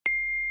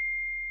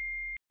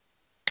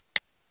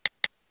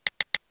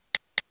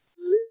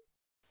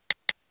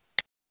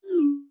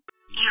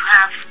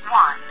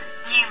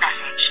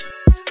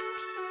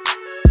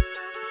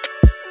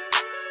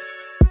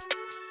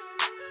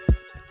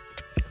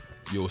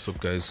Yo, what's up,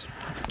 guys?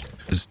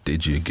 It's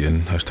Deji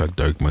again. Hashtag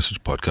Direct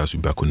Message Podcast.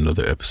 We're back with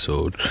another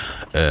episode.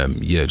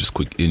 Just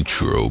quick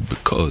intro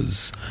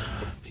because,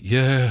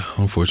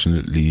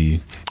 unfortunately,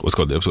 what's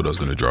called the episode I was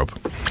going to drop,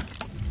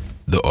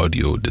 the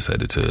audio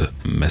decided to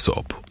mess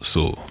up.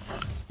 So,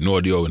 no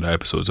audio in the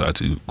episodes. I had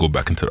to go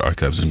back into the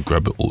archives and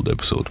grab an old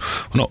episode.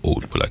 Well, not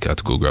old, but like I had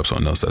to go grab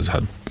something else that I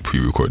had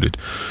pre-recorded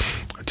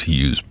to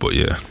use. But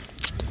yeah,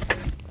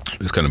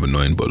 it's kind of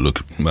annoying, but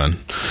look, man,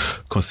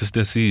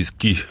 consistency is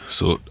key.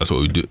 So that's what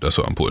we do. That's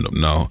what I'm putting up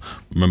now.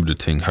 Remember the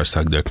thing,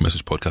 hashtag Direct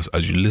Message Podcast.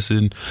 As you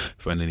listen,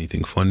 find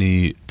anything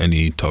funny,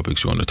 any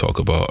topics you want to talk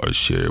about or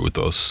share with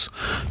us,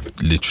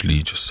 literally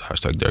just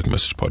hashtag Direct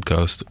Message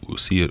Podcast. We'll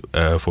see it.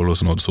 Follow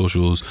us on all the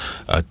socials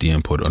at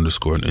DMPod_ on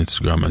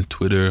Instagram and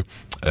Twitter.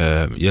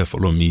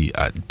 Follow me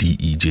at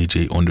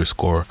DEJJ_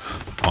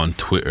 on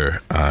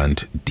Twitter and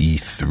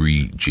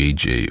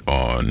D3JJ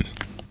on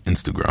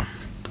Instagram.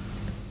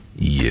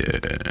 Yeah,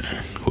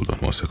 hold on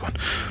 1 second.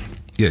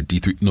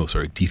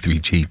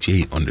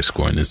 D3JJ_ on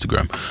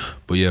Instagram.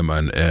 But yeah,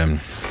 man,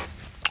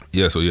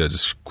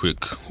 just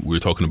quick, we're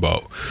talking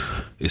about,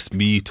 it's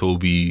me,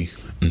 Toby,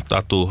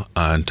 Ntato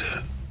and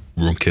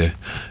Runke,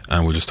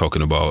 and we're just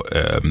talking about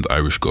the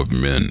Irish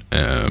government,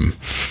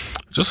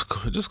 just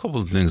a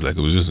couple of things. Like,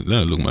 it was just,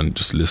 look, man,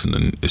 just listen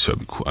and it should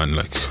be cool, and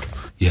like,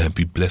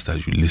 be blessed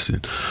as you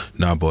listen.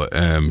 But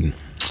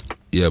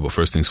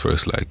first things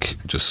first, like,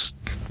 just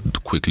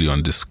quickly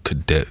on this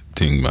cadet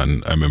thing,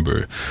 man. I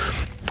remember,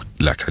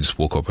 like, I just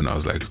woke up and I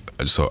was like,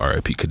 I just saw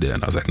RIP Cadet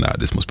and I was like, nah,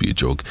 this must be a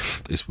joke.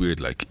 It's weird,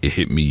 like, it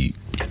hit me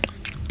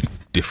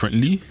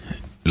differently.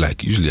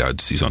 Like, usually I'd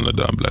see something like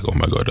that and be like, oh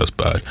my God, that's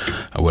bad,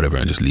 and whatever,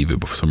 and just leave it.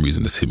 But for some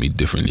reason, this hit me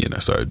differently, and I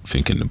started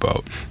thinking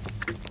about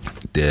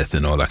death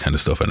and all that kind of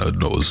stuff, and I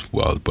know it was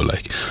wild, but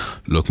like,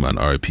 look, man,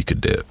 RIP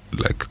Cadet,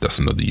 like, that's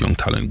another young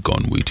talent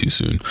gone way too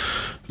soon.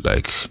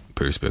 Like,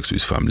 pay respects to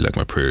his family, like,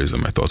 my prayers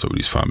and my thoughts are with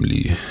his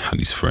family and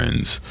his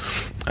friends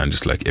and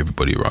just like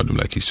everybody around him.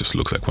 Like, he just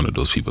looks like one of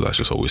those people that's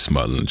just always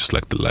smiling, just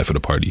like the life of the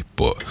party.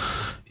 But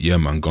yeah,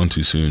 man, gone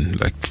too soon.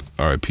 Like,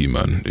 RIP,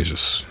 man. It's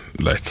just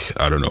like,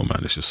 I don't know,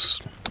 man, it's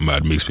just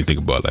mad. Makes me think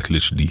about, like,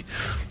 literally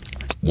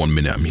 1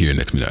 minute I'm here,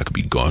 next minute I could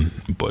be gone.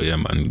 But yeah,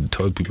 man,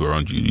 tell people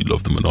around you you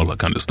love them and all that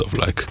kind of stuff,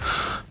 like,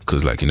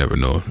 because like, you never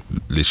know.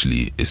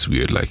 Literally, it's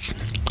weird. Like,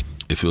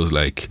 it feels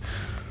like,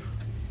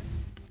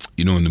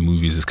 you know, in the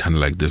movies, it's kind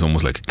of like there's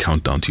almost like a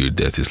countdown to your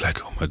death. It's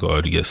like, oh my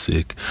God, you get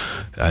sick,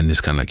 and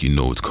it's kind of like, you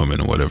know, it's coming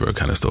and whatever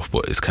kind of stuff.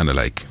 But it's kind of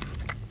like,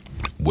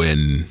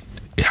 when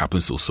it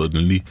happens so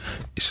suddenly,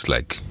 it's just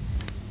like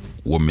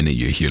 1 minute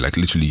you're here, like,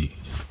 literally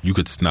you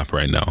could snap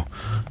right now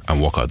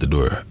and walk out the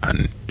door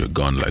and you're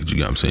gone. Like, do you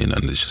get what I'm saying?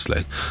 And it's just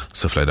like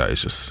stuff like that.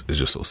 It's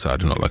just so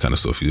sad and all that kind of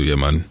stuff. Yeah,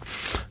 man,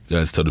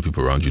 guys, tell the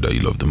people around you that you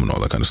love them and all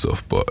that kind of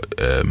stuff. But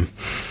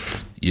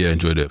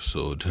enjoy the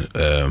episode.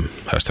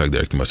 Hashtag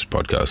Direct Message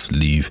Podcast.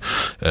 Leave,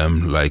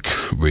 like,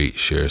 rate,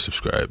 share,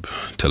 subscribe,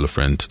 tell a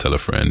friend,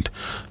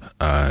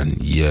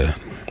 and yeah,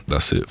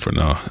 that's it for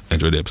now.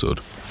 Enjoy the episode.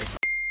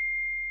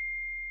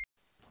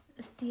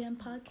 It's DM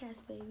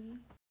Podcast, baby.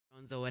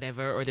 Or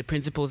whatever, or the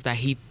principles that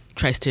he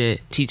tries to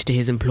teach to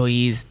his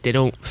employees, they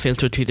don't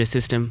filter through the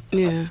system.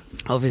 Yeah,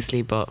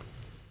 obviously. But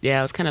yeah,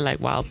 I was kind of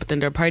like, wow. But then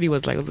their party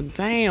was like, I was like,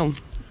 damn,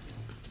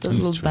 it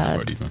doesn't look bad.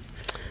 Party,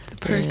 the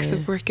perks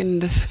of working in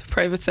this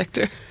private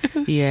sector.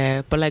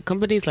 Yeah, but like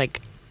companies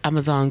like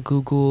Amazon,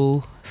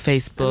 Google,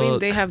 Facebook, I mean,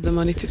 they have the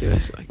money to do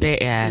it. Like, they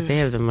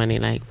have the money.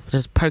 Like,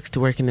 there's perks to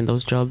working in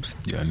those jobs.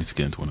 Yeah, I need to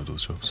get into one of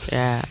those jobs.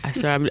 Yeah,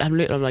 I'm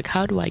like,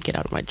 how do I get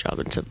out of my job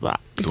into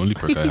that? The only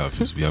perk I have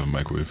is we have a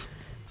microwave.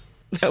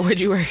 Where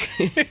do you work?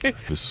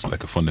 It's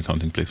like a fund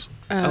accounting place.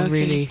 Oh,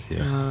 really? Yeah.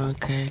 Oh,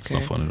 okay. It's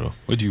not fun at all.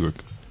 Where do you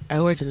work?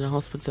 I worked in a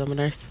hospital. I'm a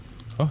nurse.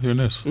 Oh, you're a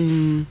nurse.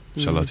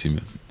 Shout out to you,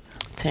 man.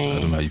 Dang. I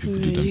don't know how you people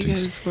do them you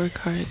things. guys work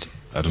hard.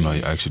 I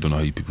actually don't know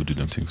how you people do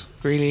them things.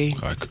 Really?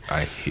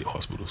 I hate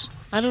hospitals.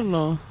 I don't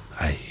know.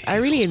 I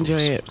really enjoy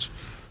it. So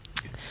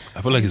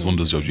I feel like it's one of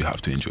those jobs you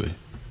have to enjoy.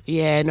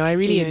 Yeah, no, I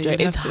really enjoy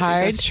it. It's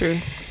hard. That's true.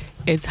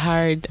 It's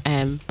hard,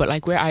 but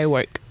like where I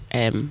work,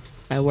 I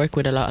work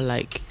with a lot of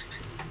like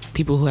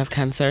people who have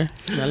cancer,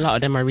 and a lot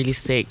of them are really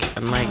sick,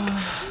 and like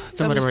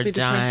some of them are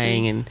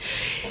dying, and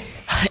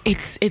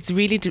it's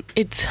really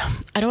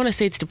I don't want to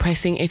say it's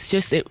depressing. It's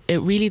just it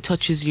really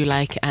touches you,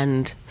 like,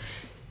 and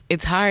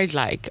it's hard.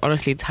 Like,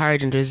 honestly, it's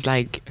hard, and there's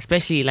like,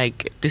 especially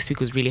like this week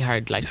was really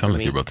hard. Like, you sound for like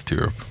me. You're about to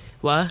tear up.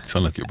 What? You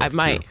sound like you're about to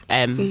tear up.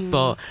 I might,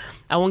 but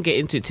I won't get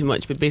into it too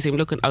much. But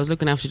basically, I was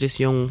looking after this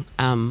young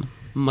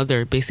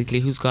mother,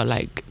 basically, who's got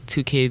like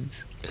 2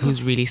 kids,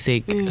 who's really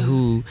sick,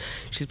 who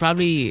she's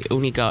probably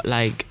only got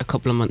like a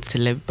couple of months to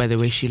live by the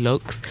way she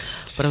looks.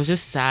 But I was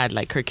just sad.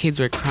 Like, her kids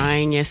were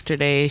crying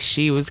yesterday,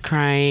 she was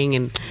crying,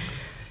 and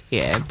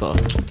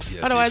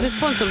otherwise it's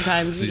fun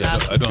sometimes.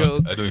 I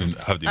don't even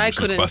have the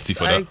emotional capacity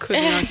for that. I could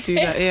not do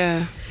that.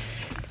 Yeah.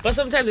 But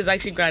sometimes it's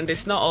actually grand.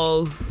 It's not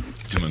all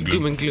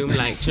doom and gloom.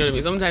 Like, do you know what I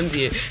mean? Sometimes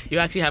you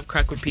actually have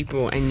crack with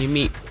people, and you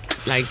meet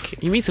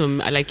some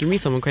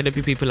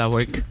incredible people at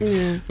work.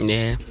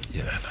 Yeah.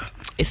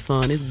 It's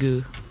fun. It's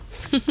good.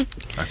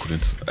 I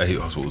couldn't. I hate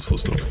hospitals full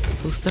stop.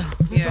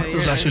 Yeah, That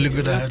was actually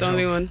good at her Not the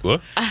only job. one.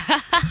 What?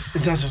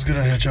 That was good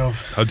at her job.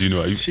 How do you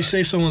know? Are you? She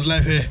saved someone's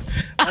life here.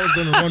 I was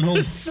gonna run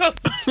home.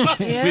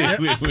 Yeah.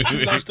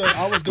 True life story.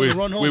 I was gonna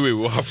run home. Wait,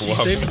 what happened? She What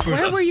saved happened? the Why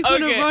person. were you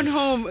gonna Okay. run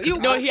home? You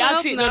No, he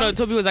actually no.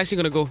 Toby was actually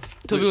gonna go.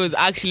 Toby was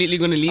actually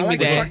gonna leave I me like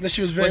the there. fact that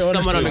she was very with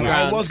honest. someone on with the me. I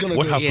ground. was gonna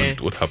What go. happened?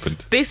 Yeah. What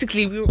happened?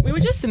 Basically, we were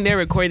just in there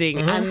recording,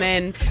 and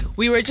then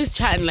we were just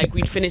chatting. Like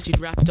we'd finished, we'd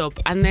wrapped up,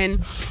 and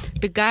then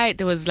the guy,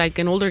 there was like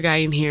an older guy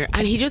in here,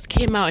 and he just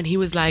came out and he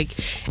was like,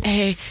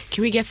 "Hey,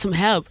 can we get some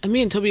help?" And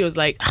me and Toby was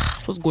like,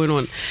 "What's going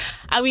on?"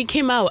 And we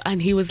came out,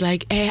 and he was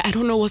like, "Hey, I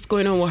don't know what's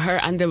going on with her."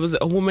 And there was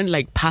a woman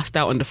like passed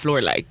out on the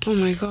floor, like Oh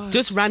my god.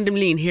 just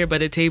randomly in here by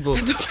the table.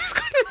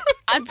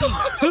 And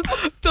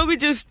Toby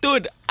just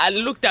stood and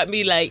looked at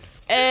me like,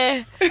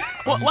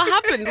 what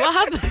happened? What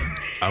happened?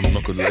 I'm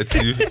not gonna lie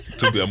to you,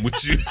 Toby. I'm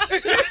with you.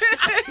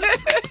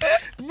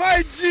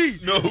 My G.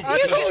 No. I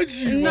told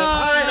you. No.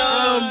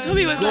 I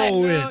Toby was like,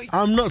 going. no.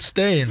 I'm not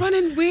staying.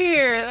 running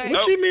where? Like,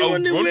 What you mean I'll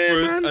running run where,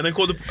 first, man? and then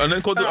call the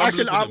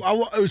Actually,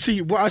 ambulance for them.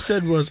 see, what I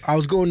said was I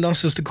was going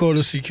downstairs to call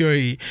the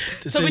security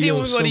to say, Somebody yo,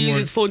 didn't want to use someone.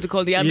 his phone to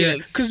call the Yeah,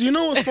 ambulance. because you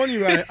know what's funny,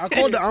 right? I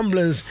called the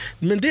ambulance.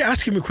 Man, they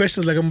asking me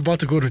questions like I'm about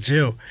to go to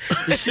jail.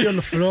 Is she on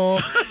the floor?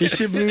 Is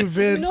she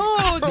moving? no,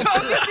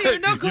 obviously you're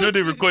not You going know they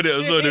to record it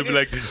as well. They'll be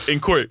like, in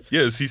court,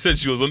 yes, he said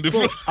she was on the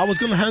Bro, floor. I was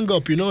gonna hang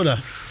up. You know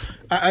that.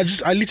 I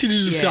literally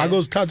just said, Yeah. I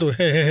goes, Tato,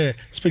 hey,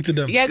 speak to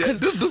them. Yeah, Yeah, because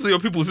those are your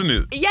people, isn't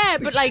it? yeah,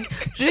 but like the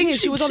thing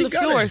is, she was on she the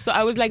got floor, it. so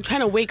I was like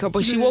trying to wake her,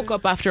 but she woke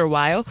up after a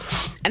while,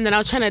 and then I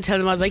was trying to tell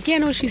them, I was like, yeah,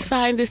 no, she's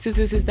fine, this,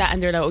 that,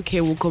 and they're like, okay,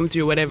 we'll come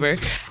through, whatever.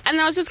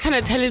 And I was just kind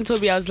of telling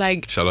Toby, I was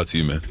like, Shout out to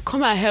you, man.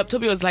 come and help.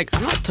 Toby was like,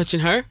 I'm not touching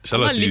her. Shout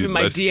I'm out not to you. leaving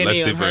my DNA on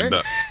Lifesaver her. and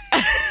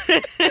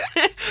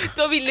that.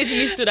 Toby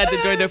literally stood at the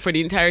door there for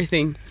the entire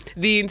thing.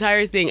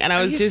 And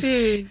I was you just,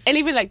 serious? and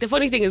even like the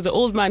funny thing is, the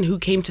old man who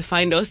came to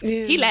find us,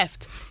 Yeah. he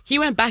left. He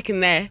went back in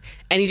there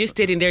and he just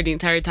stayed in there the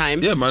entire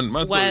time. Yeah, man.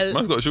 Man's Well-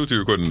 got a show to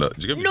recording that.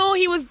 Do you get me? No,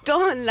 he was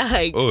done.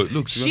 Like, Oh,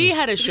 look, to be she honest.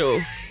 had a show.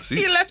 See,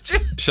 He left you.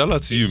 shout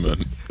out to you,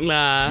 man.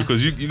 Nah,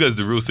 Because you guys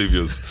the real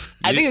saviors.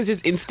 I think it's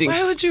just instinct.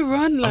 Why would you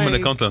run? Like, I'm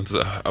an accountant.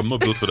 So I'm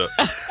not built for that.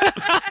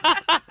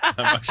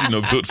 I'm actually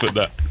not built for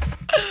that.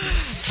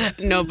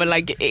 No, but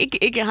like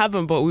it can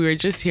happen. But we were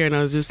just here, and I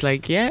was just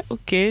like, yeah,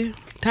 okay,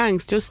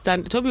 thanks. Just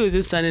stand. Toby was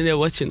just standing there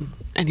watching,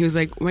 and he was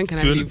like, when can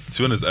I leave? To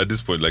be honest, at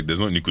this point, like, there's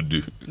nothing you could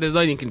do. There's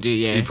nothing you can do.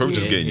 Yeah, You probably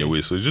just yeah, get in your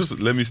way. So just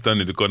let me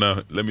stand in the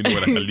corner. Let me know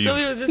when I can leave.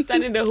 Toby was just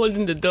standing there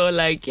holding the door,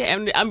 like, yeah.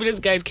 And the ambulance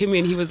guys came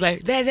in. He was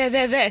like, there.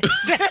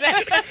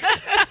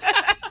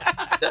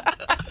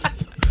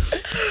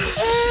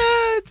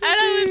 And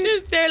I was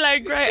just there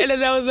like, right. And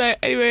then I was like,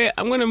 anyway,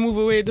 I'm gonna move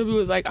away. Toby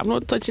was like, I'm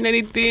not touching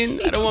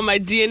anything. I don't want my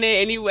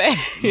DNA anywhere.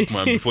 Look,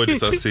 man, before they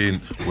start saying,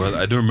 well,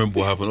 I don't remember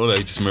what happened. All I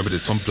just remember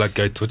there's some black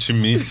guy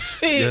touching me.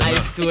 Yeah, I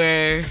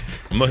swear.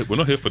 we're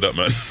not here for that,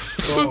 man.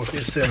 Bro,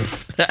 listen.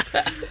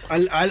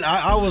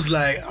 I was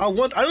like, I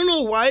don't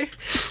know why.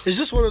 It's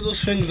just one of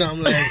those things that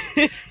I'm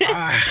like,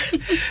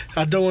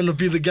 I don't want to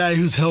be the guy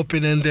who's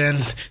helping. And then,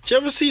 do you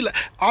ever see, like,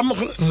 I'm not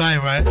gonna lie,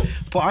 right?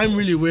 But I'm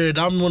really weird.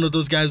 I'm one of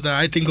those guys that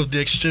I think of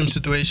the extreme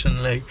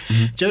situation. Like, do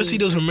you ever see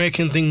those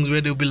American things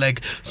where they'll be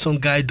like, some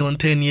guy done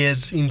 10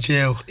 years in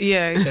jail,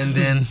 yeah. and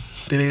then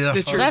they later The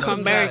found truth That's out.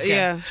 comes America.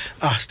 out.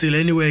 Yeah. Still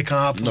anyway, it can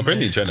happen. No,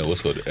 apparently man. in China,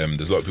 what's called,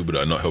 there's a lot of people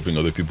that are not helping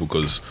other people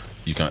because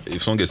you can't.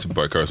 If someone gets hit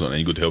by a car or something and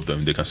you go to help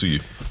them, they can sue you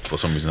for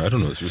some reason. I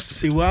don't know. It's just,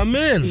 See what I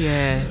mean?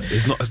 Yeah.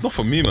 it's not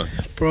for me, man.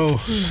 Bro,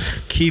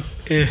 keep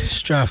it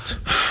strapped.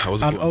 I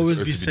was I'd born on always this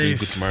earth be to be doing safe.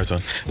 Good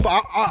Samaritan.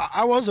 But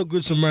I was a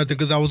good Samaritan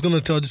because I was going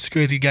to tell the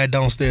security guy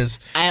downstairs.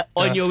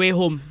 On your way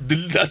home.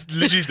 That's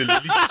literally the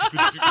least you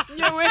could do.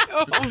 Your way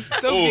home. Oh,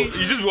 Toby.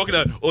 you just be walking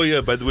out. Oh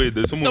yeah, by the way,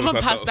 there's someone who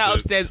Someone passed out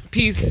upstairs.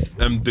 Peace.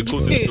 They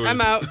closed the doors. I'm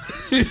out.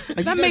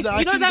 That makes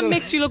that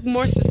makes you look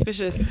more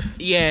suspicious.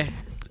 Yeah.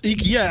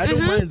 Yeah, I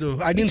don't mind though.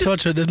 I didn't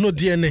touch her. There's no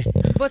DNA.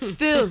 But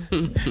still,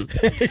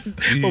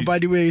 Oh, by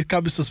the way, it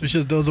can't be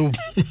suspicious. There was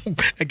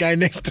a guy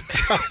next.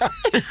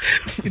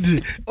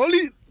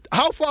 Only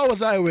how far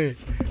was I away?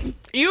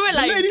 You were The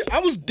like, lady, I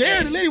was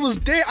there. The lady was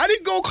there. I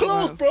didn't go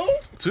close, bro.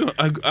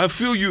 I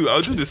feel you.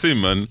 I'll do the same,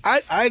 man.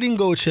 I didn't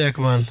go check,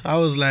 man. I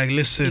was like,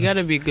 listen. you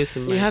gotta be a good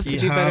Samaritan. you have to You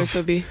do better, have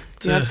Toby.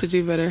 You to- have to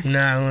do better. Nah,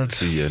 I want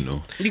See, yeah,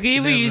 no. You can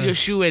even use your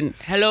shoe and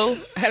hello.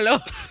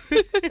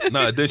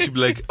 Nah, then she'd be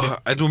like, oh,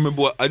 I don't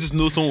remember what. I just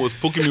know someone was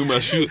poking me with my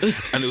shoe, and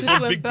it was Just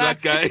some went big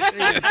black back.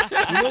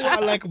 guy. You know what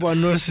I like about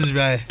nurses,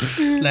 right?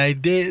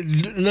 Like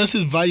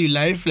nurses value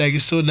life. Like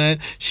it's so nice.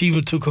 She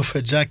even took off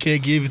her jacket,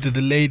 gave it to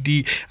the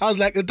lady. I was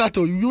like,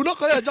 Tato, you're not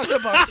gonna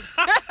jacket back.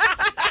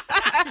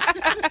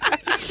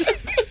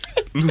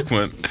 Look,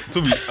 man,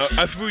 Toby,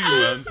 I feel you,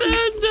 man.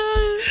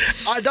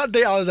 That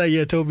day I was like,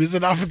 yeah, Toby, it's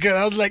an African.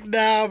 I was like,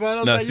 nah, man. I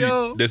was Nah, like, see,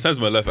 yo. there's times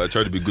in my life I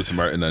tried to be good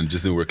Samaritan and it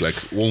just didn't work. Like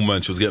one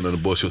woman, she was getting on the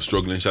bus, she was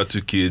struggling, she had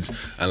 2 kids,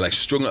 and like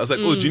she's struggling. I was like,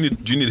 oh, do you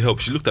need help?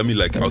 She looked at me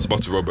like I was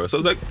about to rob her. So I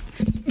was like,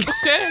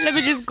 Okay, let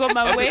me just go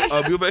my way.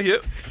 I'll be over here.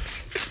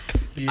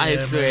 Yeah, I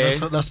man, swear.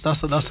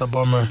 that's a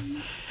bummer.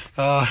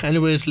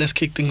 Anyways, let's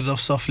kick things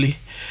off softly.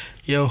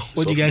 Yo,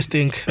 what do you guys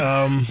think?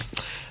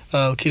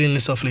 Killing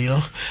it softly, you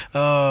know.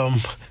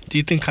 Do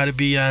you think Cardi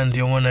B and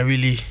your one are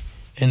really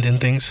ending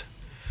things?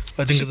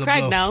 I think She it's a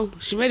cried bluff. now.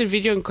 She made a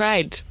video and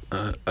cried.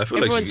 I feel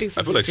Everyone like thinks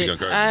I feel like she it's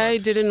can cry. I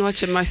didn't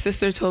watch it. My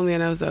sister told me,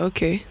 and I was like,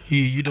 okay.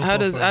 You don't. How fall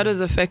does for how it.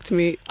 does it affect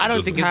me? I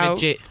don't think it's How?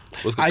 legit.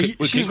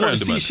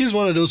 She's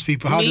one of those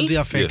people. How Me? does it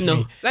affect No.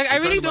 me? Like, I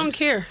really don't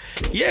care.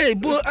 Yeah,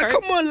 but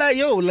come on, like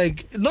yo,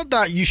 like not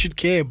that you should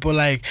care, but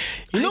like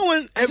you know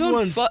when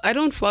everyone's I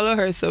don't follow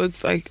her, so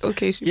it's like,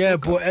 okay. She yeah,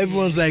 broke but up.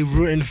 everyone's like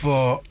rooting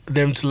for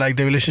them to like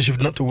their relationship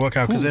not to work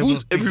out because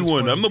Who's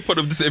everyone? I'm not part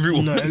of this.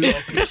 Everyone. No, a lot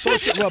of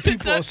people,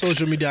 people on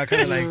social media are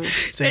kind of like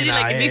saying, They're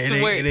like, nah, it needs to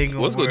ain't- work. it ain't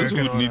gonna What's work. good? Those and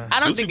people all need- that. I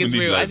don't Those think people it's need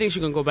real. I lives. think she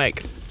can go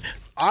back.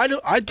 I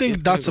think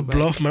It's that's a gonna go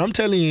bluff, man. I'm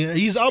telling you,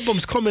 his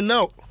album's coming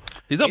out.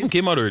 His album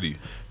came out already.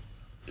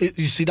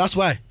 You see, that's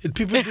why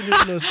people didn't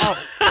even know it's out.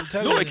 I'm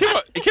telling No, you.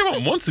 it came out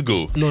months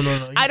ago. No.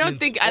 I don't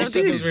think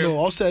it's real. No,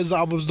 Offset his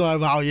album's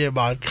not out yet,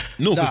 man.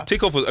 No, because That-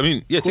 Takeoff was. I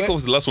mean, yeah, Takeoff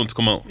was the last one to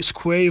come out. It's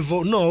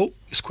Quavo. No,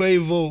 it's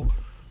Quavo.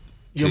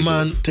 Your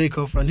man,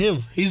 Takeoff, and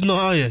him. He's not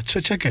out yet.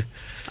 Check it.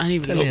 I don't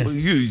even Tell know.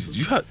 me.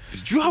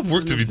 But you have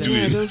work to be Yeah, I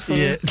doing. don't follow.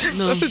 Yeah.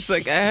 No. It's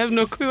like, I have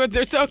no clue what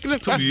they're talking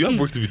about. Toby, you have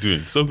work to be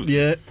doing. So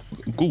Yeah.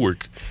 go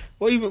work.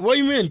 What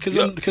you mean?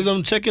 Because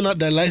I'm checking out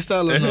their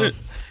lifestyle or not.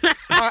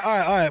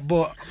 all right.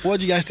 But what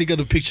do you guys think of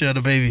the picture of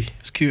the baby?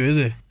 It's cute, is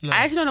it? No. I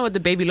actually don't know what the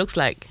baby looks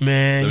like.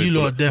 Man, Let me you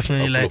pull lot up-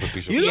 definitely I'll pull like up a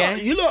picture.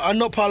 you lot are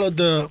not part of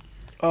the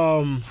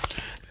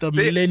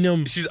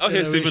millennium. She's out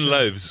here saving generation.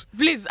 lives.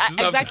 Please,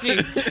 not- exactly.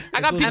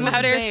 I got people I'm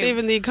out there saying-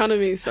 saving the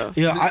economy, so.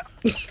 Yeah,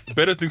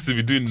 Better things to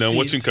be doing than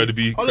watching Cardi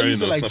B all of crying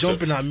these on are like Snapchat.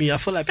 jumping at me. I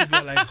feel like people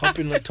are like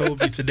hopping on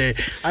Toby today.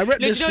 I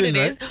read Look, this you know what thing, it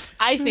right? is?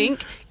 I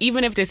think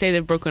even if they say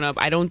they've broken up,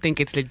 I don't think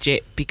it's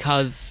legit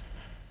because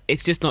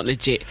it's just not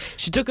legit.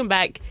 She took him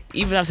back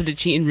even after the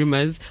cheating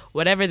rumors.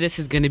 Whatever this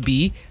is going to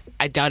be,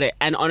 I doubt it.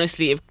 And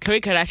honestly, if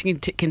Khloe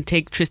Kardashian can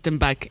take Tristan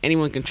back,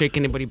 anyone can take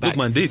anybody back.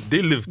 Look, man,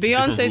 they live.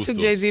 Beyonce took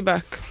Jay-Z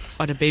back.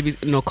 Or the babies.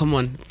 No, come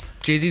on.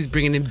 Jay-Z's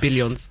bringing in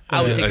billions.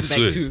 I would Yeah, take I him swear.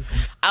 back too.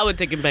 I would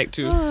take him back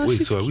too. Oh, Wait,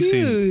 she's so are we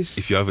saying cute.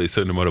 if you have a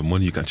certain amount of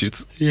money, you can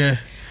cheat? Yeah.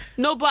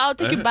 No, but I'll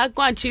take him back.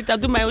 Go and cheat. I'll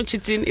do my own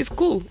cheating. It's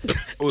cool.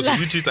 Oh, so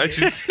you cheat, I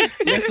cheat.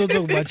 Let's not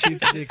talk about cheat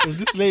today because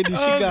this lady,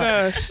 Oh,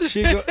 gosh.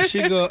 she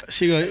got.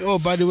 Oh,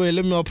 by the way,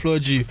 let me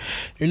applaud you.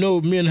 You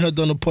know, me and her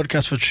done a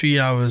podcast for 3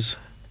 hours.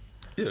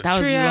 That was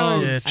 3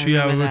 long. hours. Yeah, I 3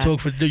 hours. We remember talk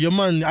for your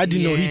man. I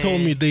didn't know. He told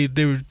me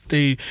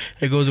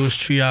it was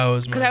 3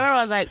 hours, Because I man. remember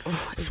I was like,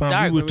 oh, it's Fam,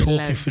 dark. we were when talking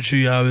left. for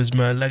 3 hours,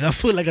 man. Like I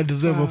feel like I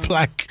deserve a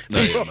plaque. Nah,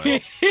 yeah,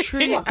 man.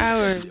 3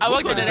 hours. I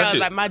walked in and It's I was actually-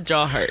 like, my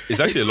jaw hurt. It's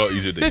actually a lot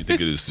easier than you think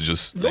it is to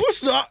just. No, Like,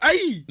 it's not.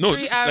 Hey, no, 3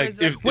 just hours like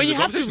of- if When the you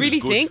have to conversation really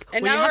is good- think,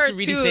 An when you hour have or to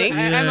really two, think,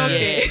 I'm Yeah.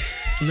 okay.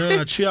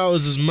 nah, 3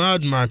 hours is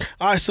mad, man.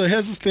 All right, so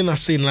here's this thing I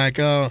seen. Like,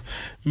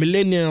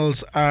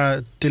 millennials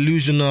are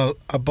delusional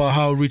about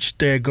how rich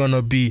they're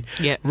gonna be.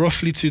 Yeah.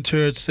 Roughly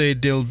 2/3 say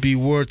they'll be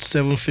worth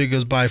 7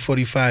 figures by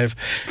 45.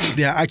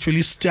 Their actual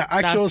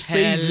That's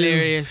savings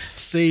hilarious.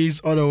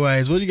 says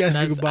otherwise. What do you guys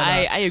think about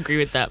I that? agree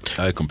with that.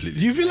 I completely.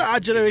 Do you feel like our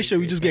generation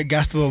we just get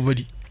gassed about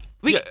body?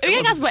 We Yeah,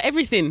 get asked about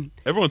everything.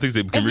 Everyone thinks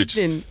they become rich.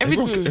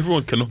 Everything.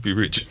 Everyone cannot be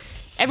rich.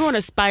 Everyone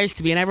aspires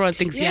to be, and everyone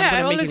thinks, Yeah, I I'm gonna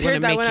make always it, I'm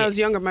heard gonna that when make I it. was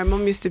younger. My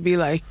mom used to be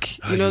like,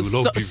 Ah, you know, you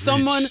will not be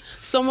rich.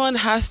 someone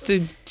has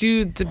to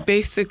do the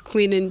basic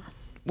cleaning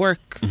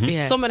work.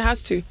 Yeah. Someone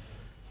has to.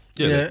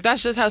 Yeah, Yeah. like-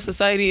 That's just how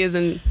society is,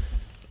 and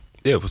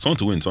yeah. For someone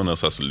to win, someone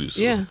else has to lose.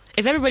 So yeah.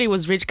 If everybody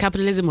was rich,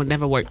 capitalism would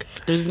never work.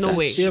 There's no That's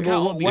way. true. Yeah, You can't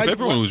but all be- why- If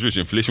everyone was rich,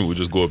 inflation would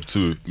just go up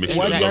too. Make sure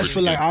Why do you everyone's guys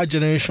feel like rich our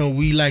generation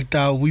we like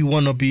that? We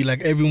want to be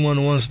like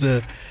everyone wants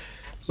to,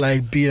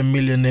 like be a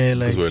millionaire.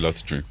 Like, because we're allowed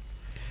to dream.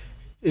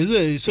 is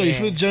it? So you Yeah.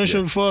 feel the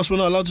generation before us we're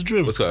not allowed to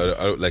dream? Let's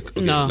go. Like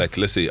okay, No. like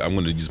let's say I'm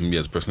going to use me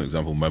as a personal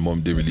example. My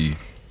mom couldn't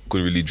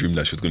really dream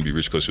that she was going to be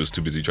rich because she was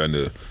too busy trying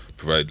to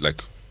provide,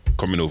 like,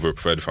 coming over,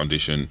 provide a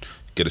foundation,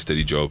 get a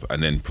steady job,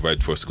 and then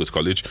provide for us to go to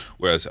college.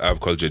 Whereas I have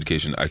college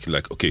education, I can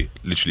I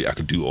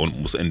can do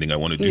almost anything I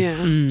want to do.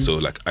 Yeah. So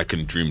like I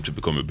can dream to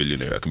become a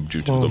billionaire. I can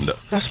dream to Whoa, become that.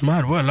 that's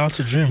mad. We're allowed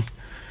to dream.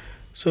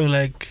 So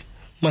like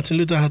Martin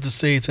Luther had to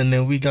say it, and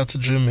then we got to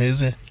dream.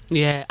 Is it?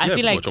 Yeah, I Yeah, feel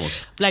pretty like much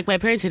almost. my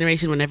parents'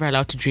 generation were never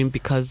allowed to dream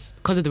because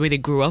of the way they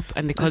grew up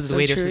and because That's of the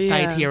way so their true,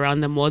 society yeah. around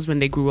them was when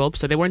they grew up.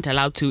 So they weren't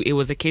allowed to. It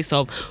was a case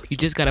of you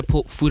just gotta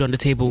put food on the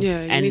table,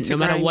 Yeah, you need and to no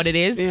matter grind. what it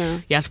is, Yeah.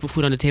 you have to put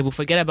food on the table.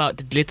 Forget about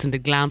the glitz and the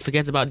glam.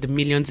 Forget about the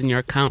millions in your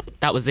account.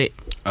 That was it.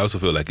 I also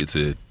feel like it's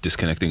a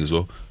disconnecting as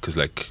well because,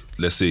 like,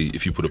 let's say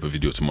if you put up a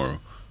video tomorrow,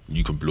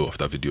 you can blow off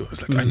that video.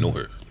 It's like I know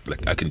her,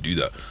 like I can do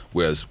that.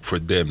 Whereas for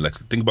them, like,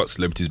 think about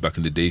celebrities back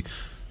in the day.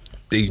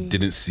 They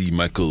didn't see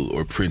Michael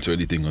or Prince or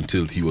anything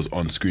until he was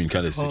on screen,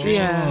 kind of situation.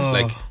 Yeah.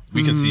 Like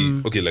we can see,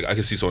 okay, like I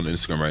can see someone on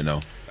Instagram right now.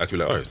 I can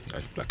be like, all right,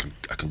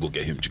 I can go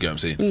get him. Do you get what I'm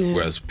saying? Yeah.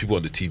 Whereas people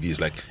on the TV is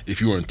like, if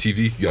you were on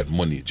TV, you had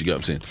money. Do you get what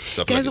I'm saying?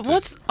 So I feel Guys, like it's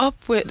what's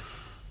up with?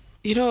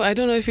 You know, I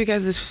don't know if you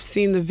guys have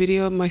seen the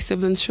video. My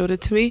siblings showed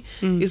it to me.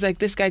 He's like,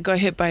 this guy got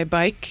hit by a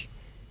bike,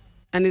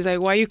 and he's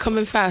like, why are you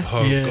coming fast?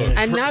 Oh, Yeah. God.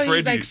 And now he's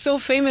Freddie. like so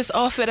famous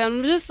off it.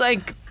 I'm just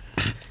like,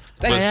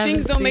 Like I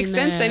things haven't don't make seen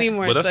sense it.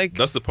 anymore. But It's like,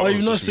 that's the part Oh, of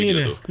you've not social seen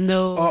media, it?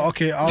 though. No. Oh,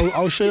 okay.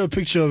 I'll show you a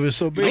picture of it.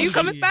 So are basically, you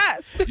coming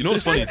fast? You know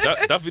what's funny?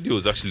 That video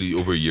is actually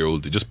over a year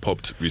old. It just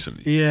popped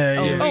recently. Yeah,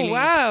 Oh, yeah, really? Oh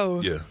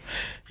wow. Yeah. yeah.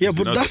 It's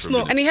been But out that's there for a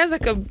not. minute. And he has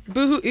like a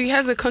boohoo. He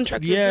has a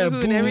contract Yeah, with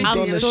Boohoo and Boohoo everything. done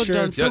I'm the so shirt.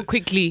 done so Yeah.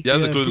 quickly. He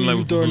has Yeah, a clothing line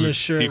with Boohoo done Boohoo. a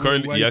shirt He with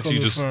currently, Why he You actually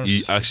Coming just, Fast.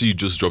 he actually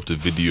just dropped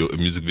a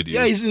music video.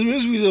 Yeah, his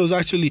music videos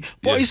actually.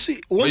 But Yeah. you see,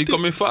 Why one you thing,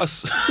 coming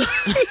fast?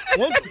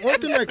 one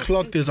thing I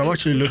clocked is I'm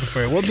actually looking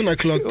for it. One thing I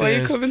clocked Why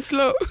you is coming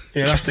slow?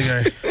 yeah, that's the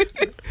guy.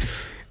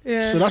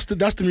 Yeah. So that's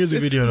the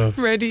music video though.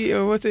 Freddie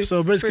or what's it?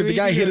 So basically, the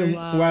guy hit him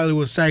Wow. while he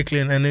was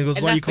cycling, and he goes,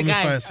 And "Why you that's the coming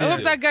guy. fast?" I Yeah.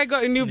 hope that guy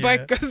got a new Yeah.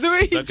 bike because the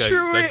way he that guy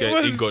threw that it guy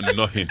was. ain't got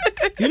nothing.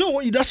 You know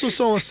what? That's what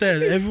someone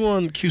said.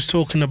 Everyone keeps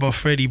talking about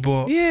Freddie,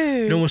 but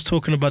Yeah. no one's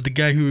talking about the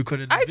guy who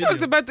recorded the I video.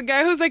 talked about the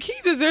guy who's like, he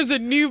deserves a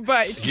new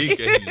bike. He ain't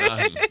getting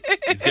nothing.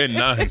 He's getting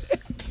nothing.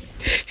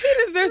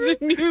 He deserves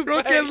a new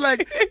bike. Rocket's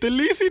like, the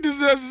least he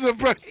deserves is a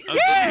bike.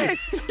 Yes.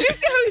 Do you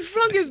see how he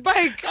flung his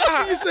bike? How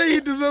can you say he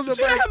deserves a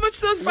Do you know bike? how much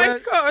those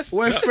bikes cost?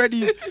 When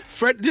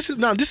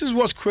this is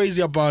what's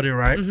crazy about it,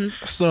 right?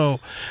 Mm-hmm. So,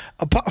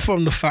 apart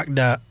from the fact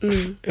that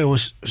it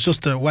was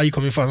just why you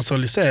coming fast,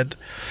 Sully said,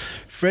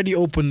 Freddie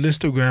opened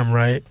Instagram,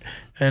 right?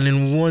 And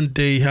in one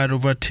day he had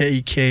over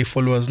 30k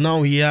followers.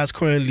 Now he has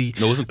currently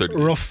No, it wasn't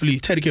 30K. roughly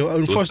 30k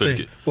on was first day.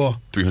 30K.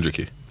 Well,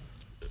 300K.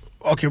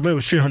 okay, maybe it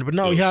was 300, but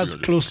now No, he has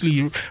 300.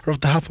 closely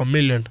roughly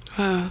 500,000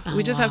 Wow.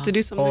 We just have to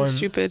do something on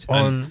stupid.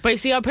 on. But you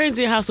see, our parents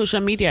didn't have social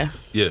media.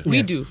 Yeah. We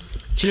Yeah. do.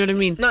 Do you know what I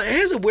mean? Now,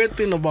 here's a weird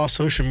thing about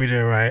social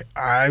media, right?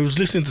 I was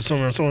listening to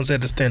someone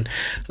said this thing.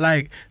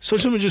 Like,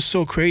 social media is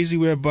so crazy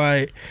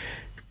whereby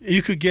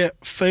you could get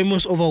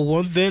famous over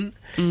one thing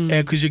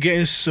because you're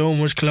getting so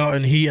much clout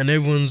and heat and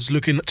everyone's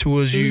looking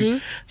towards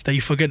you that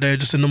you forget that you're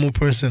just a normal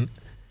person.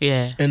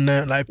 Yeah. And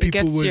like, people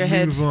gets to will your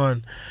head. move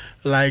on.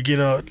 Like, you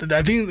know,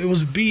 I think it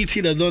was BET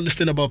that don't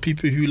understand about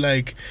people who,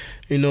 like,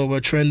 you know,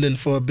 were trending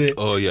for a bit.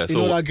 Oh, yeah. You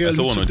know that girl I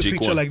saw who one took on the Jake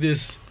picture One. like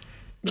this?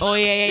 Oh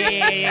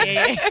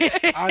yeah.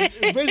 And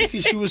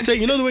basically, she was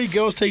taking, you know the way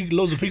girls take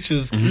loads of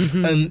pictures,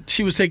 Mm-hmm. and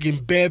she was taking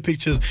bare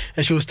pictures,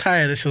 and she was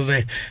tired, and she was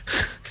like,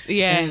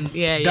 Yeah.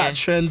 that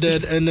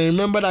trended, and then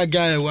remember that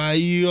guy, why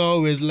you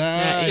always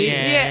lie?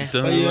 Yeah.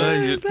 Don't Yeah.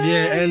 lie, you-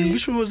 Yeah, and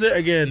which one was it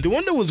again? The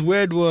one that was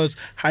weird was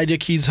hide your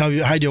kids,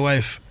 hide your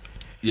wife.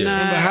 Yeah. Nah.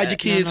 Remember, hide your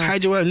kids, no.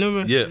 hide your wife.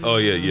 Remember? Yeah. Oh,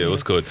 yeah.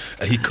 What's called?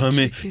 He come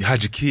in, you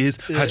had your kids,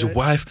 had your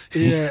wife.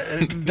 Yeah,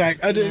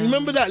 like I didn't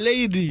remember that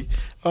lady.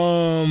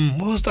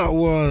 What was that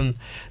one?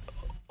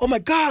 Oh my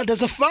God,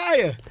 there's a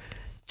fire!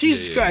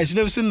 Jesus Yeah. Christ, you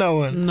never seen that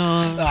one? No.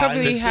 Ah,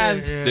 Probably that's- have.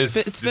 yeah. There's-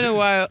 It's been a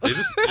while. There's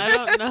just, I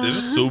don't know. there's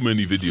just so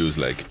many videos,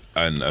 like,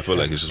 and I feel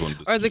like it's just one of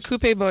those. Or the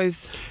Coupe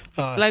Boys.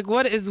 Ah. Like,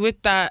 what is with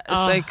that? It's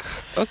Ah. like,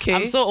 okay.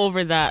 I'm so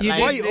over that. you like,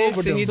 did Why you this over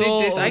and them? you So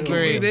did this. I can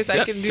over do it. this.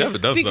 I can do. Yeah,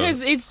 but that's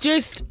because it's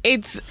just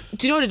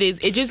do you know what it is?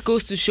 It just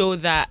goes to show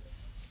that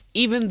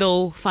even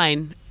though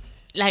fine,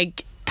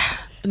 like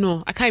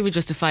no, I can't even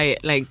justify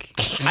it. Like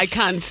I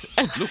can't.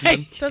 Look,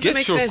 man, Doesn't get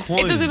make your sense.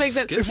 coins. It doesn't make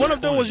sense. Get If one your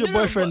of them was your coins.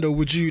 boyfriend, though,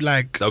 would you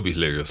like? That would be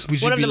hilarious. Would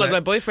you One of be them was like, my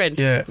boyfriend.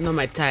 Yeah. Not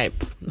my type.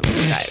 Not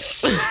my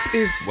type.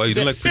 Why you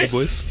don't like pretty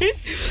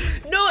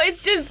boys? No,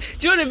 it's just,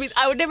 do you know what I mean?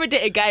 I would never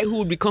date a guy who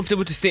would be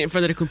comfortable to sit in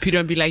front of the computer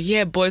and be like,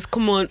 yeah, boys,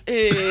 come on.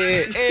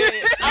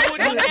 I would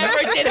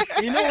never date a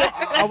You know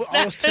what?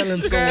 I was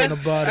telling someone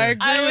about I it.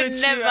 agree I would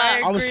with never- you.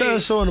 I I was agree.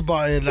 telling someone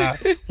about it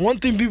that one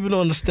thing people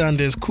don't understand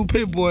is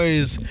Coupe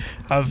Boys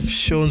have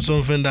shown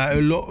something that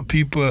a lot of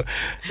people like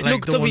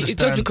Look, don't Toby, it's understand.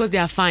 just because they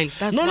are fine.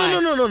 That's No.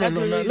 why. That's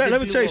the reason Let me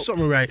they tell you blew up.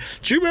 something, right?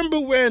 Do you remember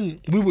when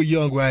we were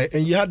young, right?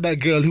 And you had that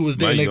girl who was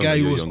My dating a young guy and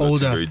who your was young are two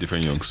older. very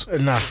different youngs.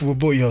 Nah, we're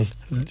both young.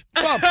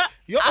 Fam,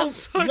 you're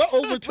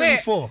over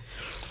 24.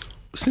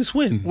 Since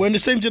when? We're in the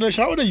same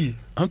generation. How old are you?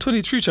 I'm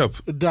 23, chap.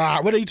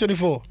 When are you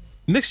 24?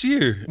 Next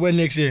year, When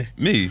next year?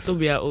 me.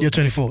 Toby are old. You're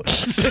 24.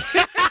 Such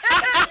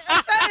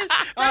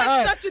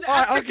an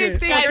African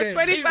thing. okay. You're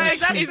 25.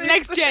 That's It's it.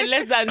 next year in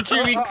less than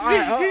 3 weeks.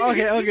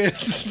 Okay.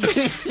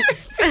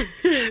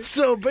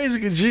 So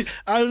basically,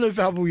 I don't know if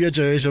it happened with your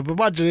generation, but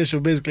my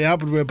generation basically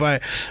happened whereby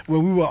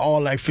when we were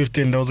all like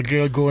 15, there was a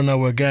girl going out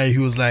with a guy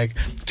who was like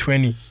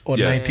 20 or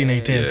Yeah. 19,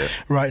 18. Yeah.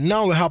 Right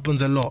now, it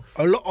happens a lot.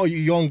 A lot of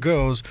young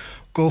girls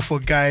go for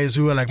guys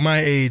who are like my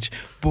age,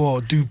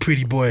 but do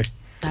pretty boy.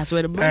 That's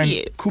where the And money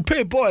is.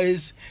 Coupe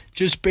Boys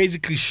just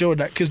basically showed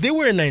that because they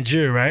were in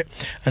Nigeria, right?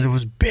 And there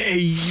was bare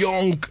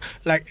young,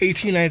 like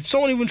 18, 19.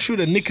 Someone even threw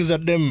the knickers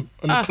at them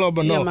in the club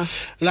and yeah, all. man.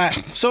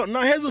 Like, so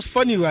now here's what's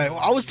funny, right?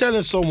 I was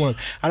telling someone,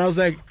 and I was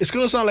like, it's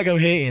gonna sound like I'm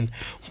hating,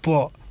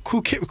 but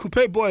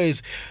Coupe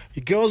Boys,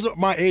 girls at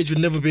my age would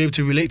never be able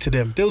to relate to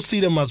them. They'll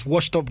see them as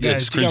washed up Yeah,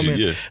 guys. just Do you know what I cringy,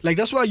 mean? yeah. Like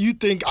that's why you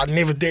think I'd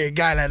never date a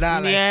guy like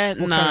that. Like, Yeah,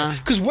 nah.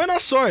 Because when I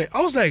saw it,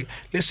 I was like,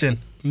 listen,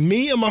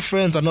 me and my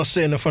friends are not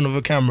sitting in front of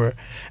a camera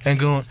and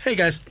going, "Hey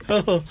guys,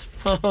 nah."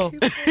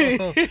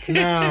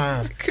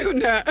 Nah.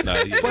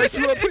 Nah, yeah. But if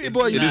you're a pretty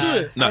boy, you It is. do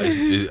it. Nah,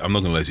 I'm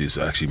not gonna lie to you. It's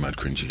actually mad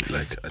cringy.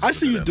 Like I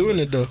see you doing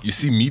it though. You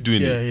see me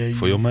doing Yeah, it yeah,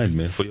 for you- your mind,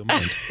 man. For your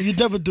mind. You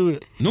never do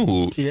it.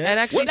 No. Yeah. And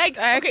actually, Like,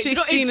 I okay, actually you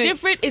know, seen it's it.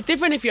 different. It's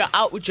different if you're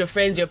out with your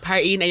friends, you're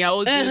partying, and you're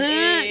all doing.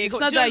 It's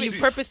not that you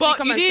purposely But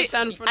come you and did- sit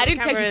down in front I of the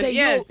didn't text you camera. say,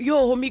 Yeah.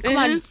 yo, homie, come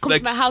on, come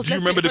Like, to my house. do you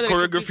let's remember the sit in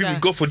front of choreography we computer."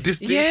 got for this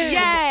day? Yeah.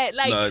 Yeah,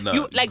 like Nah,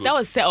 you, like good. that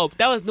was set up.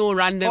 That was no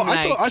random. Oh,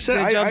 I thought I said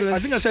they're I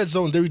jobless. think I said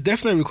zone. They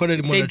definitely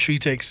recorded more They than 3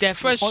 takes.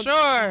 For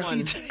sure. And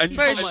you, For come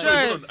on, sure.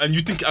 hold on, and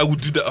you think I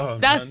would do that? Oh,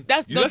 That's man.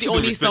 that's You not actually the don't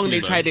only respect song me,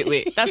 they man. tried it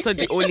with. That's not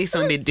the only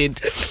song they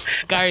did.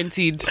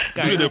 Guaranteed. You know,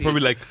 they're Guaranteed.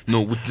 probably like,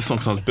 no, this song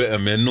sounds better,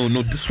 man. No,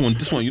 this one.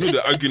 You know,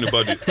 they're arguing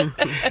about it.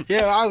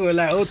 Yeah, I go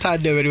like old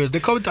time there anyways. They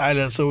come to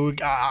Ireland, so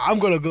I'm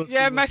gonna go. see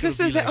Yeah, what's my gonna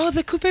sister's be like, oh,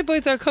 the Coupe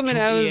Boys are coming.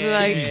 I was Yeah.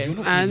 like, You're not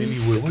going and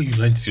anywhere. Why are you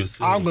lying to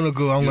yourself? I'm gonna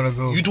go. I'm gonna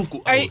go. You don't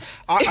go Are you- out.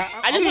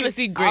 I just want to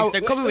see Grace.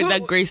 They're coming with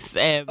that Grace.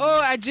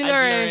 oh,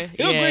 Agilore.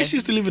 You know, Grace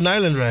used to live in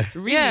Ireland, right?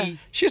 Really? Yeah.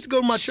 She used to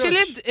go to my church. She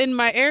lived in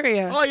my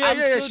area. Oh yeah, I'm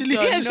yeah, yeah. so She done.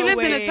 lived. Yeah, she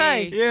lived in a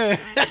tie. Yeah.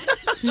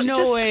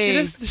 No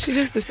way. She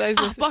just decides.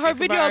 not to But her speak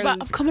video about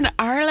about I'm coming to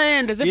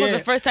Ireland as if it was Yeah.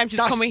 the first time she's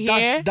That's- coming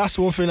that's, here. That's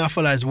one thing I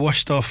feel like is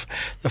washed off.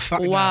 The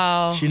fact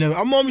Wow. that she never.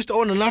 My mom used to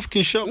own an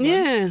African shop. Man.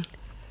 Yeah.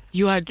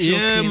 You are joking.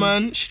 Yeah,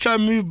 man. She tried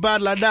to move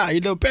bad like that.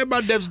 You know, pay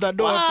my debts that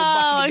don't have Wow, from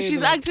back in the days,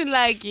 she's man. acting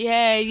like,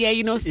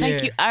 you know, thank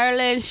Yeah. you,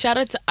 Ireland. Shout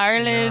out to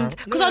Ireland.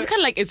 Because I was kind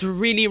of like, it's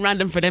really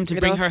random for them to It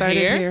bring all her started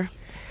here.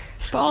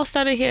 But all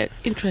started here.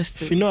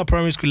 Interesting. If you know our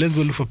primary school, let's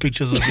go look for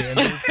pictures of it.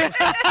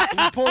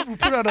 And then we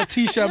put on a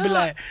t-shirt and be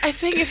like, I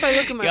think if I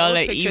look at my Y'all old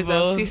like pictures, evil.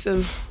 I'll see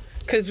some.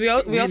 Because we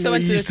We also know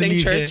went you to the used to same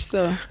live church, here.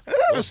 so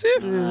that's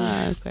it.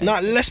 Ah, okay. Now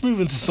let's move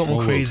into something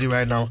Small crazy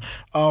right now.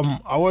 I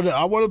want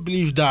to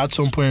believe that at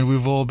some point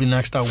we've all been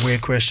asked that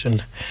weird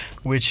question,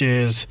 which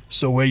is,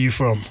 so where you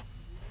from?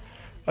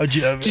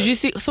 Did you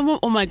see someone?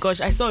 Oh my gosh,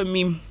 I saw a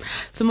meme.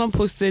 Someone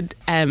posted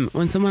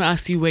when someone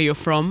asks you where you're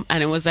from,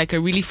 and it was like a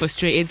really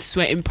frustrated,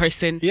 sweating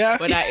person. Yeah.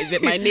 But is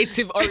it my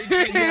native origin?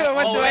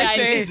 What or do where I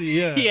say?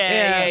 Yeah.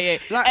 Yeah.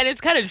 Like- And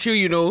it's kind of true,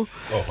 you know.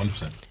 Oh,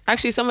 100%.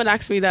 actually someone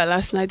asked me that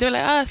last night. They're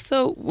like,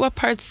 so what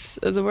parts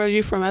of the world are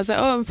you from? I was like,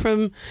 oh,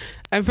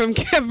 I'm from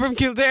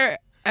Kildare.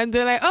 And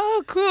they're like,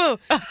 oh, cool.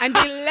 And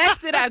they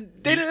left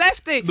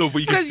it. No,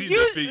 but you can 'Cause see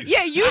their face.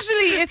 Yeah,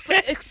 usually it's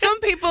like, some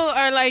people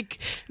are like,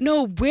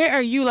 no, where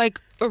are you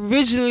like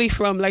originally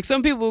from? Like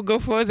some people will go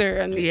further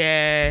and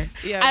Yeah.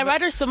 I'd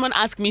rather someone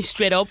ask me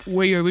straight up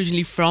where you're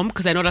originally from,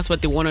 because I know that's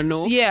what they want to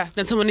know. Yeah.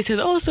 Than someone who says,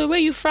 oh, so where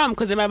you from?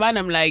 Because in my mind,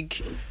 I'm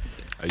like,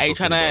 are you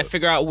trying to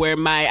figure out where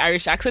my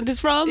Irish accent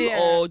is from? Yeah.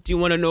 Or do you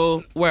want to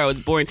know where I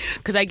was born?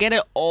 Because I get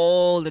it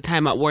all the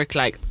time at work,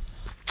 like,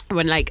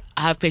 when like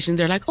I have patients,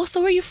 they're like, oh, so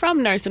where are you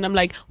from, nurse? And I'm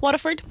like,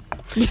 Waterford.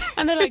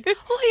 And they're like,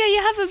 oh yeah,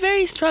 you have a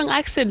very strong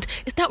accent.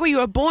 Is that where you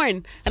were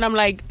born? And I'm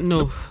like,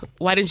 no.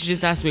 Why didn't you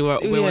just ask me where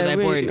was I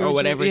born or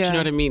whatever? Do you know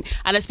what I mean?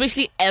 And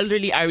especially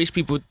elderly Irish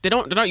people, they're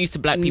not used to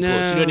black people. Do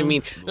you know what I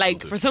mean?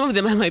 Like for some of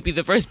them, I might be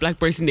the first black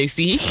person they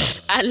see,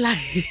 and like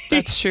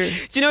That's true.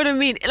 Do you know what I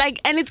mean?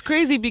 Like, and it's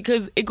crazy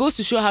because it goes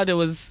to show how there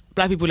was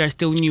black people that are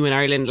still new in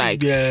Ireland.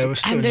 Like, Yeah, we're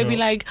still and they'd new. be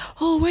like,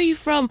 oh, where are you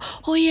from?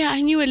 Oh yeah,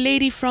 I knew a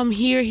lady from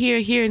here,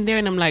 and there,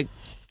 and I'm like,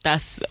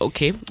 that's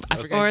okay.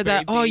 Africa Or is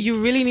that, very big.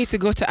 you really need to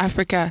go to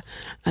Africa.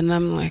 And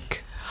I'm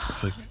like,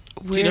 It's like,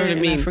 Do you know where what I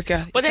in mean?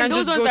 Africa? But You then can't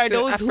those just ones go are to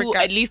those who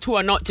Africa. at least who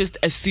are not just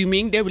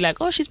assuming. They'll be like,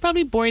 oh, she's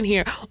probably born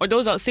here. Or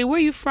those that say, where are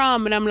you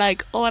from? And I'm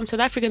like, oh, I'm South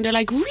African. They're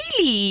like,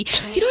 really?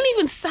 You don't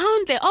even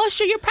sound there. Oh,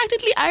 sure, you're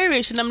practically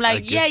Irish. And I'm I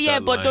like, get yeah,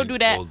 that but don't line do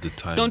that. all the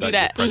time, Don't do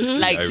that that. you're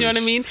Like, practically do you know what I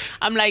Irish. mean?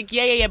 I'm like,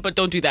 yeah, but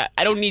don't do that.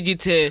 I don't need you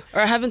to.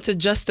 Or having to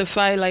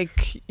justify,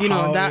 like,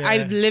 How, that yeah.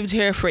 I've lived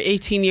here for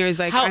 18 years.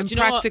 Like, How- I'm do you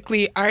know what-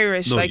 practically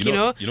Irish. No, like, you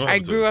know what I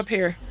happens grew is- up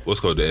here. What's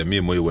called me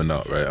and Moya went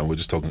out, right, and we're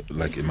just talking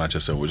like in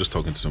Manchester, and we're just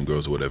talking to some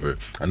girls or whatever,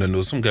 and then there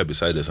was some guy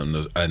beside us, and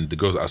the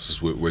girls asked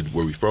us where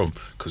we from,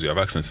 because we have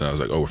accents, and I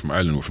was like, oh, we're from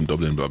Ireland, we're from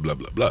Dublin, blah blah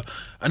blah blah,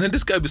 and then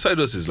this guy beside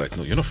us is like,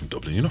 no, you're not from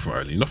Dublin, you're not from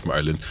Ireland, you're not from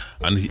Ireland,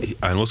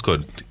 and what's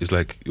called, it's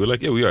like, we're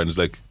like, yeah, we are, and he's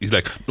like,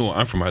 no,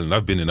 I'm from Ireland,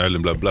 I've been in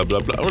Ireland, blah blah blah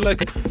blah, and we're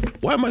like,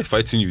 why am I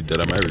fighting you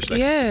that I'm Irish? Like,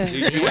 Yeah.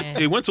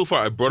 it went so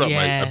far. I brought up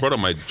Yeah.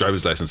 my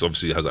driver's license,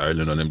 obviously it has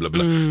Ireland on it, blah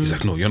blah. He's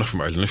like, no, you're not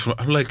from Ireland.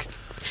 I'm like.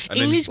 And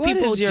then- English What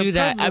people is your do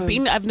that.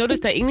 problem? I've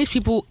noticed that English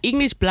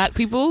black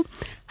people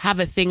have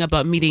a thing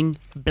about meeting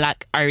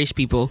black Irish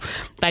people.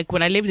 Like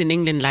when I lived in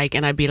England, like,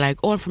 and I'd be like,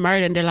 oh, I'm from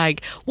Ireland. They're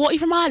like, what? You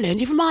from Ireland?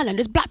 You from Ireland?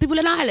 There's black people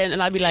in Ireland.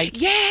 And I'd be like,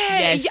 Yeah,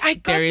 yes, I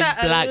got there is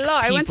that black a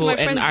lot. I went to my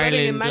people in friend's wedding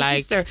in Ireland, like-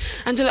 Manchester,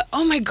 and they're like,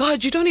 "Oh my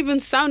god, you don't even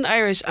sound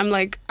Irish." I'm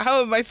like,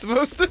 "How am I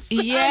supposed to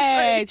sound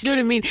yeah, like-" do you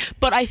know what I mean?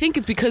 But I think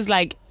it's because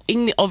like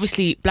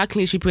obviously black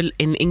English people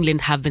in England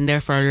have been there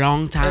for a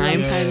long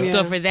time. time,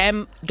 So yeah. for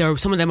them,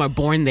 some of them are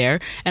born there.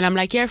 And I'm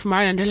like, yeah, from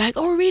Ireland. They're like,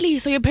 oh really?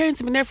 So your parents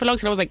have been there for a long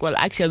time? I was like, well,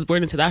 actually I was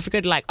born in South Africa.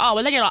 They're like, oh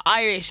well then you're not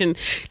Irish, and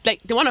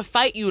like they want to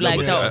fight you No, like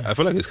but that. I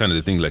feel like it's kind of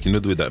the thing, like, you know,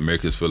 the way that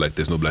Americans feel like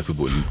there's no black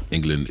people in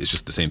England, it's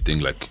just the same thing,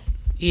 like,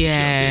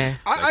 Yeah.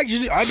 I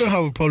don't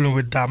have a problem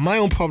with that. My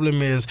own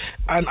problem is,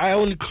 and I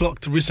only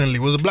clocked recently,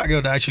 was a black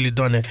girl that actually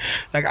done it.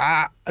 Like,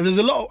 there's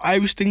a lot of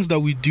Irish things that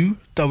we do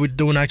that we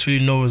don't actually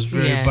know is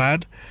very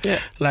bad. Yeah.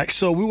 Like,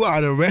 so we were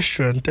at a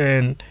restaurant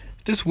and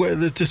this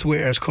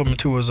waiter is coming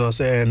towards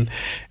us, and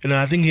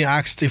I think he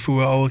asked if we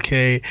were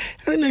okay.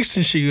 And the next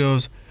thing she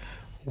goes,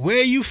 "Where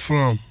are you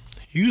from?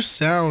 You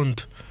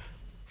sound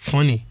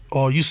funny,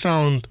 or you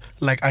sound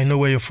like I know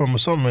where you're from or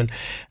something."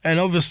 And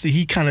obviously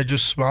he kind of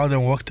just smiled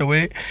and walked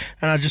away,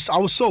 and I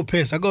was so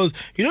pissed. I goes,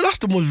 that's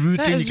the most rude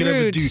That thing you is can ever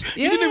rude. do.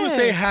 You didn't even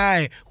say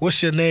hi,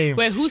 what's your name?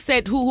 Wait, who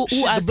said who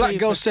The asked black you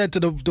girl first? said to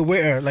the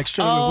waiter, like,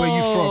 straight away, "Where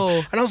you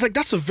Oh. from?" And I was like,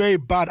 that's a very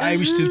bad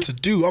Irish thing to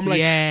do. I'm like,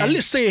 Yeah. at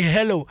least say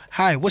hello,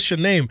 hi, what's your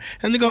name?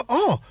 And they go,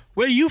 "Oh,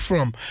 where you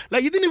from?"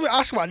 Like, you didn't even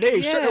ask my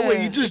name. Straight Yeah.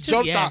 away, you just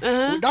jumped yeah.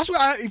 out. That's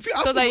why if you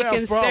ask So me that you where I'm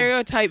can from,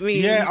 stereotype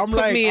me. Yeah, and I'm put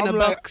like- me in I'm a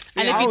like- box.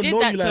 And I if you don't did know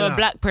that you to like a that.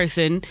 black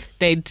person,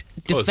 they'd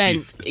Oh, it's defend.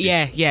 beef. It's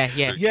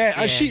beef. Yeah,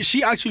 and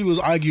she actually was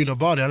arguing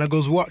about it, and I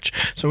goes, "Watch."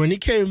 So when he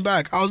came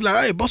back, I was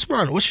like, "Hey, boss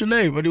man, what's your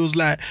name?" And he was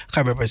like, "I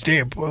can't remember his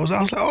name." I was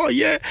like, "Oh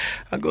yeah."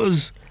 I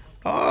goes,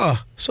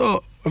 "Oh,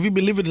 so have you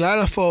been living in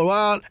Ireland for a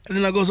while?" And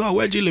then I goes, "Oh,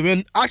 where do you live?"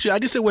 And actually, I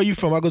did say, "Where you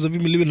from?" I goes, "Have you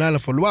been living in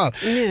Ireland for a while?"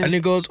 Yeah. And he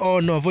goes, "Oh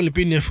no, I've only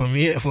been here for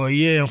a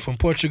year. I'm from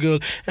Portugal."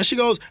 And she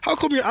goes, "How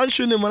come you're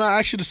answering him when I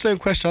asked you the same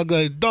question?" I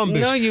go, "Dumb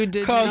bitch." No, you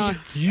did 'Cause not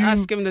you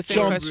ask him the same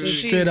jumped question.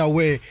 straight Jeez.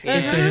 away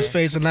into his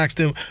face and asked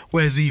him,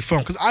 "Where's he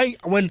from?" Because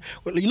when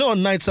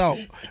on nights out,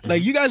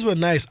 like, you guys were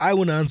nice, I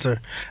wouldn't answer.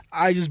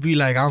 I just be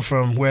like, "I'm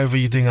from wherever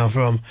you think I'm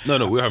from." No,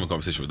 we're having a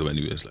conversation with them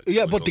anyways. Like,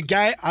 Yeah, we're but the talking.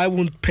 guy, I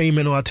wouldn't pay him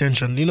no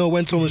attention.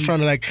 When someone's trying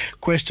to like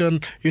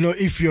question,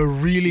 if you're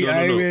really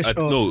Irish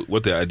or No,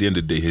 at the end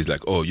of the day, he's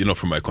like, "Oh, you're not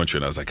from my country,"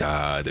 and I was like,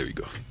 there we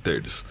go, there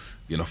it is.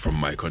 You're not from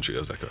my country. I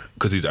was like,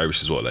 because he's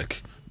Irish as well,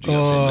 like. Do you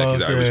know what I'm saying? Like, he's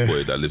an Okay. Irish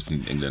boy that lives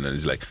in England, and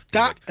he's like,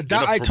 that "You're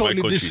that not I from my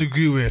totally country."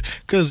 disagree with,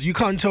 because you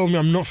can't tell me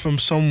I'm not from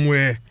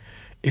somewhere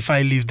if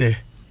I live there.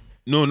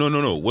 No.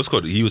 What's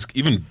called? He was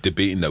even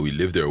debating that we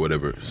live there or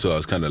whatever. So I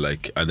was kind of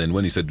like, and then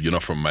when he said, "You're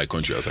not from my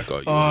country," I was like,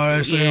 "Oh,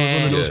 Oh, so he was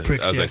one of those yeah."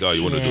 pricks. I was yeah. like, "Oh,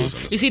 you're one of those."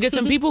 You see, there's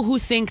some people who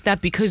think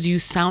that because you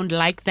sound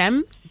like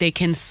them, they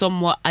can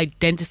somewhat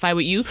identify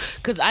with you.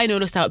 Because I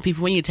noticed that with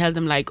people, when you tell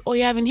them like, "Oh,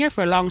 yeah, I've been here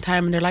for a long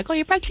time," and they're like, "Oh,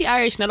 you're practically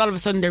Irish," and then all of a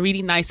sudden they're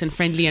really nice and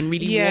friendly and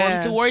really Yeah.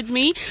 warm towards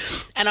me,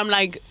 and I'm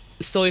like,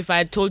 so if I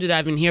had told you that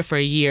I've been here for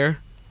a year,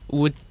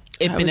 would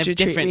it How been would you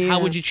treat different? me? How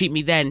Yeah. would you treat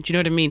me then? Do you know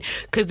what I mean?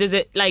 Because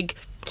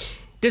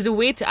there's a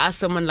way to ask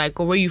someone like,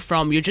 "Oh, where are you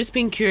from?" You're just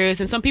being curious,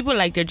 and some people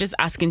like they're just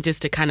asking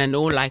just to kind of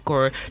know, like,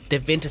 or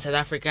they've been to South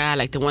Africa,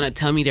 like they want to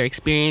tell me their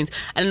experience.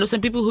 And I know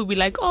some people who be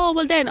like, "Oh,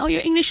 well then,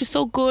 your English is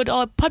so good.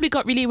 Oh, it probably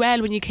got really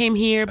well when you came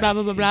here, blah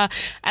blah blah blah."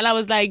 And I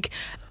was like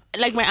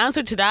my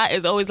answer to that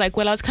is always like,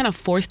 well, I was kind of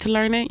forced to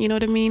learn it. You know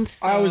what I mean?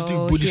 I always do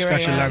So booty here I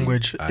scratcher am.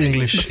 language, I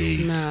English.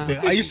 hate- Nah.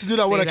 Yeah, I used to do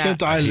that when I Say came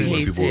to that. I Ireland.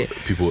 hate When it.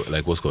 people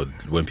like, what's called,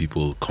 when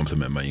people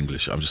compliment my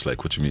English, I'm just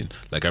like, "What you mean?"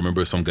 Like, I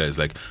remember some guys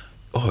like,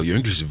 "Oh, your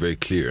English is very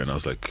clear," and I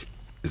was like,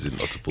 "Is it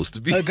not supposed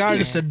to be?" A guy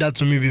said that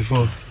to me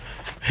before.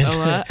 Oh,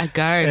 what? A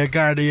guard. A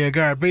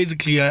guard.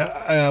 Basically,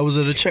 I was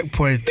at a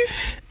checkpoint,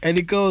 and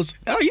he goes,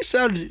 "Oh, you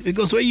sound." He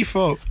goes, "Where you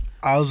from?"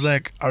 I was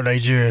like, "I'm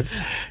Nigerian."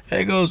 And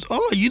he goes,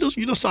 "Oh, you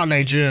don't sound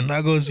Nigerian."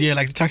 I goes, "Yeah,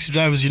 like the taxi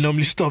drivers you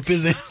normally stop,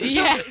 is it?"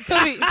 Yeah.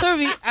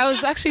 Toby, I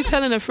was actually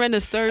telling a friend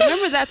a story.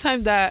 Remember that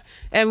time that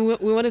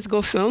we wanted to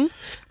go film,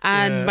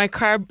 and Yeah. my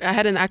car, I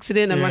had an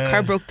accident, and my Yeah.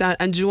 car broke down,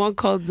 and Juwan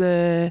called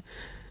the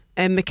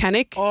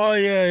mechanic Oh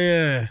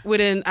yeah.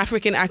 with an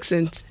African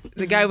accent.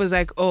 The guy was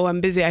like, "Oh,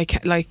 I'm busy. I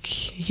can't. Like,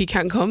 he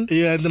can't come."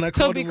 Yeah, and then I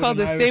called Toby him with called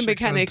an the Irish same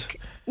mechanic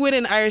accent. with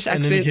an Irish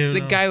And then he accent. came The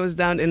down. guy was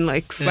down in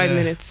like 5 Yeah.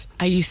 minutes.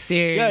 Are you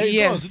serious? Yeah, it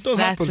Yes, does. It does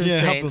That's happen. Yeah, it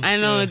insane. happens. I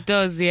know Yeah. it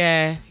does.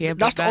 Yeah. But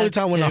That's the only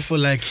time when I just- feel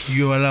like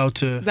you're allowed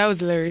to, That was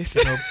hilarious.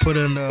 put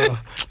in. Look,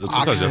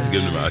 sometimes you have to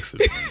give them an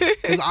accent.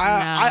 Because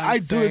I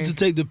do it to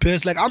take the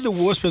piss. Like, I'm the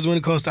worst person when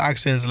it comes to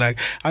accents. Like,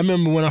 I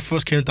remember when I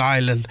first came to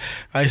Ireland,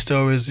 I used to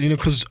always,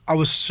 because I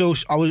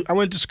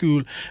went to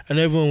school and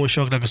everyone was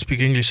shocked I could speak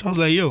English. I was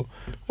like, "Yo,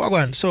 what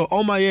one?" So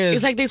all my years,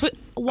 It's like they put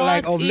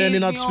Like, of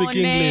learning how to speak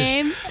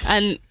English.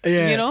 and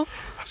Yeah.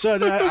 So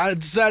then I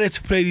decided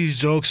to play these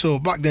jokes. So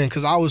back then,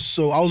 because I was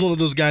one of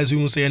those guys who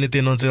won't say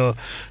anything until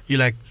you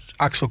like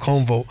ask for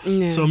convo.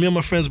 Yeah. So me and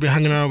my friends be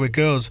hanging around with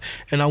girls,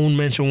 and I won't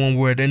mention one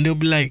word, and they'll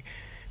be like,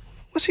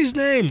 "What's his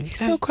name?" He's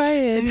so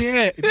quiet.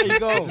 Yeah, there you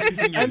go.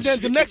 And then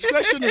the next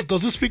question is,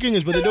 does he speak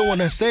English? But they don't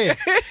want to say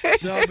it.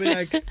 So I'll be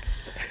like,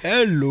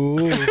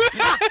 "Hello."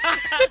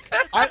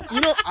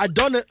 I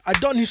done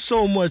it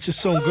so much to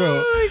some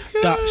girl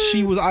that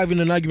she was having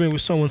an argument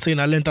with someone saying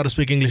I learned how to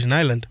speak English in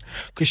Ireland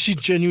because she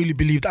genuinely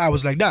believed I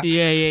was like that.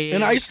 Yeah.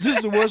 And this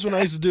is the worst one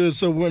I used to do it.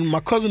 So when my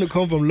cousin would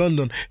come from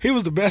London, he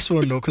was the best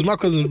one though, because my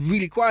cousin was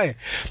really quiet.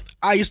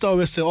 I used to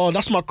always say, "Oh,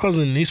 that's my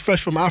cousin. He's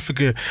fresh from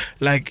Africa.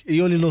 Like,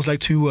 he only knows like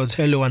 2 words,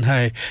 hello and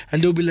hi."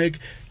 And they'll be like,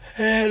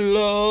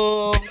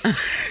 "Hello."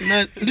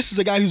 Now, this is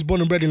a guy who's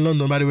born and bred in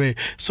London, by the way.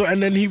 So,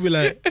 and then he'd be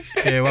like,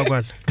 "Hey,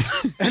 wagwan."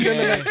 And then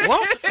they're like,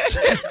 "What?"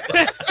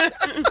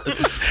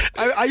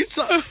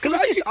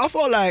 I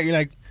felt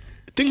like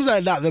things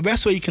like that. The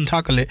best way you can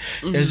tackle it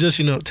is just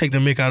take the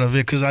mick out of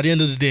it, because at the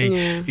end of the day,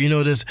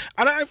 this.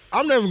 And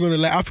I'm never gonna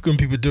let African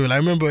people do it. I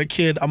remember a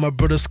kid at my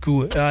brother's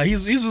school. He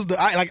was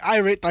I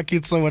rate that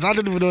kid so much. I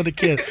don't even know the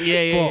kid.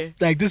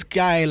 But like this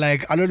guy,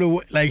 like I don't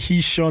know,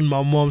 he shunned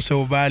my mom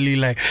so badly,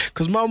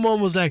 because my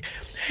mom was like,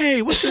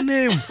 "Hey, what's your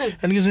name?"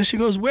 And she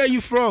goes, "Where are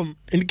you from?"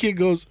 And the kid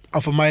goes,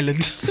 "I'm from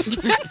Ireland."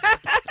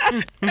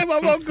 And my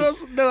mom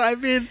goes, "No, I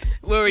mean,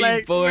 where were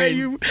you born?"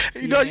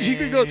 Where she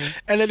could go,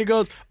 and then he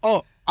goes,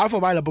 "Oh, I'm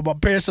from Ireland, but my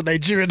parents are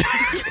Nigerian."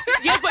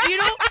 Yeah,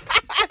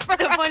 but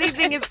the funny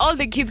thing is, all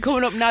the kids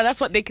coming up now,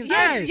 that's what they can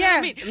say. You know what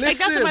I mean? Like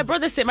that's what my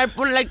brother said. My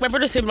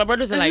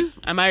brothers are like,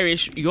 "I'm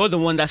Irish. You're the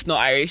one that's not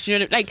Irish." You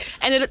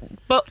know,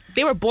 but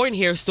they were born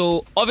here,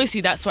 so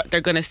obviously that's what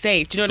they're gonna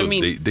say. Do you know what I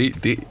mean?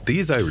 They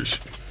is Irish.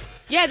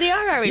 Yeah, they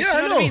are Irish. Yeah,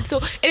 you know what I mean? So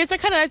and it's that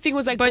kind of thing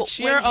was like, but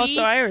you're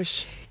also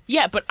Irish.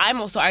 Yeah, but I'm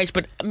also Irish.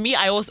 But me,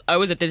 I always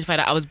identify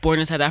that I was born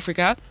in South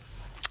Africa,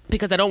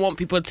 because I don't want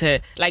people to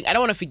I don't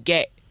want to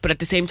forget. But at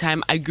the same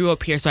time, I grew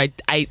up here, so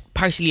I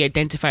partially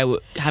identify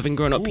with having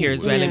grown up here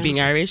as well and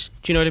being Irish.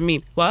 Do you know what I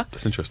mean? What?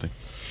 That's interesting.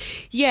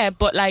 Yeah,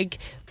 but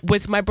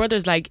with my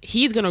brothers,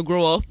 he's gonna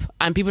grow up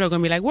and people are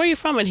gonna be like, "Where are you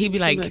from?" And he'd be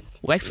like,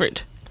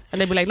 "Wexford." And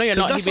they'd be like, "No, you're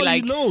not." That's he'd be all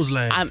like, he knows,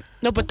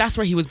 no, but that's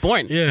where he was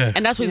born. Yeah.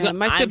 And that's what he's gonna.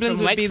 My siblings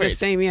would be the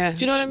same. Yeah. Do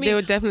you know what I mean? They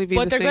would definitely be.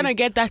 But they're gonna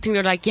get that thing.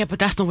 They're like, "Yeah, but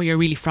that's not where you're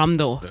really from,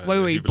 though.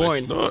 Where were you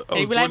born?" No,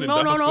 they'd be like,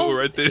 "No."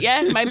 Right there.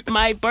 Yeah,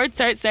 my birth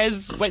cert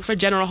says Wexford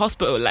General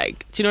Hospital. Do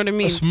you know what I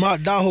mean?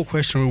 Smart. That whole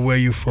question of where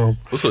you from.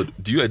 What's good?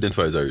 Do you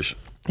identify as Irish?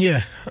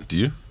 Yeah. Do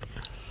you?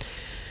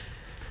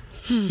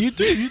 You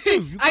do.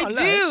 I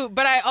do,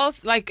 but I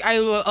also I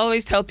will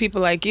always tell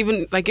people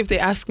even if they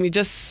ask me,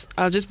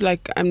 I'll just be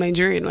like, I'm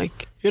Nigerian.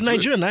 You're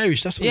Nigerian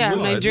Irish. That's what. Yeah, you I'm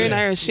are. Nigerian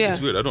Irish. Yeah,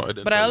 It's weird. I don't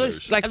identify. but I as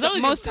always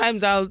Irish. most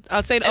times I'll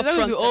say it As up long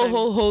as front. we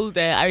all hold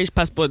Irish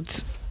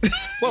passports.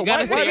 Well,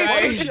 gotta why say why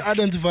Irish. don't you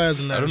identify as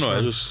an I Irish? don't know.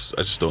 man?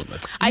 I just don't.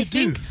 I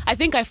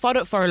think I fought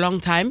it for a long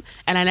time,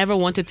 and I never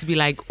wanted to be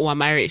like, "Oh,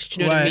 I'm Irish."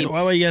 Do you know what I mean?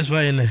 Why were you guys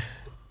fighting there?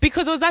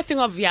 Because it was that thing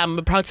of, I'm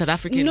a proud South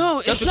African.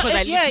 No, just it's because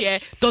not- I live here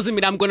doesn't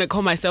mean I'm gonna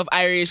call myself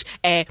Irish.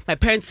 My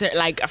parents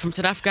are from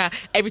South Africa.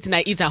 Everything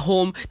I eat at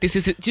home, this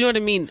is it. Do you know what I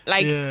mean?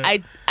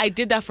 I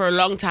did that for a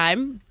long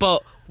time,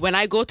 but when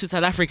I go to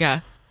South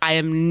Africa, I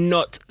am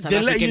not South They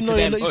African let you know. to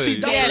them. You see,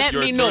 Oh, that's Yeah, you're let a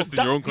me know. tourist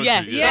in your own country.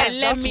 Let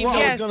that's me what know.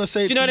 I was gonna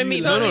say. Do you know to what I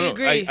mean? No, Totally no.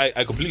 agree.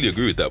 I completely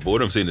agree with that. But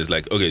what I'm saying is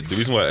okay, the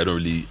reason why I don't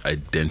really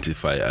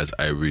identify as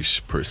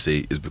Irish per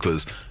se is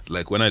because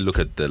when I look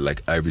at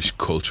the Irish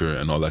culture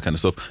and all that kind of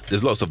stuff,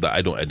 there's a lot of stuff that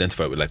I don't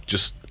identify with.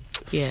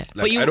 Yeah,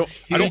 I don't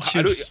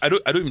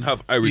even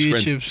have Irish You eat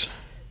friends. chips.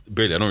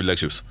 Barely. I don't really like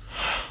chips,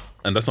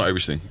 and that's not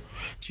Irish thing.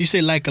 You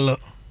say like a lot.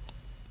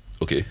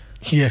 Okay.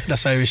 Yeah,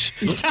 that's Irish.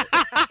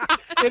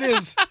 It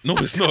is. No,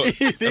 it's not.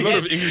 A lot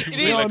of English people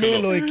say You know what I like a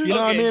mean? lot. Like, you know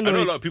what I mean? I know a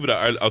Like, lot of people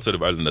that are outside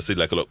of Ireland that say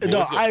like a lot. But no,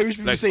 what's- Irish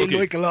people say okay,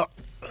 like a lot.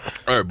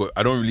 all right, but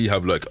I don't really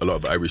have a lot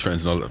of Irish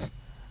friends and all that.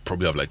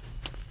 Probably have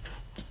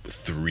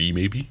 3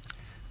 maybe,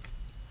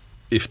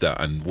 if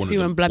that. And See,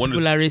 when black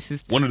people are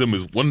racist. One of them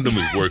is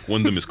work,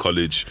 one of them is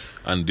college,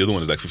 and the other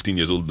one is 15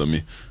 years older than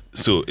me.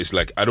 So it's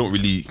I don't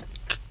really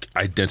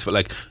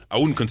identify. I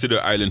wouldn't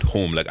consider Ireland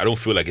home. I don't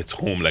feel like it's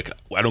home.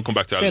 I don't come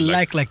back to Say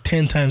Ireland. like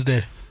 10 times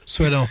there.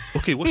 Swear down.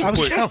 Okay, what's I your was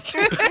point?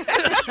 counting.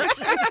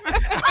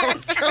 I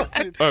was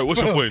counting. All right,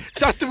 what's your Bro, point?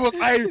 That's the most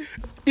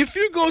if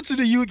you go to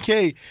the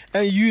UK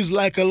and use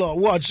like a lot,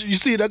 watch, you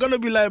see, they're gonna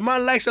be like,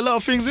 man likes a lot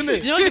of things in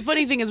it. Do you know what the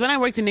funny thing is? When I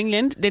worked in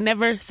England, they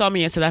never saw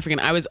me as South African.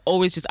 I was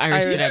always just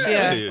Irish to them.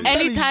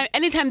 Yeah.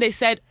 Anytime they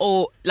said,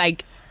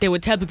 they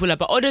would tell people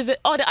about,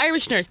 the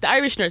Irish nurse, the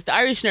Irish nurse, the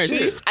Irish nurse,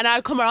 and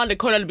I'd come around the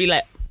corner and be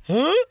like,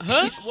 Huh?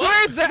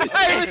 Where's the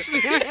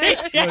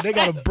Irish? Yo, they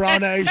got a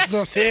brown Irish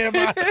nurse here,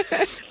 man.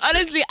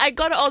 honestly, I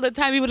got it all the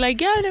time. People were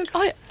like, yeah, they're like,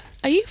 oh,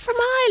 are you from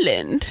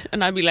Ireland?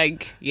 And I'd be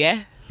like,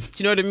 yeah. Do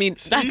you know what I mean?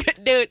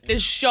 They're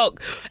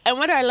shocked, and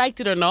whether I liked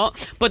it or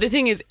not. But the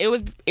thing is, it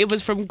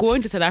was from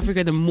going to South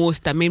Africa the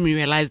most that made me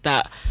realize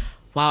that,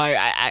 wow,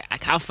 I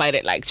can't fight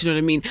it. Do you know what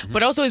I mean? Mm-hmm.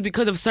 But also it's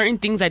because of certain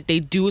things that they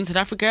do in South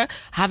Africa.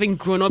 Having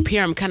grown up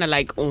here, I'm kind of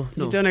like, oh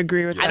no, You don't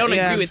agree with that. I don't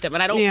yeah. agree with them,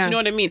 and I don't. Yeah. You know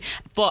what I mean?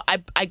 But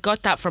I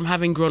got that from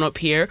having grown up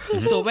here.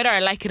 Mm-hmm. So whether I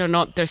like it or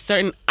not, there's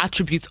certain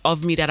attributes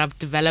of me that I've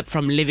developed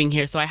from living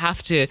here. So I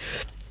have to.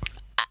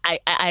 I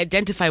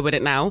identify with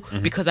it now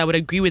because I would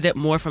agree with it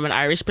more from an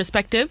Irish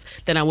perspective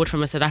than I would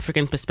from a South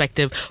African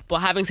perspective. But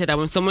having said that,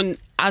 when someone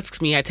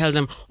asks me, I tell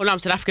them, "Oh no, I'm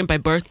South African by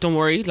birth. Don't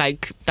worry.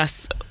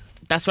 That's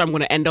where I'm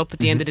going to end up at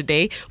the end of the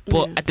day."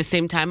 But at the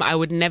same time, I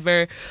would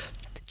never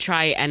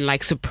try and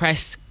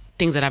suppress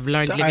things that I've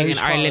learned The living Irish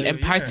in Ireland part,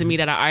 and parts yeah. of me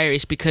that are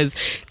Irish, because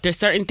there's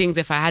certain things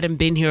if I hadn't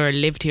been here or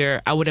lived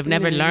here, I would have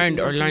never learned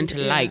or learned to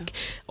like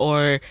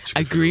or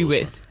Chicken agree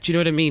fillet rolls, with. Do you know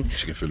what I mean?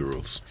 Chicken fillet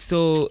rolls.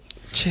 So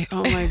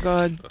Oh my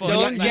God!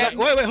 Don't get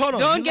wait, hold on.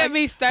 don't get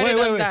me started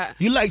on that.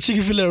 You like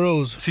chicken fillet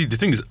rolls? See, the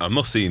thing is, I'm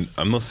not saying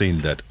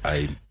that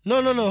I No,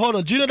 hold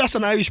on. Do you know that's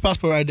an Irish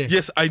passport right there?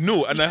 Yes, I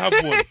know, and I have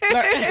one.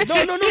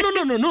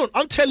 Like, no.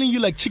 I'm telling you,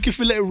 like chicken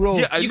fillet roll.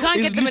 Yeah, I You know. can't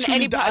is get them in literally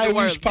any the part of the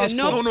Irish world.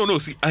 passport. No.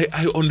 See,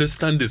 I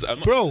understand this.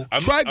 Bro,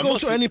 try go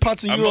to any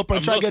parts in Europe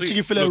and try to get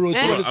chicken fillet rolls.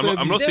 I'm It's gonna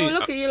not serve you. They saying. will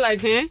look at you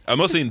like, huh? I'm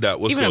not saying that.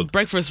 What's Even a called?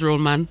 breakfast roll,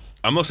 man.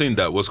 I'm not saying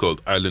that what's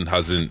called Ireland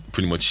hasn't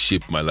pretty much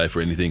shaped my life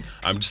or anything.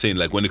 I'm just saying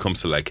like when it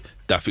comes to like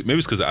that. Maybe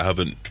it's because I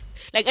haven't.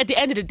 Like at the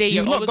end of the day,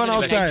 you're You've not always gone gonna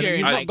be outside. Nigerian.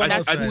 You've not Like, gone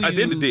that's outside. who At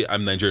the end of the you- day,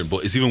 I'm Nigerian,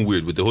 but it's even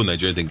weird with the whole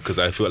Nigerian thing because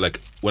I feel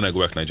like when I go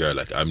back to Nigeria,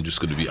 like I'm just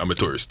gonna be, I'm a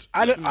tourist.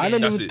 I don't That's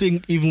even it.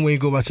 think even when you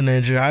go back to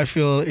Nigeria, I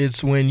feel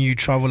it's when you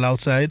travel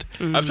outside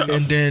and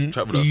then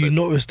traveled you outside.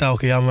 notice that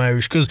okay, I'm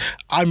Irish. Because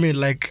I mean,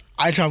 like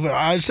I traveled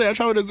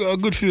a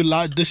good few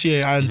this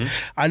year, and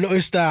I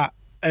noticed that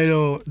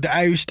the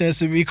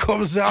Irishness in me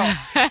comes out.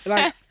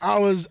 Like I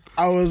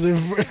was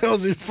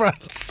in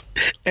France,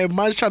 and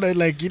man's trying to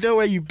like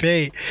where you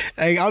pay,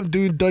 like I'm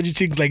doing dodgy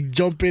things like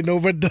jumping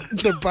over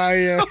the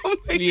barrier.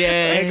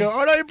 Yeah. I go,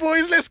 all right,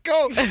 boys, let's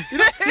go.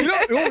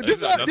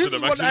 This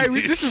is what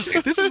Irish.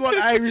 This is what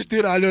Irish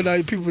did. I know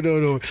that people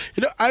don't know.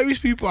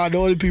 Irish people are the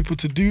only people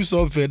to do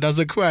something that's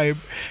a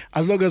crime,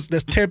 as long as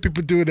there's 10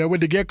 people doing it. When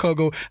they get caught,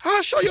 go,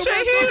 show your Sure,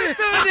 man he doing was it.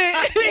 doing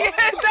it. Yeah,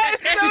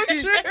 that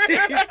is so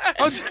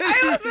true.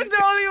 I wasn't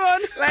the only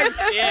one.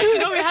 Like, Yeah,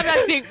 we have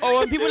that thing. Or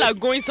when people are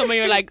going somewhere,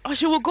 you're like, oh,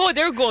 she will go.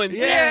 They're going.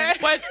 Yeah.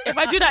 But if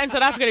I do that in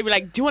South Africa, they'd be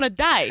like, do you want to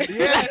die?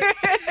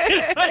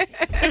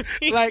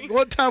 Like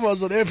one time I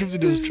was on Air50,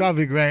 there was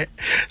traffic, right?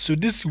 So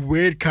this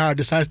weird car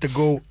decides to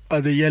go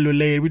on the yellow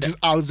lane, which is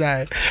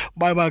outside.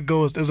 My man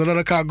goes, there's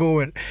another car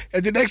going,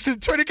 and the next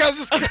 20 cars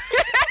just.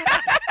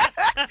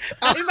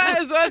 you might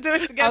as well do it I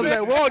was together.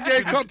 like, we're all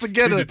getting caught See,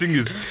 together. the thing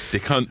is, they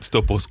can't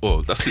stop us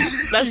all. That's it.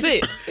 That's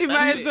it. You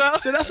might as well.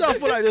 So that's why I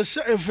feel like there's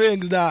certain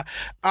things that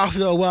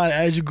after a while,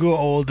 as you grow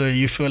older,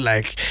 you feel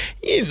like,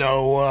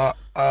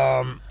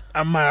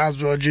 I might as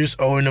well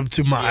just own up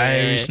to my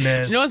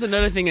Irishness. You know what's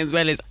another thing as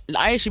well is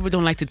Irish people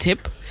don't like to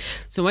tip.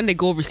 So when they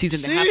go overseas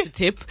and they have See? to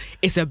tip,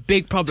 it's a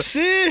big problem.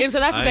 See? In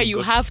South I Africa, ain't you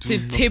got have to to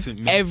do tip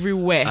nothing, man.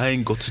 everywhere. I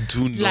ain't got to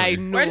do nothing. Like,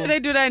 no. Where do they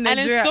do that in And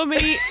Nigeria? in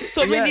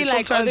so many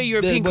like sometimes other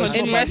European but it's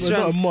countries. In not- it's not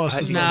a restaurants.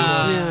 must. It's Nah. not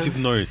a must. Yeah. Tip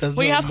Nori. That's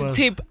Where you not have a to must.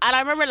 tip. And I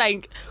remember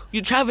like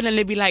you travel and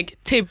they be like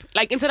tip.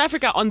 Like in South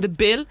Africa on the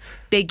bill,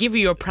 they give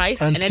you your price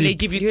And and then they tip.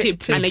 give you Yeah,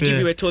 tip and they tip, give yeah.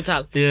 you a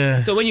total.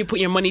 Yeah. So when you put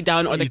your money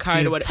down or the You card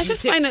or tip. whatever. I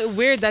just you tip. find it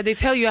weird that they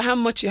tell you how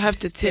much you have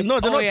to tip. No,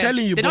 they're Oh, not yeah.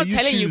 telling you, They're but not you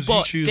telling choose. you, You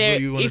but choose they're-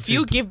 what you want if to you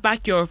tip. give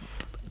back your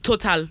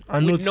total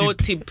And with no no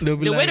tip, tip, they'll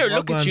be the like, waiter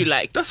look at you "Wagwan."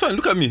 like. That's fine.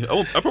 Look at me.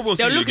 I probably won't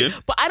see They're you looking, again.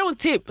 but I don't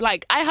tip.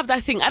 Like I have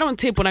that thing. I don't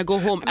tip when I go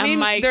home. I mean, and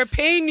my they're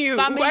paying you.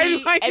 family, Why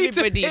do I need to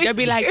everybody, pay they'll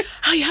be like, you?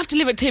 "Oh, you have to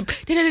leave a tip."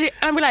 And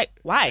I'll be like,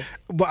 "Why?"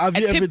 But have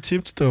you I ever tip-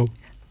 tipped though?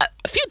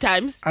 A few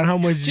times. And how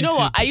much Do did you know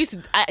what? tip? I used to.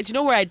 Do you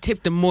know where I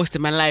tipped the most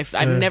in my life?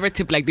 I've never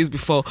tipped like this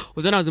before.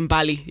 Was when I was in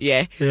Bali.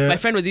 Yeah. Yeah. My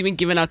friend was even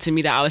giving out to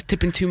me that I was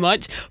tipping too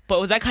much. But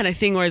it was that kind of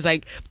thing where it's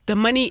like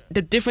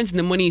the difference in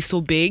the money is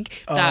so big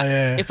that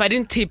yeah. if I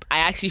didn't tip, I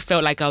actually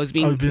felt like I was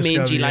being being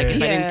mangy. scammed, Like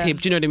if I yeah. didn't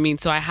tip, do you know what I mean?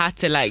 So I had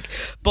to like.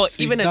 But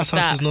See, even at that's how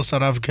that, she's not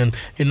South African.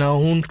 In our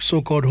own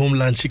so-called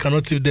homeland, she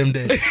cannot tip them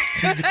there.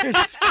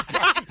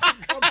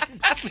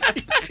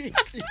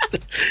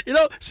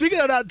 Speaking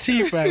of that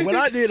tip, right? When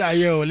I did that,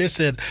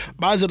 listen,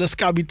 my the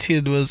scabby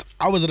tin was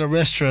I was at a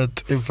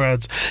restaurant in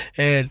France,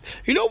 and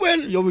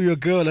when you're with your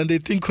girl and they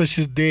think because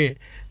she's there,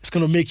 it's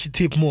gonna make you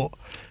tip more.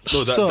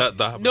 No, So- that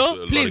happens to no, a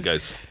lot please of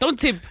guys. don't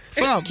tip.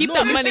 Fam, Keep no,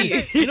 that listen,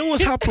 money. You know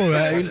what's happened,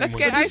 right? Let's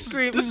get ice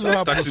cream. This is what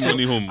happened. Taxi So,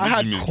 money home. I What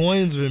had do you mean?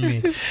 coins with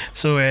me.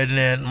 So, and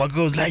then my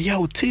girl was like,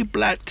 yo, tip,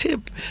 black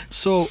tip.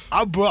 So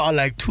I brought her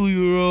like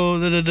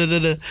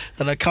 €2,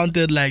 and I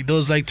counted like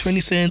those like 20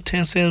 cents,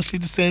 10 cents,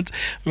 50 cents.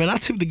 Man, I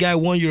tipped the guy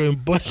 €1 in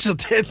bunch of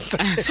 10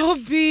 cents.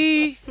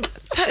 Toby,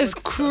 that is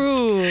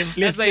cruel.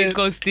 That's why you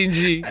go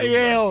stingy.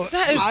 Yeah,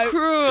 That is If you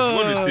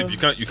want cruel. to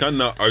tip, you can't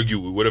now argue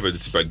with whatever the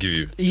tip I give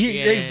you.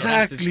 Yeah, that's the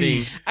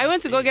exactly. thing. I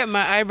went to go get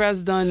my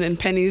eyebrows done in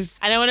Penny's.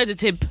 And I wanted to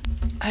tip.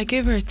 I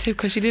gave her a tip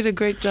because she did a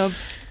great job.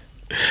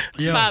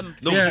 Yeah. Fam.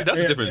 No, Yeah, see, that's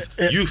yeah, the difference.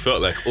 yeah. You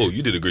felt like, oh,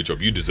 you did a great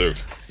job. You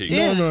deserve. Here you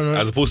go. No.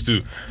 As opposed to.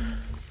 Do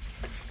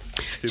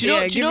you know?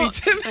 Yeah, do you give know? me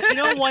tip. You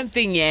know one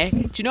thing, yeah.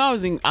 Do you know I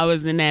was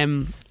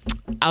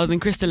in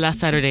Crystal last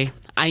Saturday,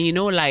 and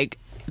like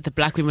the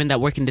black women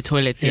that work in the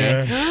toilets,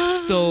 yeah.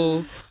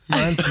 So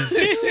Mantis.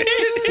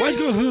 Why'd you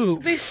go who?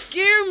 They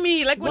scare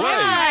me. Like whenever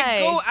Why? I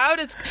go out,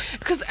 it's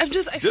because I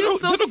feel don't-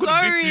 so they're not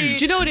gonna beat sorry. you.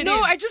 Do you know what it no,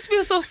 is? I just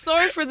feel so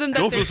sorry for them that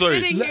Don't they're feel sorry.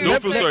 sitting here.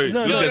 Don't feel sorry.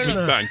 No, Those no, guys no.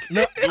 make bank.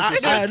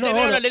 No,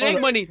 hold on, they make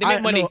money. They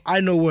make money. I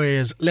know where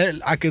it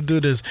is. I can do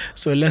this.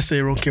 So let's say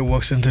Ronke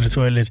walks into the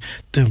toilet,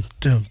 dum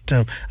dum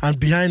dum, and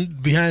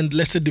behind,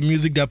 let's say the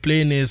music they're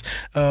playing is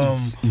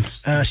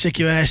shake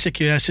your ass, shake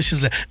your ass. So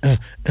she's like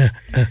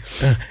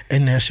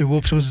and then she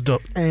whoops the door.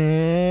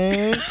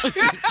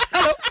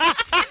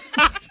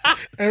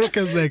 And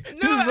Roka's like,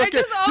 this No, is I Roka.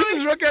 just This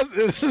is Roka's.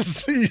 This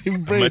is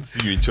I might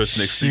see you in church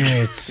next week.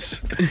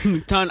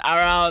 Shit. Turn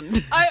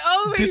around. I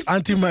always. This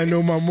auntie might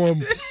know my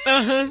mom. It's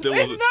not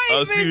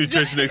I'll even see you in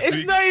church next it's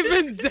week. not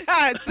even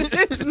that.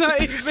 It's not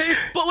even.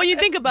 But when you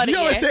think about Do it, you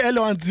always yeah, say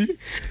hello, auntie?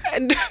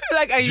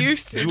 Like I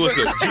used to. Do you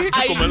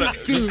come and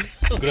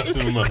good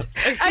afternoon, man.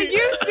 I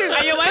used to.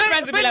 And your white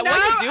friends would be like, now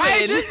 "What you I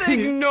doing?" just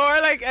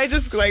ignore. Like I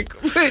just like,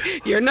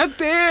 you're not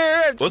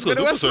there. I'm What's just good?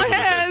 gonna Don't wash feel my sorry for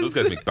those guys. hands. Those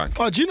guys make bank.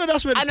 Oh, do you know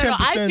that's where the I don't know.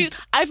 10%?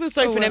 I feel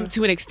sorry Oh, for them wow.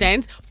 to an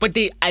extent, but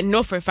I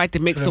know for a fact they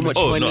make so much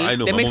Oh, money. no, I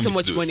know. They My make mom so used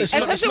much to do it. money.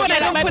 Especially when I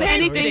don't My put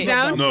parents anything did it.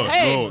 down. No,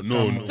 Hey,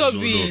 no.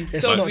 Toby,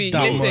 It's not Toby,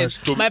 that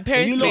listen. much. My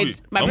parents You know-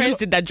 did. My parents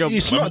did that job.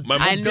 It's not. My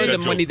mom I did know that the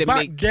job. money they Back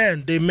make.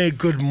 then, they made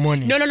good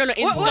money. No. In What's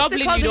it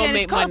Dublin, called you don't again?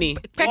 make It's called money.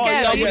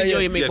 Pekka. Dublin, yeah, you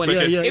don't make yeah, money.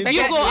 Pekka, yeah. If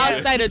you go Yeah.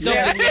 outside of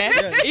Dublin,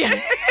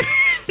 yeah.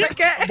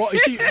 But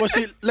you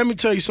see, let me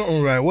tell you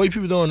something, right? What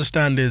people don't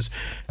understand is,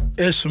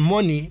 it's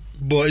money,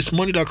 but it's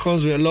money that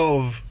comes with a lot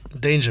of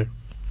danger.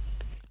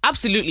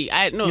 Absolutely.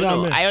 You know what I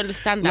mean? I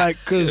understand that. Like,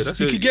 Yeah, because that's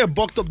you it. could get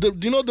bucked up. Do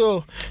you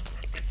know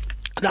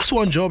that's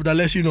one job that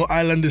lets you know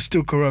Ireland is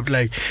still corrupt.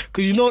 Like,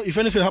 because you know, if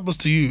anything happens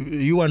to you,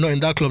 you are not in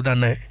that club that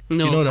night.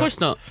 No, you know of that? course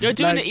not. You're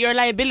doing Like, it. You're a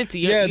liability.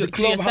 You're the to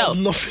club yourself.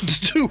 has nothing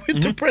to do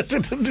with the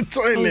president of the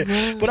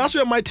toilet. But that's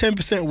where my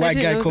 10% white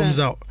didn't guy know comes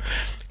that. out.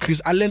 Because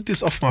I learned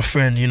this off my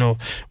friend, you know.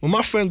 When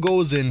my friend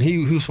goes in, he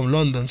was from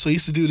London, so he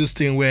used to do this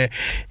thing where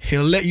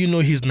he'll let you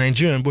know he's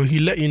Nigerian, but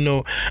he'll let you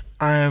know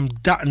I'm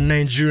that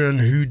Nigerian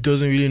who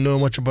doesn't really know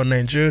much about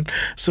Nigerian.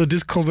 So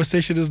this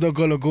conversation is not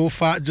gonna go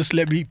far. Just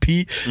let me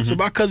pee. So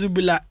my cousin will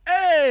be like,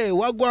 "Hey,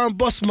 wagwan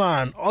boss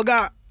man,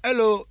 Oga,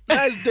 hello,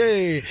 nice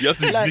day." You have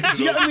to like, mix it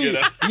do you all get me?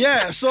 together.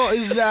 Yeah. So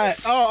it's like,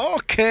 oh,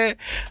 okay,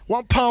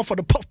 £1 for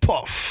the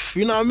puff.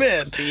 You know what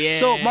I mean? Yeah.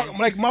 So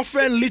my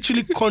friend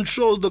literally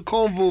controls the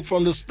convo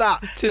from the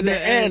start to the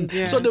end.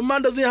 yeah. So the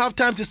man doesn't have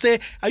time to say,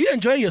 "Are you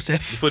enjoying yourself?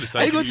 Before the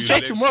Are you going to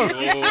church tomorrow?"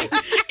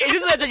 It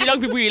is what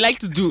young people you like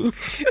to do.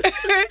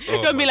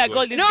 Don't be my like God.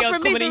 all these No, girls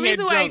for me, coming the in here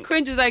reason why I drunk.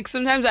 cringe is like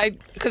sometimes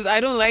because I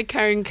don't like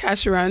carrying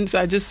cash around, so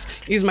I just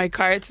use my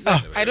cards. So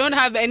I don't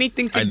have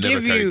anything to I never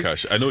give carry you.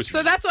 cash. I know what you So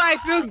mean. that's why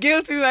I feel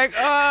guilty. Like,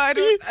 oh, I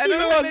You don't know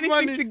have what's anything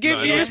funny? to give No,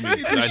 I you. know what you mean.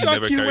 It's I never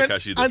shocking carry when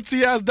cash either. Auntie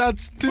has that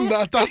thing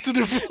that attached to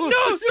the phone.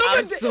 No,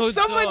 I'm so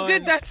someone done.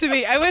 did that to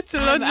me. I went to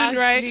I'm London,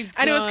 right? actually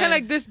And it was kind of done.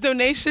 like this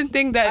donation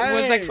thing that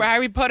was like Hey. for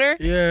Harry Potter.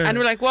 Yeah. And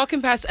we're like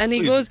walking past, and he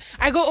goes,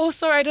 I go, "Oh,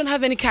 sorry, I don't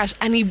have any cash."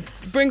 And he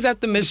brings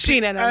out the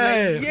machine, and I'm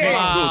Hey. like, "Yeah."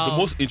 Wow. No, the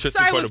most So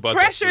interesting I part was about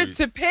that story. pressured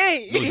to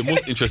pay. No, the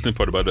most interesting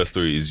part about that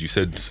story is you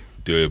said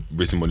they were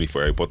raising money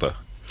for Harry Potter.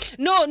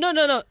 No.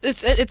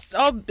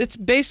 It's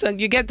based on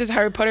you get this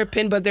Harry Potter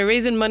pin, but they're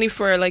raising money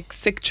for like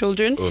sick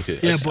children. Okay.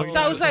 Yeah, I, but So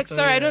I was like,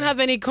 "Sorry, I don't have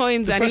any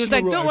coins," and he was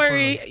like, person "Don't wrote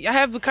worry, I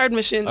have a card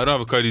machine." I don't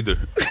have a card either.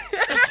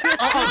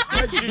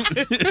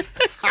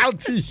 How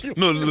do you?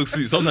 No, look,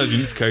 see, sometimes you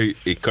need to carry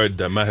a card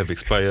that might have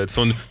expired.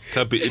 Someone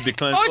tap it, it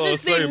declines. Or Oh,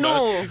 just sorry, say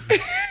no. man.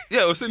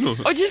 Yeah, or say no.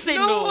 Or just say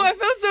No, no. I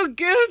felt so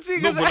guilty No,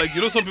 because but like,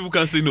 you know, some people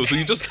can't say no. So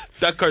you just,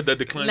 that card that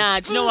declines. Nah,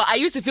 do you know what? I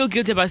used to feel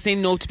guilty about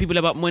saying no to people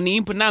about money,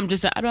 but now I'm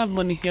just like, I don't have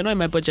money. You're not in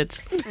my budget.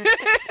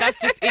 That's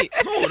just it.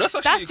 No, that's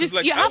actually, That's 'cause, just-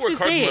 like, you I have work to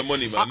hard say for it. my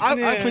money, man.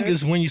 I think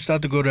it's when you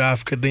start to go to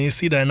Africa, then you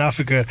see that in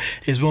Africa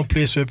is one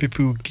place where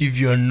people give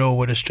you a no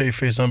with a straight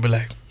face and be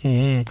like,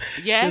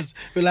 Yeah. 'Cause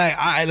we're like,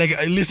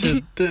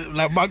 listen,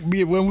 like back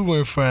when we were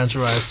in France,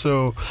 right?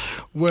 So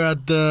we're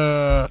at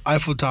the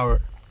Eiffel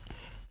Tower,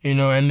 you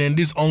know, and then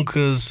these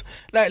uncles,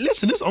 like,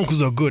 listen, these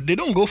uncles are good. They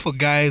don't go for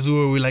guys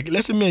who are with, like,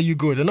 let's say me and you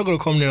go, they're not gonna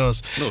come near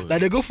us. No.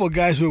 Like, they go for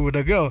guys who are with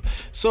a girl.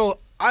 So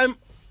I'm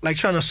like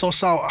trying to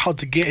suss out how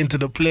to get into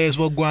the place,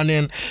 what going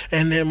in,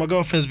 and then my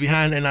girlfriend's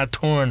behind and I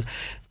torn.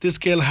 This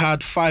girl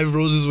had 5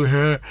 roses with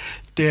her.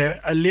 There,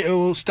 a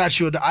little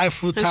statue of the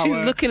Eiffel Tower.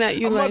 she's looking at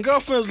you and my like-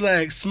 girlfriend's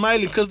like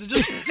smiling because they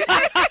just.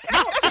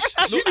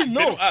 She didn't they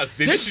know. don't ask.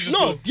 They literally just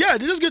no, go. yeah,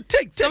 they just get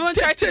take. someone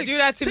tried to do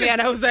that to me,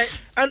 and I was like,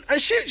 And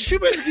she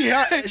basically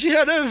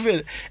had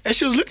everything, and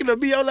she was looking at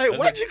me. I was like,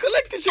 "Why'd you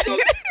collect it?" She goes,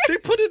 "They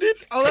put it in."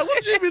 I was like,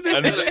 "What do you mean?"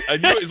 I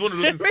know it's one of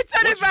those things.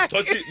 Return it once back. you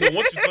touch it, no,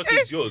 once you touch it,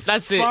 it's yours.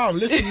 That's it. Fam,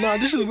 listen, now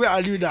this is where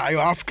I knew that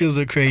your Africans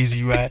are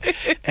crazy, right?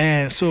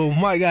 And so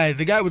my guy,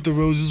 the guy with the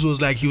roses, was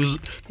like, he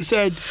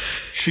said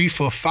 3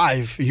 for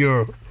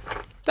 €5.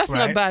 "That's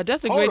Right? not bad.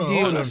 That's a Hold great on, deal."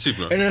 hold on. That's cheap,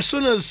 man. And as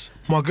soon as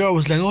my girl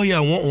was like, "Oh yeah,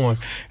 I want one,"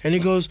 and he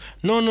goes,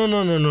 "No.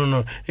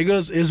 He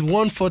goes, "It's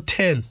 1 for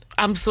 10."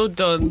 I'm so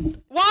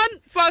done. One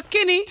for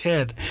Kinney.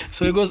 10.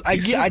 So he goes, I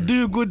do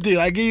you a good deal.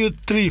 I give you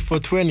 3 for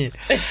 20.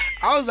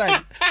 I was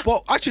like,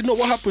 but actually, no,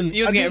 what happened?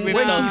 You was getting ripped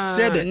when off. he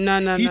said it, No,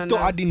 he no, thought no.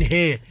 I didn't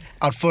hear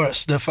at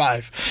first, the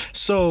 5.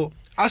 So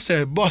I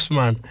said, "Boss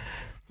man,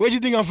 where do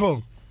you think I'm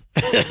from?"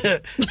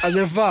 I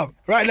said, "Fam,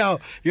 right now,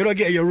 you're not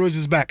getting your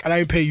roses back and I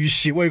ain't paying you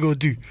shit. What you gonna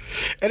do?"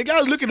 And the guy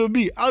was looking at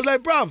me. I was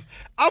like, "Bruv,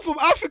 I'm from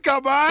Africa,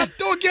 man.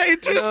 Don't get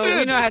it twisted." No,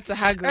 we know how to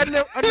haggle. And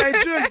a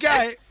Nigerian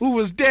guy who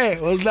was there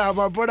was like,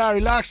 "My brother,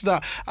 relax now."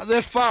 I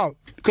said, "Fam,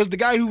 because the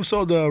guy who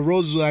saw the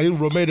roses, I think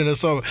Romanian or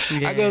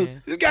something. I go,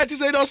 this guy just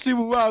say don't see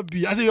me where I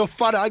be. I say your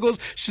father. I goes,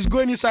 she's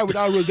going inside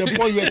without rose. Then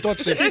boy, you ain't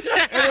touching. And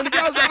then the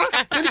guy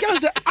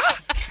was like,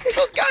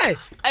 good guy.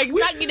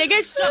 Exactly, they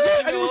get shot.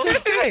 And he was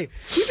like, guy,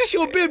 you this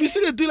your baby, you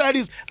see they do like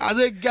this. I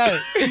said, guy,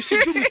 if she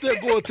do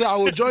mistake, go hotel, I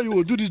will join you,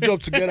 we'll do this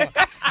job together.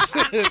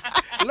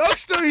 Long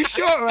story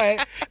short,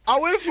 right, I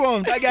went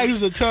from that guy who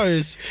was a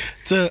tourist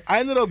to, I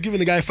ended up giving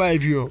the guy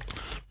 €5.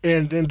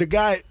 And then the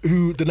guy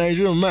the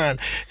Nigerian man,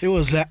 he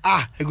was like,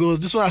 he goes,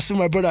 this one I see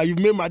my brother, you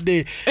made my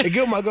day. He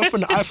gave my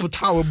girlfriend the Eiffel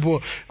Tower,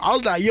 bro. I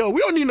was like, yo, we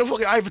don't need no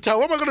fucking Eiffel Tower.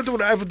 What am I gonna do with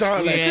the Eiffel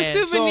Tower? Like, It's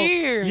a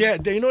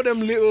souvenir. So, you know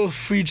them little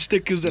fridge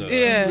stickers and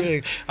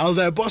everything. I was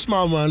like, boss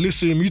man,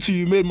 listen, you two,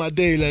 you made my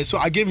day. Like, so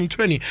I gave him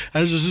 20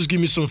 and he just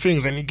give me some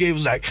things, and he gave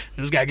us like,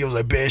 this guy gave us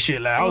like bare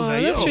shit. Like, I was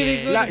like, that's yo,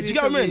 really good like, do you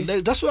get what I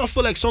mean? That's what I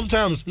feel like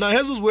sometimes. Now,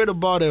 here's what's weird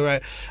about it,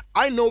 right?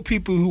 I know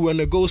people who, when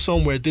they go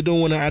somewhere, they don't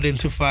want to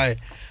identify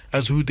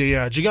as who they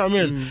are. Do you get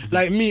what I mean?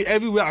 Like me,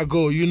 everywhere I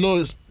go, you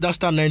know, that's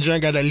that Nigerian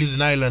guy that lives in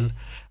Ireland.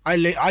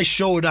 I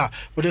show that.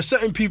 But there's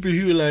certain people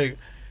who like,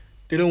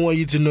 they don't want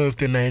you to know if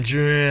they're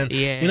Nigerian.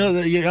 Yeah. You know,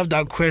 you have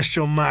that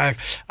question mark.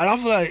 And I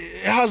feel like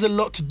it has a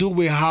lot to do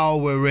with how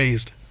we're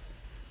raised.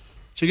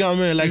 Do you get what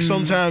I mean? Like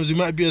sometimes it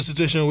might be a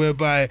situation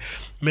whereby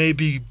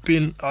maybe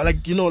being,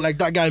 like, you know, like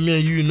that guy me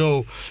and you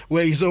know,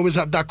 where he's always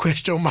had that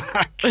question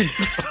mark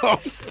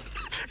of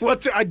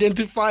what to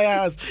identify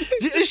as.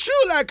 It's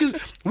true, like, because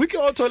we can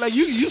all talk, like,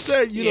 you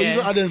said, you know, you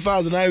don't identify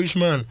as an Irish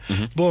man,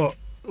 but,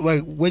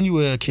 like, when you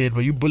were a kid,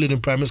 when you bullied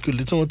in primary school,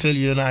 did someone tell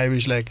you you're not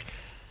Irish, like,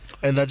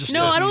 and that just...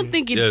 No, I don't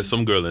think it's... Yeah,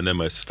 some girl, and then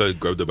my sister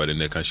grabbed her by the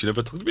neck and she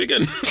never talked to me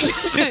again.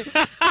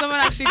 Someone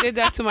actually did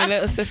that to my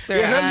little sister.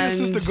 Yeah, her and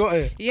little sister got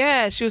it.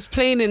 Yeah, she was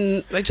playing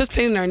in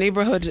our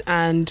neighborhood,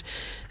 and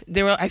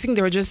I think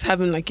they were just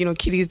having, like, you know,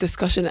 kiddies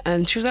discussion,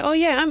 and she was like, oh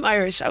yeah, I'm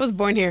Irish, I was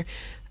born here.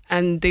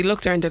 And they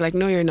looked at her and they're like,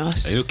 no, you're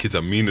not. I know kids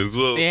are mean as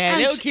well. Yeah,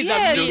 little kids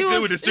are mean. She was,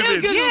 with the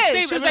stupid.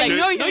 She was like,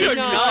 no, you're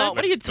not.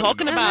 What are you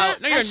talking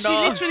about? No, you're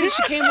not.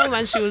 She came home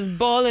and she was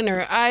bawling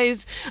her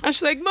eyes. And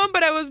she's like, Mom,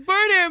 but I was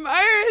born here, I'm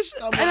Irish.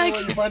 And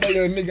like, you find out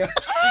you're a nigga.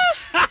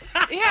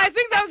 Yeah, I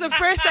think that was the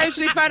first time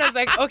she found out,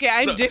 like, okay,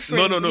 I'm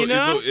different. No. You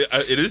know?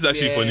 It is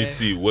actually funny to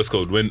see what's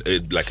called when a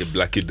black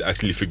kid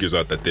actually figures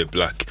out that they're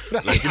black.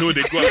 Like, you know,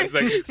 they go out, it's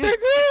like,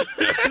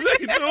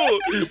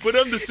 no, but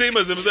I'm the same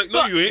as them. It's like,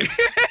 no, you ain't.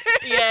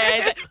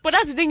 Yeah, but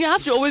that's the thing. You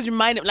have to always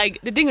remind them. Like,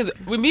 the thing is,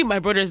 with me, my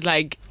brothers,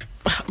 like,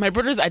 my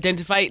brothers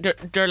identify.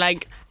 They're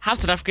like half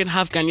South African,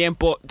 half Ghanaian,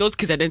 but those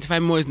kids identify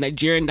more as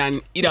Nigerian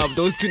than either of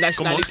those two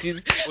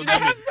nationalities. I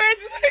have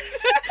friends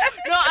like that.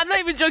 No, I'm not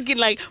even joking.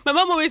 Like, my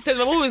mom always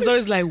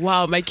always like,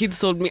 wow, my kid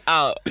sold me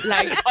out.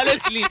 Like,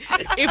 honestly,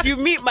 if you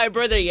meet my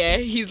brother, yeah,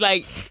 he's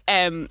like,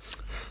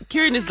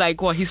 Kieran is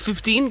like, what? He's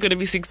 15, gonna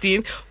be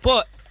 16,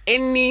 but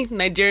any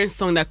Nigerian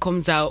song that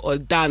comes out or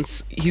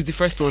dance, he's the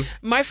first one.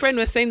 My friend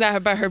was saying that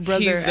about her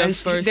brother,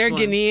 He's and they're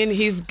Ghanaian.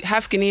 He's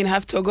half Ghanaian,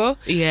 half Togo.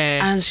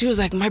 Yeah. And she was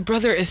like, my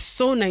brother is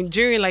so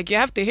Nigerian. Like, you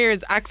have to hear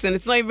his accent.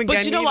 It's not even Ghanaian.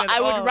 But you know what?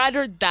 I would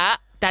rather that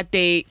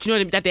they, do you know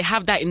what I mean? That they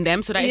have that in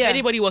them, so that if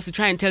anybody was to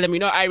try and tell them, you're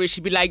not Irish,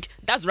 she'd be like,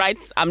 that's right,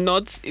 I'm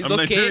not. It's I'm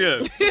okay.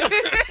 Nigerian.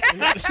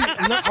 See,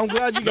 I'm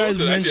glad you guys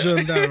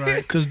mentioned that,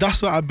 right? Because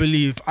that's what I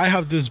believe. I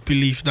have this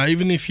belief that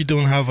even if you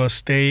don't have a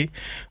stay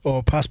or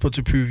a passport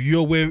to prove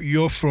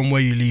you're from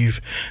where you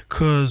live,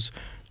 because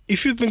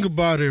if you think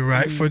about it,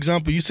 right? For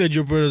example, you said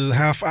your brother's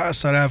half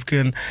South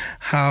African,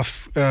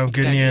 half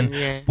Ghanaian,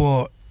 yeah.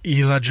 but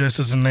he'll address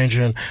as a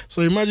Nigerian.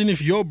 So imagine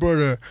if your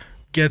brother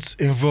gets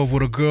involved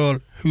with a girl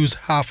who's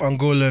half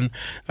Angolan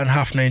and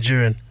half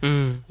Nigerian.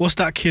 What's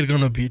that kid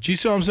gonna be? Do you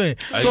see what I'm saying?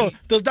 So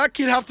does that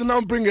kid have to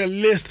now bring a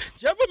list?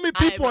 Do you ever meet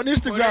people on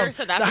Instagram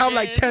that have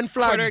like 10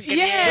 flags?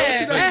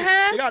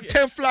 Yeah. They got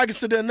 10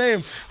 flags to their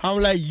name. I'm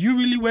like, you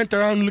really went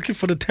around looking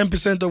for the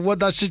 10% of what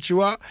that shit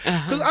you are?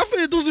 Because I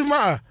feel it doesn't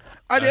matter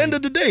at the end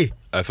of the day.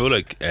 I feel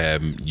like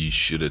you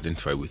should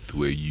identify with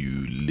where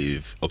you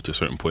live up to a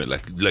certain point.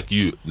 Like if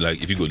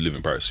you go live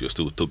in Paris, you're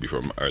still Toby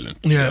from Ireland.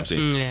 You know what I'm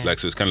saying? Like,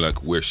 so it's kind of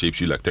like where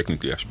shapes you. Like,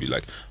 technically I should be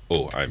like,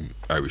 oh, I'm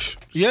Irish.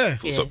 Yeah.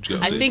 What's up? Do you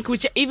know what I I'm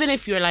think even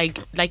if you're like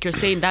you're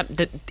saying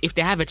that if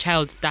they have a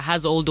child that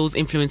has all those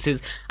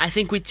influences, I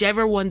think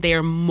whichever one they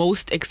are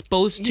most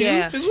exposed to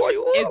Is what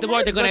you is the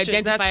one they're going to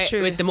identify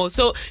with the most.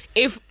 So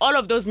if all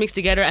of those mix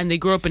together and they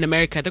grow up in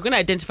America, they're going to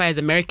identify as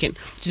American.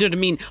 Do you know what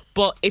I mean?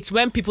 But it's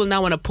when people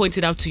now want to point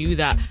it out to you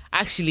that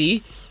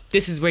actually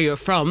this is where you're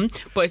from.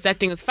 But it's that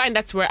thing. It's fine.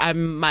 That's where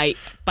my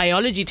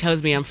biology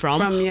tells me I'm from.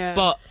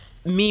 But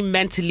me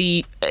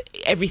mentally,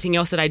 everything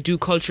else that I do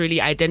culturally,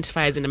 I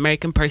identify as an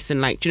American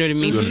person. Like, do you know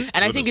what I mean?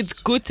 And I think it's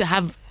good to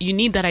have. You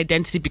need that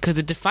identity because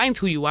it defines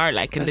who you are.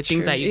 Like, and the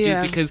things that you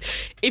do. Because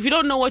if you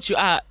don't know what you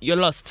are, you're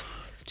lost.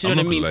 Do you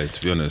know what I mean? Lie,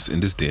 to be honest, in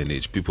this day and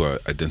age, people are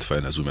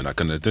identifying as women. I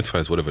can identify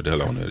as whatever the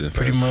hell I want to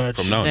identify. Pretty much.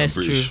 From now on, That's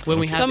I'm British. true. When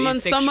we have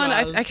someone,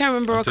 I can't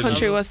remember what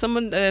country it was.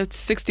 Someone, a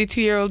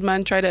 62-year-old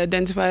man tried to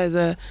identify as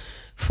a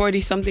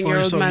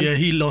 40-something-year-old man. Yeah,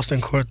 he lost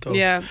in court though.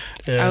 Yeah.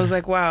 I was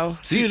like, wow.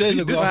 See, There's see,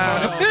 a this,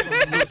 God.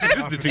 no, see, this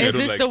is the thing I Is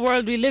don't this like. the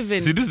world we live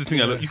in? See, this is the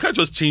thing I don't. You can't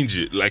just change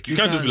it. Like, you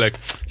can't just be can't.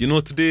 like, you know,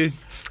 today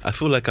I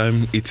feel like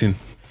I'm 18.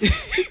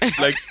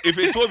 Like, if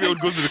a 12-year-old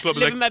goes to the club,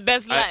 Living like, my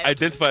best life. I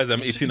identify as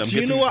I'm 18. I'm Do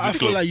you getting know what to I this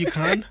feel club. like you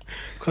can?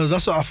 Because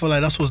that's what I feel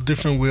like. That's what's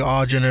different with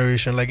our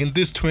generation. Like in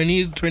this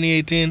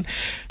 2018,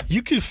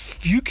 you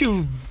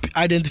can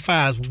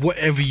identify as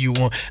whatever you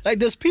want. Like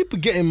there's people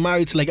getting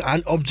married to like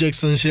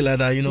objects and shit like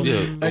that. You know, Yeah.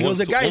 like there was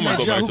a So guy in Omar got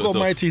Nigeria married who to got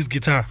herself. married to his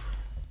guitar.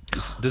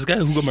 This guy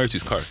who got married to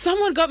his car.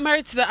 Someone got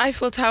married to the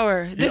Eiffel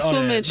Tower. This Yeah, oh,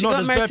 woman, yeah. she no, got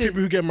there's married bad to.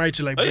 people who get married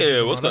to like. Oh, yeah,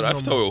 bitches, what's man. called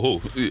That's Eiffel normal.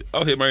 Tower ho.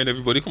 Out here marrying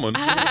everybody. Come on.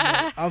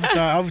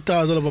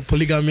 Avatar is all about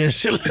polygamy and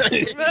shit.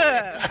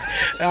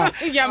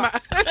 Yeah,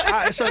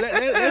 man. So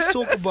let's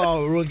talk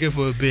about Ronke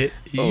for a bit.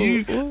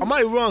 Am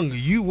I wrong?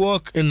 You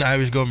work in the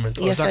Irish government?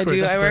 Or is Yes, that I correct?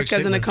 do. That's I a work correct as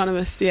an statement.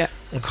 economist. Yeah.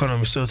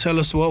 Economist. So tell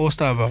us what's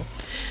that about?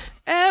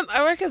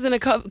 I work as an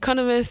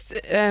economist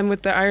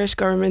with the Irish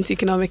Government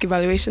Economic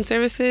Evaluation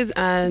Services,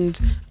 and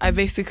I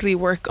basically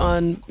work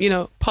on,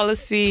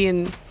 policy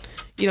and,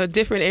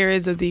 different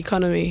areas of the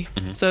economy.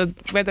 So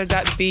whether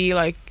that be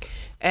like,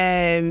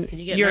 Can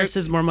you get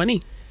nurses more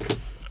money?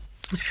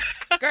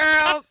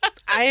 girl,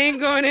 I ain't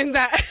going in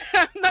that.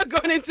 I'm not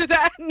going into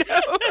that. No,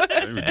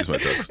 Let me reduce my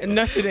tax.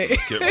 not today.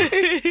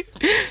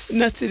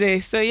 Not today.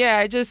 So yeah,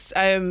 I just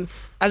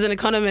as an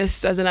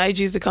economist, as an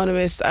IG's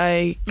economist,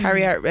 I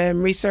carry out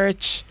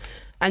research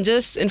and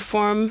just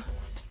inform,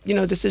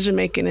 decision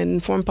making and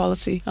inform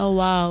policy. Oh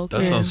wow.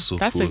 That sounds so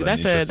That's cool. a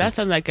that's and a interesting. that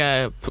sounds like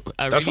a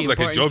That really sounds like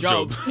a important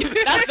job.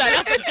 that's a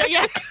job.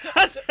 Yeah.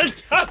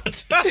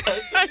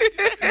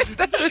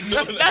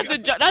 That's a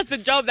job. That's a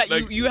job that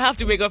Like, you have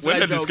to wake up for When I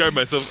that job. describe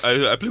myself,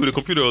 I play with a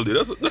computer all day.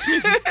 That's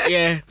me.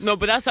 Yeah. No,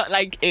 but that's not,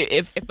 like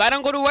if I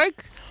don't go to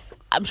work,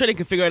 I'm sure they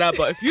can figure it out.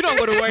 But if you don't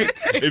go to work,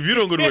 If you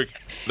don't go to work,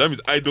 that means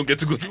I don't get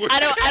to go to work.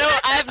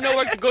 I have no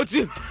work to go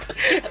to.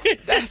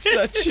 That's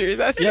not true.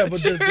 That's Yeah, not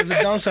but true. there's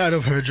a downside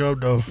of her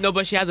job though. No,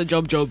 but she has a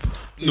job.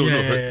 No,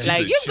 Yeah, her- yeah, she's Like,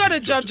 a- You've she's got a a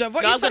job.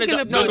 What No, are you I've got a talking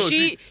job. about? No,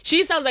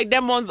 she sounds like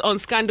them ones on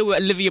Scandal with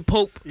Olivia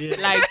Pope. Yeah.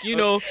 Like, I'm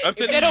if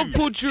telling they don't you.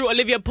 pull through,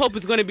 Olivia Pope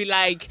is going to be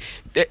like,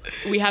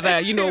 we have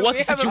a, what's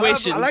We the have a-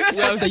 situation? I like the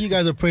Well, fact that you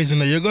guys are praising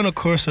her. You're gonna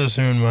curse her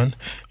soon, man.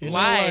 You know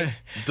Why?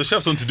 Does she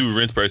have something to do with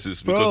rent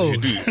prices? Because if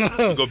you do,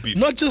 you got beef.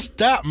 Not just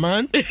that,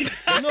 man.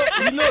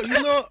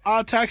 you know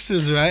our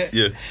taxes, right?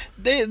 Yeah.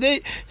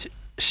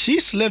 She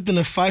slept in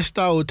a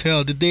 5-star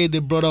hotel the day they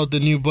brought out the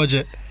new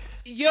budget.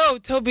 Yo,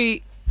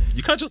 Toby.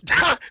 You can't just. Look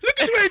at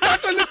the way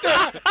Dr. looked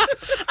at her.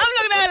 I'm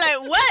looking at her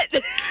like,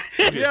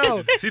 what?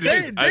 Yo, See, the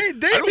thing is, I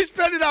they don't- be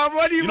spending our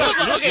money, You know,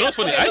 man. you know what's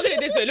funny? Look at it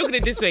this way. Look at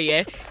it this way,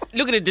 yeah.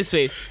 Look at it this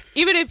way.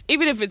 Even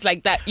if it's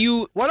like that,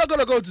 you. We're not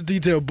gonna go into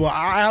detail, but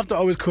I have to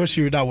always curse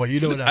you with that one. You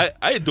know that.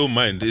 I don't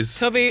mind. It's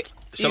Toby.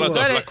 Shout you out to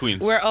our got black it.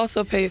 queens. We're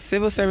also paying.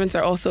 Civil servants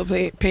are also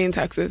paying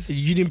taxes.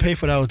 You didn't pay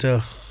for that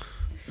hotel.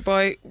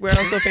 Boy, we're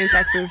also paying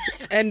taxes.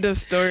 End of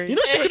story. You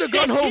know she could have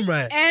gone home,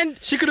 right? and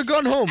She could have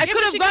gone home. I could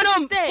but have she gone could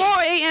home stay. 4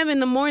 a.m. in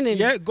the morning.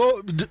 Yeah,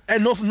 go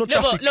and no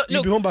traffic. look,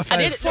 You'll be home by I 5.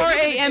 did- 4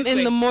 a.m. in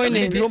the You'll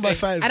morning. be home by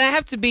 5. And I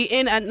have to be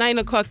in at 9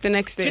 o'clock the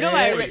next day. Do you know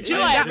why I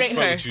rate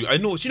her? I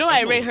know. Do you know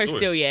why I rate her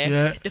still? Yeah?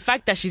 Yeah. The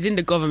fact that she's in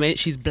the government,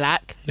 she's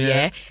black.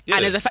 Yeah. Yeah.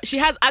 And there's a fact she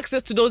has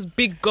access to those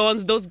big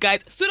guns, those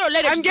guys. Sooner or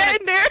later, I'm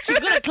getting there. She's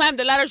gonna climb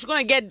the ladder. She's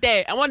gonna get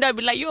there. And one day I'll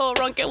be like, "Yo,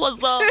 Ronke,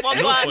 what's up? What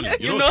You know what's man?"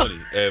 funny? You know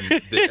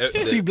what's funny?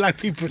 See black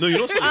people. No, you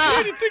know what's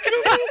funny?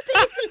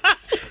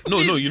 No,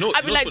 you know.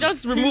 I'll be you know like, what's funny?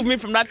 just remove me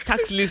from that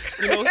tax list.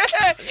 You know.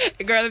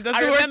 Girl, it doesn't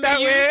I work remember that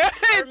you. way.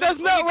 I It does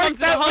remember not you work come to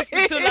the that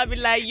hospital. way. I'll be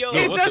like, "Yo." No,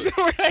 It what's doesn't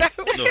work that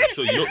way. No,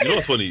 so you know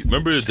what's funny?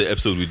 Remember the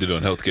episode we did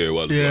on healthcare a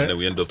while ago, Yeah. and then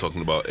we ended up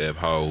talking about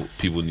how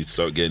people need to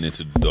start getting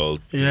into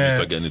Yeah.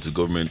 start getting into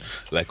government,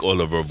 like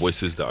all of our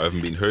voices that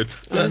haven't been heard.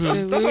 That's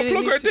Honestly, our we really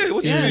plug right need to- there.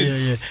 What Yeah, you yeah,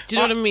 mean? yeah. Do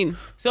you know what I mean?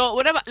 So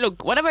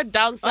whatever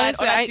downside,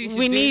 Honestly, or that thing she's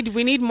we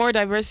doing, need more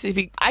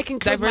diversity. I can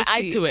close my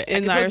eye to it. I in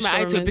can the close Irish my eye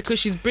to it government. because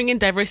she's bringing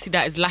diversity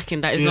that is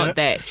lacking, that is Yeah. not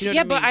there. Do you know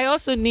Yeah, what I but mean? I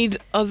also need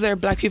other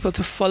black people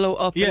to follow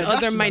up Yeah, and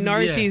that's- other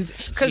minorities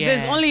because Yeah.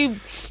 there's only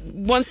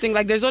one thing.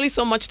 Like there's only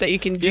so much that you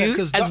can do. Yeah,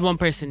 'cause as that- one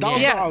person. that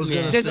was yeah. what I was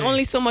gonna There's say.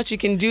 only so much you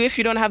can do if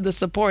you don't have the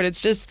support.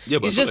 It's just Yeah,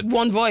 but it's I feel just like-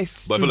 one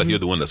voice. But I feel like you're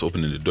the one that's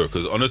opening the door.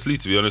 Because honestly,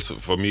 to be honest,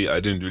 for me, I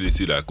didn't really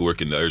see like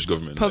work in the Irish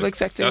government. Public Like,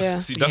 sector, that's, yeah.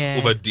 See, that's Yeah.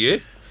 over there.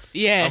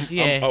 Yeah,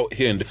 I'm out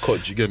here in the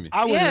cut. You get me?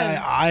 I would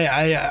Yeah.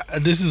 I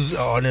this is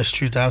honest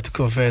truth. I have to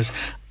confess.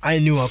 I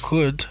knew I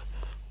could,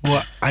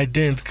 but I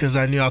didn't because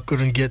I knew I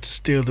couldn't get to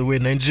steal the way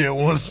Nigeria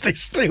wants to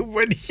steal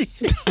money.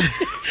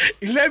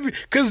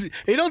 Because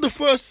you know the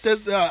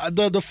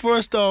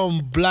first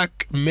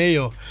black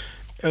mayor.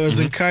 It was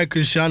in Carrick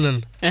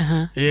Shannon.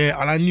 Uh-huh.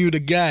 Yeah, and I knew the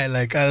guy.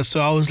 Like, so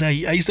I was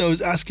like, I used to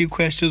always ask you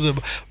questions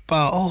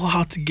about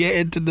how to get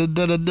into the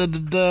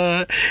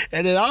da.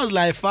 And then I was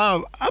like,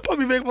 fam, I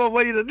probably make more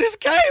money than this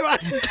guy,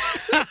 man.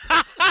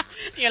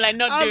 You're like,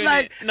 not I was doing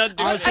like, it. Not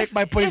doing I'll it. take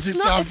my politics It's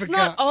to not. It's Africa.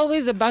 not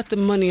always about the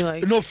money.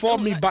 Like No, for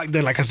me back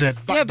then, like I said.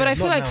 Back yeah, but then, I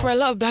feel not like now. for a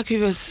lot of black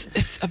people,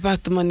 it's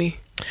about the money.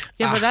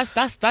 Yeah, but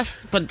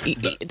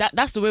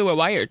that's the way we're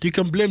wired. You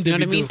can blame You know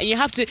David. what I mean? And you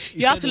have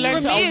to learn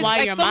For to me, it's unwire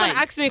like your someone mind.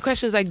 asked me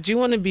questions like, "Do you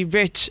want to be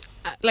rich?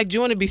 Like, do you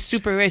want to be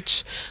super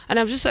rich?" And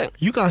I'm just like,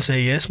 You can't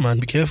say yes, man.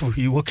 Be careful.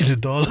 You walk in the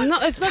door. no,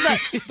 it's not that.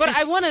 But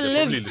I want to probably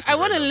live. listening I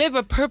want to right now. live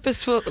a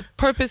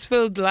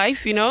purpose-filled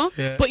life. You know.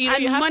 Yeah. But you know,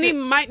 And you have money to,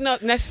 might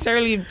not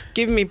necessarily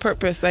give me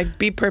purpose. Like,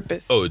 be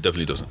purpose. Oh, it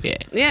definitely doesn't. yeah.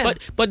 Yeah.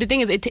 But the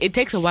thing is, it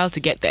takes a while to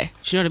get there.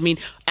 Do you know what I mean?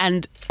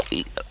 And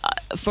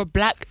for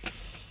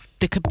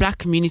the black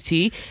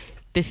community,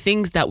 the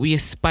things that we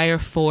aspire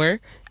for,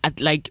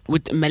 like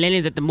with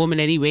millennials at the moment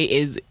anyway,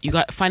 is you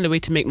got to find a way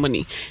to make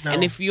money. No.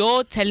 And if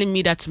you're telling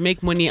me that to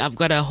make money I've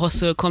got to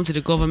hustle, come to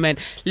the government,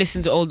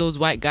 listen to all those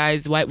white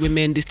guys, white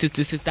women, this,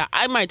 that,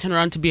 I might turn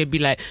around to be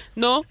like,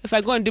 no, if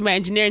I go and do my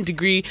engineering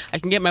degree, I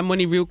can get my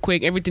money real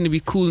quick, everything will be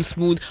cool and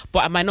smooth,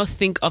 but I might not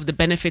think of the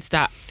benefits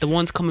that the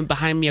ones coming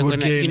behind me are Would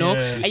gonna, gain, you know.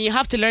 yeah. And you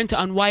have to learn to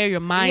unwire your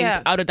mind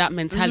Yeah. out of that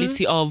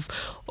mentality of,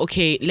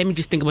 okay, let me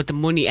just think about the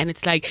money. And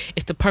it's like,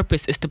 it's the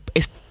purpose,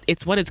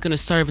 it's what it's going to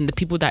serve and the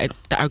people that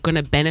are going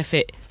to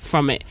benefit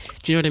from it.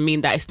 Do you know what I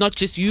mean? That it's not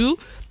just you,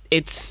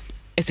 it's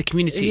a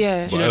community.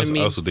 Yeah. Do But you know I what also, I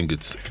mean? I also think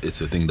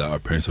it's a thing that our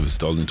parents have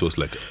installed into us.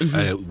 Like,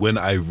 when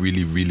I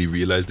really, really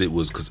realized it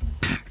was because,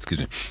 excuse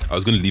me, I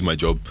was going to leave my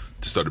job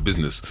to start a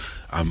business.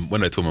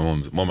 When I told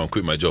my mom, I'm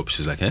quitting my job,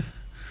 she's like, eh?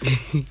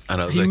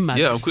 And I was like, Mad.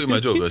 yeah, I'm quitting my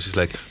job. And she's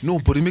like, no,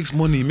 but it makes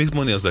money.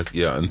 I was like,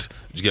 yeah. And do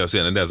you get what I'm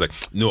saying? And then I was like,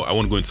 no, I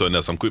want to go into something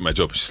else. I'm quitting my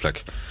job. She's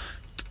like,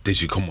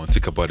 did you come on,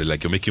 think about it?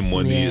 Like, you're making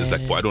money. It's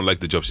like, Yeah. but I don't like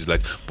the job. She's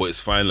like, but it's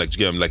fine. Like, do you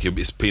get what I'm like,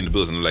 it's paying the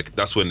bills. And like,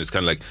 that's when it's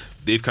kind of like,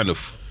 they've kind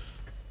of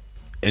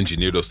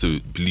engineered us to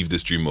believe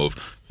this dream of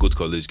go to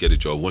college, get a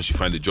job. Once you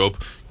find a job,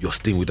 you're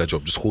staying with that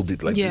job. Just hold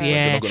it like Yeah. this. Like, you're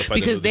Yeah, not gonna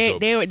find because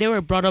another job. they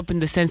were brought up in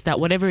the sense that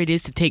whatever it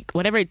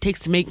takes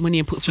to make money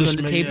and put food Just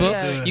on the make- table,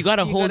 yeah. you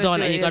gotta You hold gotta on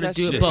do and it, you yeah, gotta that's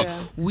do it. true, But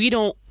yeah. we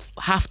don't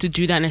have to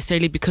do that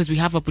necessarily because we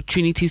have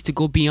opportunities to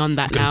go beyond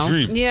that can now.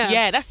 dream.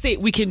 Yeah. that's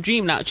it. We can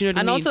dream now. Do you know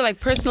what And I mean? also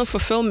like personal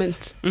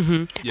fulfillment. Yeah.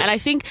 And I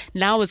think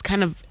now is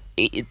kind of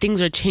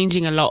things are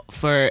changing a lot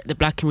for the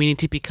black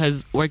community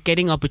because we're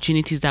getting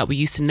opportunities that we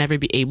used to never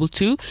be able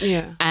to.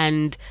 Yeah.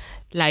 And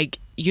like,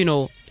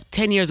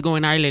 10 years ago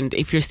in Ireland,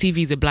 if your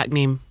CV is a black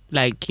name,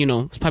 like,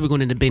 it's probably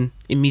going in the bin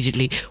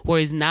immediately.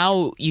 Whereas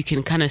now you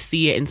can kind of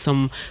see it in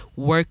some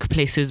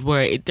workplaces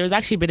where there's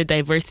actually a bit of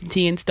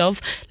diversity and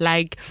stuff.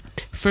 Like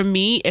for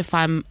me, if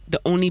I'm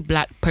the only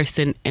black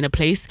person in a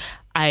place,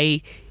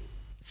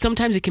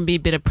 sometimes it can be a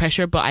bit of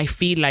pressure, but I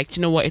feel like,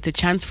 you know what, it's a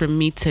chance for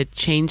me to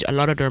change a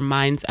lot of their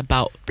minds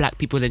about black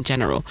people in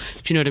general.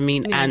 Do you know what I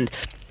mean? Yeah. And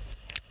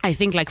I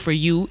think like for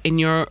you in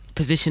your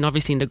position,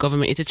 obviously in the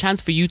government, it's a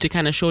chance for you to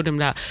kind of show them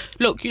that,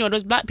 look,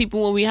 those black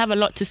people, when we have a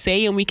lot to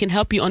say and we can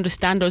help you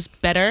understand us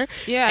better.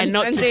 Yeah, and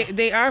not to-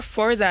 they are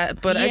for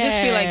that, but I just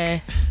feel like Yeah.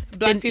 black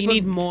Then you people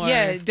need more.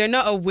 Yeah, they're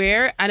not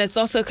aware, and it's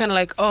also kind of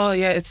like, oh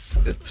yeah, it's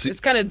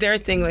kind of their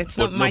thing. Like, it's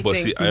not my but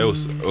thing. see, I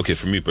also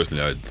for me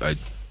personally, I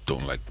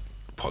don't like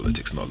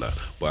politics and all that.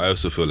 But I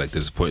also feel like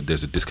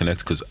there's a disconnect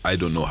because I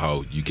don't know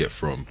how you get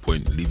from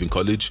leaving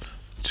college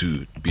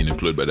to being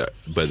employed by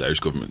the Irish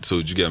government.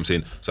 So do you get what I'm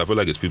saying? So I feel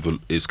like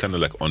it's kind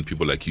of like on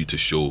people like you to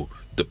show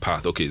the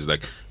path. Okay, it's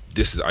like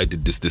I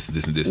did this and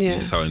this. Yeah.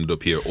 This is how I ended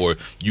up here. Or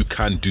you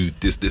can do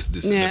this. And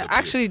Yeah, end up here.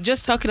 actually,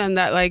 just talking on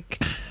that, like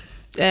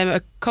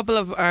a couple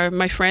of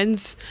my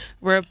friends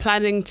were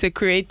planning to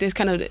create this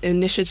kind of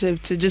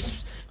initiative to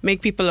just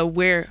make people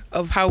aware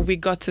of how we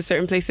got to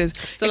certain places.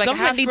 So the like,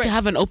 government need to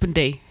have an open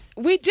day.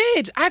 we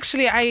did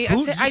actually.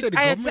 Who? Did you say the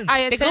government?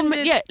 I The government,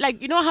 attended. yeah,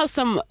 like how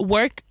some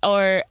work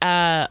or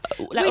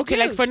like We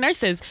do. for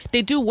nurses,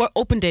 they do work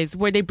open days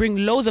where they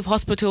bring loads of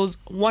hospitals,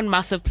 one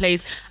massive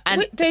place,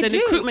 and They it's an do.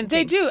 recruitment They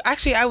thing. do.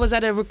 Actually, I was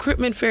at a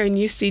recruitment fair in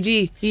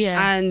UCD.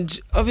 Yeah. And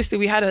obviously,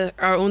 we had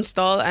our own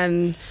stall,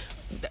 and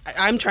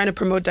I'm trying to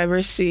promote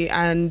diversity,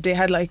 and they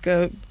had like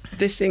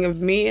this thing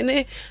of me in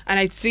it, and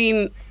I'd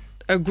seen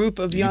a group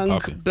of young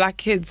popping. black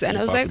kids, and You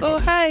I was like, popping, "Oh,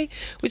 popping. hi!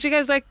 Would you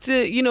guys like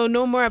to,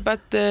 know more about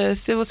the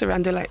civil service?"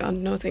 And they're like, "Oh,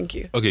 no, thank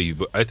you." Okay,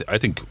 but I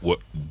think what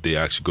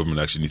government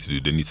actually needs to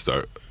do, they need to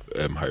start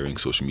hiring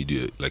social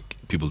media, like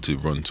people to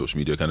run social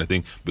media kind of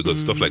thing,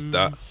 because stuff like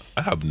that,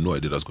 I have no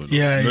idea that's going on.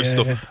 Yeah, Nurse yeah,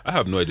 stuff, yeah. I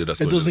have no idea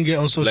that's It going on. doesn't get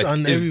on social-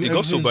 and it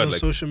got so everything's bad. on Like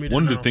social media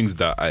one of now. the things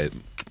that I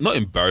not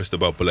embarrassed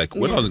about, but like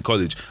when I was in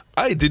college,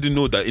 I didn't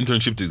know that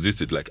internships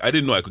existed. Like I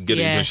didn't know I could get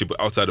Yeah. an internship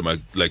outside of my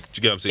do you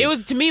get what I'm saying?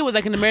 It was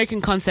like an American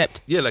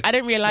concept. Yeah, like- I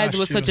didn't realize That's it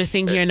was true. such a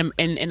thing here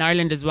in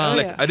Ireland as well. Oh,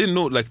 like yeah. I didn't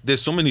know, like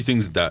there's so many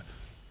things that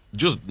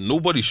just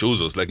nobody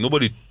shows us, like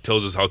nobody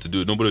tells us how to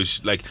do it. Nobody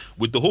like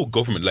with the whole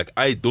government, like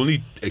the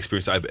only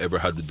experience I've ever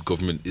had with the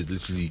government is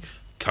literally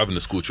having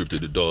a school trip to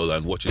the Dole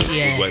and watching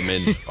Yeah. white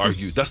men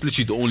argue. That's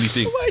literally the only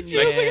thing.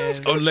 Yeah.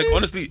 Like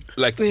honestly,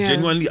 like Yeah.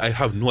 genuinely, I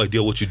have no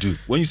idea what you do.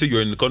 When you say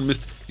you're an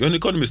economist, you're an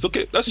economist.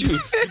 Okay, that's you.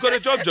 You got a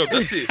job.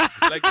 That's it.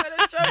 Like, do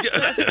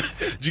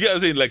you get what I'm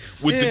saying? Like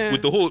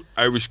with the whole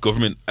Irish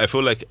government, I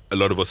feel like a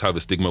lot of us have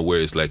a stigma where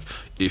it's like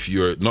if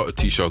you're not a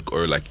Taoiseach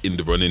or like in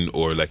the running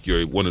or like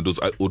you're one of those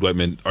old white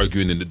men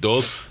arguing in the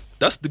Dole,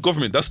 That's the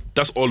government.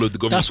 That's all of the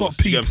government. That's what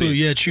Do you get I'm people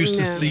saying? choose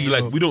to Yeah. see. It's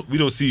like we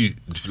don't see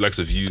the likes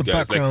of you The guys.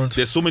 background. Like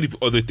there's so many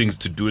other things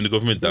to do in the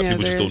government that Yeah,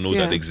 people just there don't is, know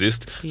that yeah.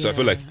 exist. So I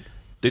feel Yeah. like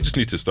they just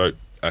need to start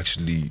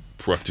actually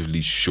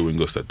proactively showing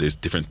us that there's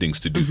different things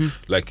to do. Mm-hmm.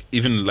 Like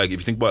even like if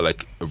you think about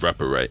like a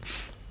rapper, right?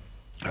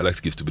 I like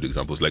to give stupid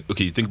examples. Like,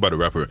 okay, you think about a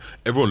rapper,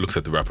 everyone looks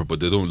at the rapper, but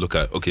they don't look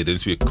at, okay, there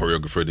needs to be a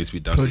choreographer, there needs to be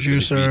dancers,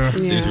 Producer. there needs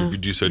to be a Yeah.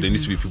 producer, there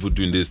needs to be people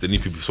doing this, there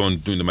needs to be someone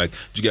doing the mic. Do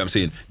you get what I'm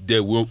saying?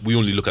 There, we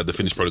only look at the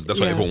finished product. That's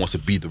why Yeah. everyone wants to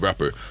be the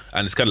rapper.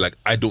 And it's kind of like,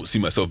 I don't see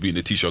myself being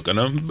a T-Shock. And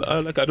I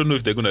don't know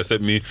if they're going to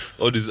accept me.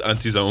 All these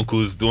aunties and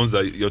uncles, the ones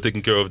that you're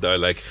taking care of, that are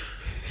like,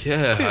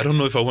 yeah, I don't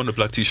know if I want a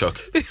black T-Shock.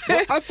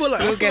 I feel like,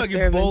 We'll get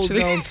there it boils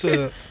eventually.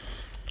 down to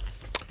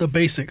the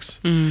basics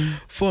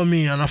for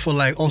me, and I feel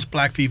like us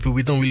black people,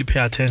 we don't really pay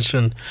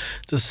attention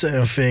to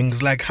certain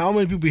things. Like, how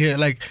many people here,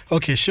 like,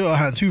 okay, show of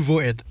hands, who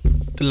voted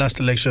the last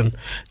election?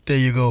 There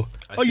you go.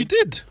 You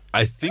did?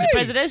 I think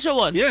Presidential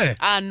one? Yeah.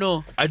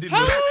 No. I didn't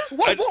know.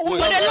 What? But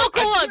the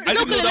local ones, the I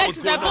didn't local know that was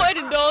elections, I going on. voted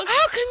in those.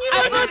 How can you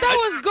not know that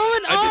was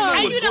going I didn't know I on?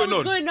 what's knew that going was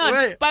on. going on.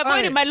 Wait, But I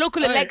voted in my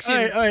local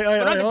elections.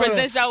 but not the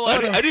presidential one.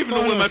 I didn't even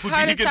know when Michael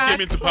Heart Keegan attack.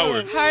 came into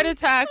power. Heart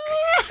attack.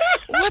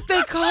 What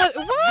they call it?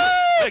 What?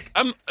 Like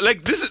I'm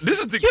like this is the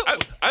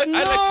I No,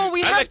 like to,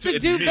 we I have like to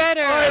do admit-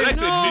 better. I like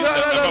to No. admit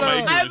about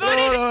my I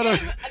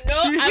ignorance. voted.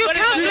 No. You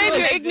can't blame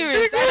your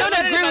ignorance. I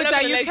don't agree with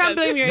that. You can't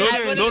blame your No,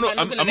 ignorance. no,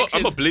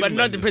 I'm not blaming but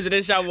not the my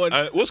presidential one.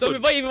 what's So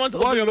good? before you even want to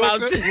What open your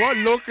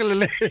mouth, local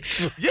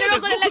election? Yeah,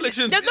 there's local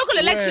elections. There's local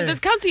elections. Where? There's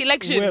county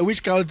elections. Where?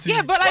 Which county?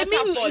 Yeah, but I What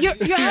mean, happened?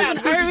 you're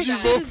having Yeah, Irish you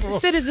vote for?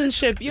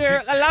 citizenship.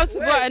 You're allowed to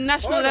vote at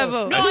national Hold on.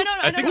 level. No, I know.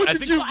 I think- Who I did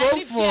think- you I vote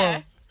live for?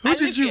 here. Who I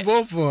did live you here.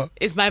 vote for?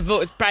 It's my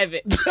vote. It's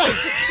private.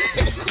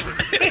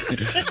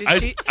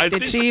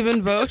 Did she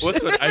even vote? What's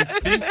good? I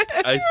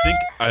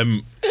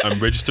think I'm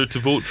registered to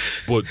vote,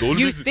 but the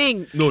only You reason,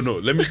 think? No,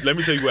 let me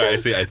tell you why I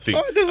say I think.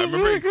 Oh, this I is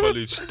remember in very good.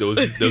 college there was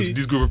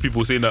this group of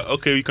people saying that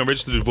okay, you can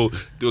register to vote.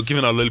 They were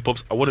giving out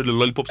lollipops. I wanted the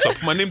lollipops, so I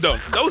put my name down.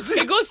 That was It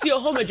it. goes to your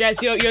home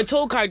address. Your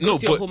toll card No,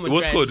 goes to your but home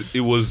what's address. good?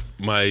 It was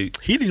my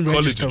He didn't college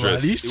register, man.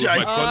 address. He's It was my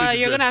trying- college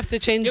You're gonna address. have to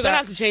change You're gonna that.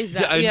 have to change Yeah,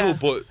 that. I Yeah. know,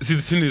 but see,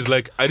 the thing is,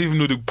 like, I didn't even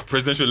know the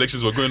presidential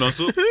elections were going on.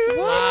 So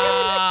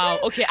Wow.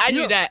 Okay, I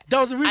knew that. That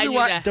was the I reason knew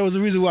why. that. That was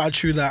the reason why I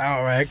threw that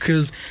out, right?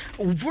 Because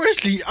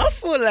firstly, I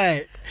feel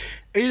like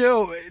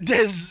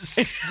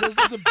there's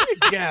a big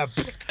gap.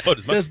 oh,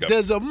 there's massive gap.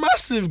 There's a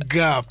massive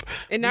gap.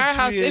 In our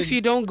house, between- if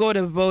you don't go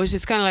to vote,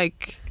 it's kind of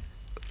like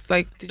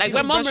did Like you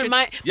my mom brush your-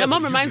 Yeah, my mom but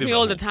you reminds me live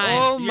all at the home. time.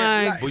 Oh Yeah,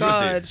 my like- But you're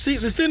there. god! See,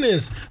 the thing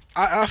is,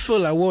 I feel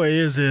like what it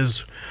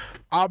is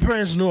our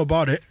parents know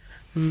about it.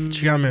 Do you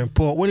get me?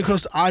 But when it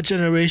comes to our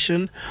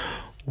generation,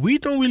 we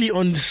don't really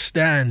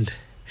understand.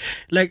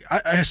 Like,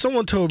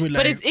 someone told me, like,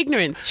 But it's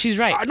ignorance. She's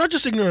right. not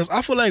just ignorance.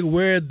 I feel like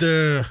we're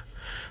the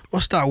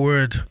what's that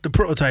word? The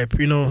prototype,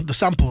 the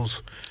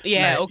samples.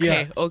 Yeah, Like,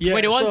 okay.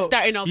 We're the ones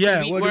starting off.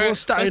 Yeah, so we're the ones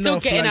starting still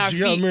off. getting like, our do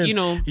you know feet, what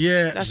I mean?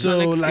 Yeah, That's so not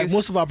an like excuse.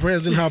 most of our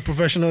parents didn't have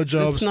professional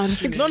jobs. not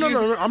an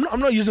No. I'm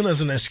not using it as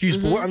an excuse,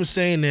 but what I'm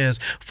saying is,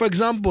 for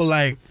example,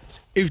 like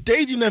if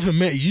Deji never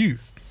met you,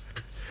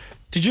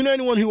 did you know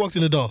anyone who walked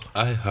in the door?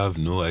 I have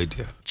no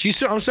idea. Do you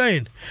see what I'm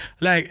saying?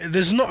 Like,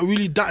 there's not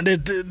really that.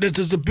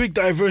 There's a big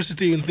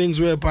diversity in things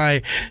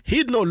whereby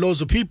he'd know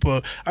loads of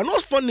people. And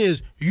what's funny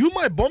is, you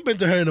might bump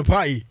into her in a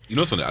party. You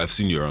know something? I've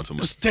seen you around so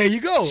much. There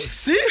you go.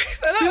 See?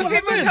 See what I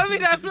People mean? tell me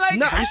that I'm like,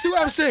 Nah, you see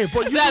what I'm saying?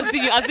 But you So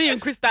I'll see you in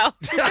Crystal.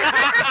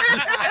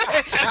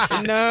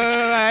 no,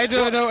 I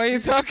don't know what you're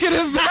talking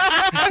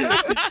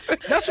about.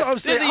 that's what I'm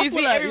saying. So I you feel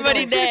see like,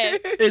 everybody there.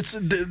 It's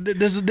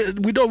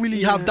we don't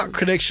really have that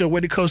connection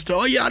when it comes to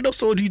I know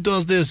someone who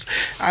does this,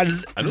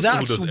 and I know someone that's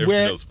who does everything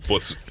where else,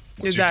 but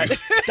Is that?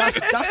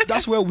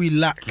 that's where we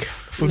lack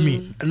for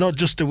me, and not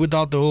just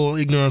without the whole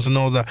ignorance and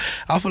all that.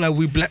 I feel like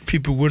we black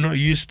people, we're not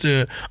used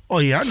to. Oh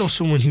yeah, I know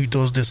someone who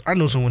does this. I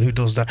know someone who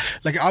does that.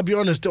 Like, I'll be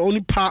honest, the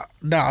only part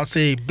that I'll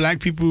say black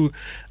people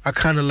are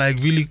kind of like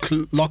really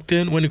locked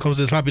in when it comes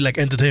to this, probably like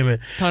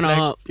entertainment. Turn like,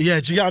 up. Yeah,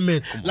 do you get what I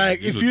mean? on,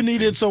 like, you if know you the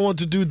needed thing. someone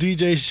to do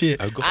DJ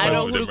shit, I've got I fun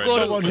know with who them to right go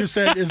now. someone who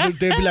said they'd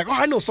be like,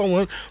 I know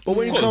someone. But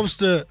when it course. comes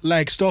to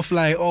like stuff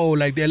like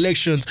like the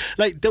elections,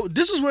 like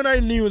this is when I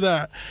knew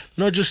that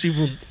not just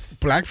even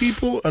black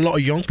people, a lot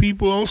of young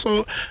people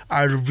also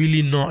are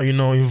really not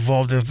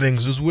involved in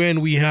things. It was when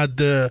we had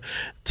to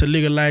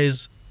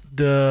legalize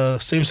the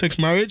same-sex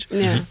marriage.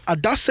 Yeah.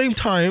 At that same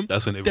time,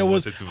 That's when there everyone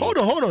was wanted to hold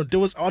vote. on. There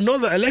was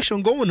another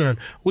election going on,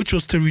 which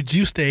was to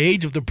reduce the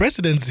age of the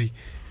presidency.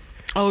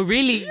 Oh,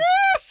 really? Yeah,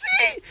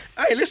 see.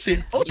 Hey,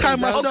 listen. Old time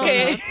myself.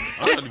 Okay.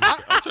 man.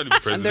 I'm trying to be And they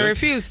president.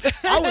 refused.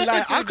 I would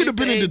like. I could have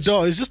been in the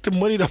door. It's just the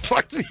money that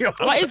fucked me up.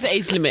 What is the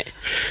age limit?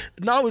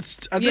 Now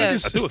it's. I think Yeah.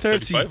 it's I think it was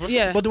 30. 35 or something.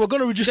 Yeah. But they were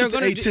going to reduce They're it to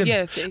gonna 18.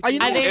 yeah, to 18. And you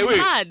know Are what? they Hey, wait,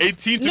 mad?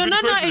 18 to No, be no,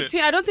 the not president.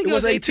 18. I don't think It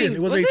was 18.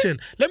 It was 18.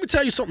 Let me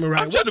tell you something,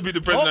 right? I'm trying to be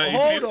the president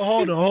at 18.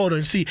 Hold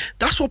on. See,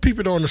 that's what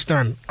people don't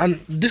understand. And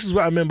this is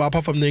what I remember,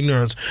 apart from the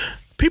ignorance.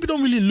 People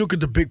don't really look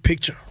at the big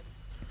picture.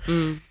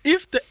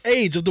 If the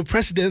age of the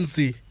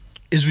presidency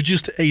is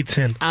reduced to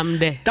 18, I'm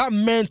there. that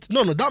meant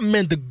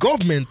the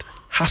government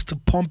has to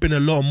pump in a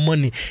lot of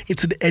money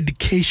into the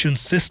education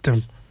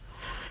system.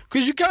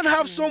 Because you can't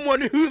have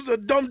someone who's a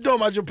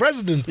dumb as your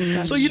president.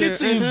 So you need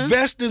to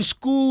invest in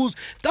schools.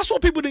 That's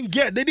what people didn't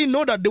get. They didn't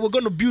know that they were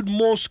going to build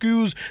more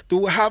schools. They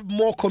will have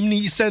more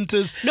community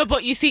centers. No,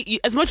 but you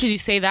see, as much as you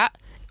say that,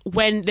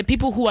 when the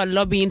people who are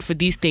lobbying for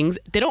these things,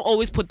 they don't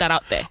always put that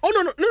out there.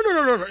 Oh,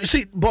 no. You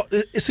see, but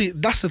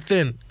that's the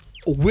thing.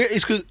 Where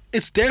it's because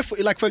it's there for,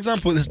 like, for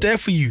example, it's there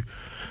for you,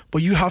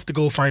 but you have to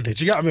go find it.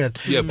 You get what I mean?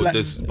 Yeah, but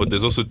like,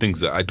 there's also things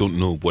that I don't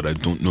know what I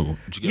don't know.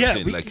 Do you get what I'm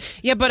saying? Like,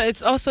 yeah, but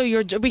it's also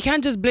your job. We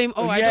can't just blame,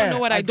 I don't know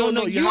what I don't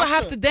know. You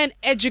have to then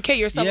educate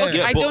yourself. Yeah. Okay,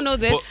 Yeah, I don't know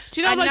this.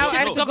 Do you know how much now I shit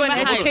have the to go and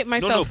government educate hides?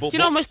 myself. Do you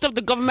know how much stuff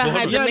the government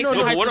hides that makes it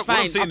hard to what I'm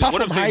find? saying, Apart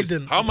what I'm from saying is,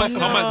 hiding. how am I?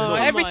 No,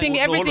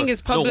 everything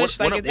is published.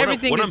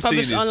 Everything is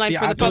published online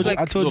for the public.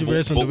 I told you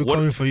very soon we're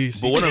coming for you.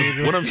 But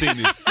what I'm saying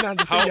is,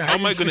 how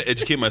am I going to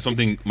educate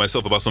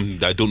myself about something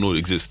that I don't know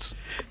exists?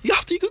 You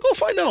can go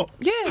find out.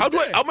 Yeah. How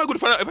am I going to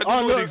find out if I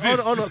don't know it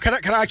exists? Oh no.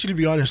 Can I actually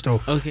be honest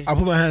though? Okay. I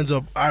put my hands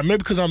up. Maybe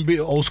because I'm a bit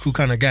old school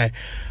kind of guy.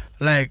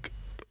 Like,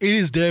 it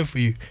is there for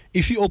you.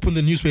 If you open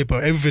the newspaper,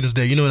 everything is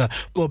there. You know that.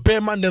 But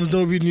bare man dems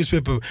don't read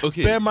newspaper.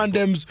 Okay. Bare man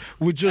dems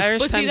would just.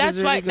 Irish But see, Times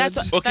is really good.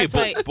 that's Okay,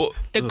 why but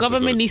the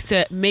government needs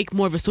to make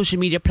more of a social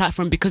media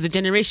platform, because the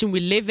generation we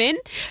live in,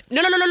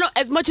 no.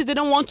 As much as they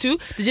don't want to,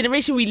 the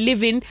generation we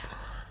live in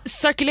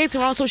circulates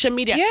around social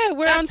media. Yeah,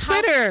 we're on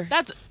Twitter.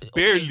 That's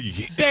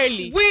barely.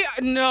 We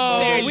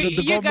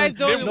you guys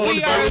don't.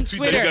 We are on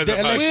Twitter. The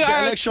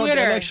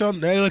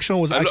election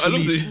was I love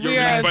actually. this. We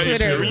are on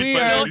Twitter. We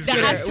are on Twitter.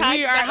 hashtag,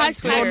 We are the on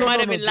hashtag Twitter. might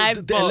have been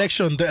live. The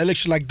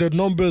election, like the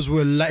numbers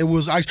were like, it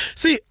was actually.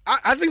 See,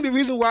 I think the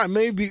reason why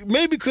maybe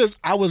because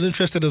I was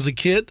interested as a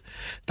kid,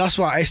 that's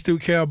why I still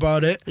care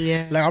about it.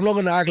 Yeah. Like, I'm not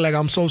gonna act like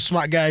I'm some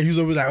smart guy who's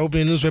always like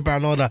opening the newspaper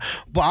and all that.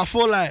 But I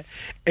feel like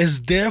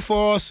it's there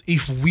for us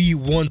if we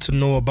want to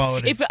know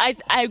about it. If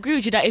I agree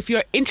with you that if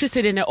you're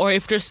interested in it, or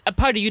if there's a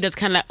part of you that's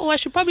kind of like, I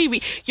should probably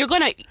read,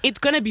 it's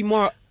gonna be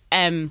more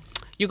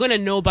you're gonna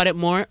know about it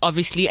more,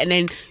 obviously, and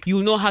then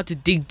you'll know how to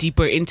dig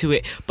deeper into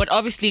it. But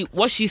obviously,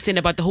 what she's saying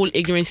about the whole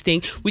ignorance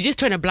thing, we just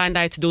turn a blind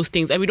eye to those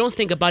things, and we don't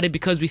think about it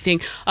because we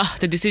think,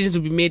 the decisions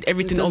will be made,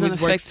 everything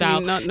always works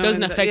out,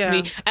 doesn't affect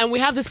me, and we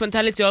have this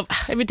mentality of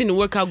everything will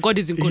work out, God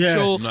is in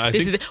control.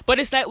 But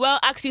it's like, well,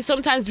 actually,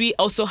 sometimes we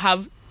also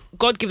have.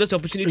 God gives us the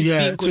opportunity to be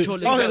in control.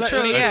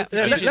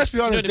 Let's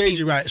be honest,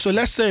 Deji, right? So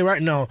let's say right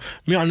now,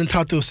 me and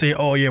Ntato say,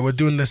 we're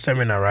doing this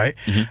seminar, right?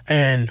 Mm-hmm.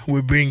 And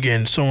we bring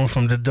in someone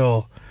from the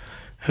door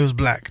who's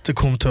black to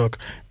come talk.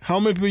 How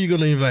many people are you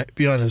going to invite?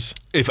 Be honest.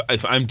 If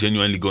I'm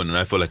genuinely going and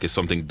I feel like it's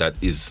something that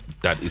is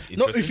interesting.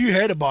 No, if you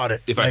heard about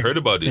it. If I heard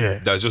about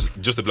it, that's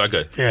just a black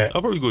guy. Yeah.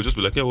 I'll probably go, just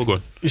be like, we're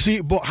going. You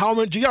see, but how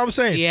many, do you get what I'm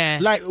saying? Yeah.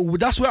 Like,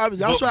 that's why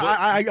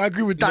I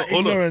agree with that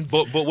ignorance.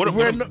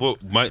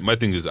 But my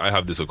thing is, I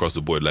have this across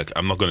the board. Like,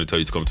 I'm not going to tell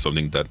you to come to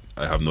something that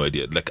I have no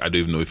idea. Like, I don't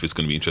even know if it's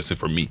going to be interesting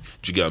for me.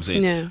 Do you get what I'm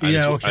saying? Yeah.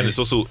 And it's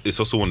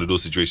also one of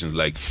those situations,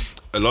 like,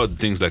 a lot of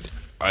things, like,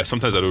 I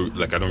don't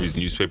read the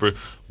newspaper,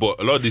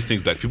 but a lot of these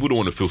things, like, people don't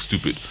want to feel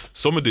stupid.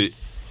 Some of the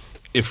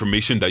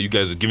information that you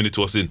guys are giving it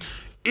to us in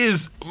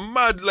is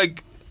mad,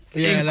 like,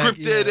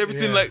 encrypted,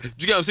 everything. Like, do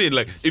you get what I'm saying?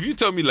 Like, if you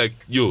tell me, like,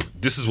 yo,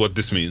 this is what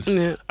this means,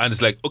 and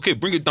it's like, okay,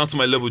 bring it down to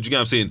my level. Do you get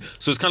what I'm saying?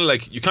 So it's kind of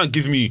like, you can't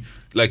give me,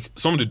 like,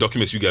 some of the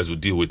documents you guys will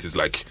deal with is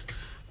like,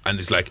 and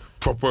it's like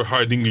proper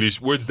hard English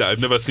words that I've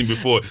never seen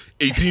before,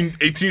 18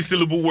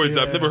 syllable words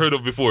I've never heard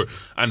of before,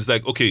 and it's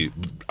like, okay,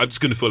 I'm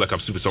just gonna feel like I'm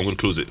stupid, so I'm gonna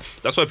close it.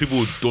 That's why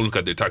people don't look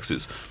at their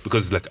taxes,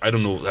 because it's like, I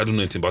don't know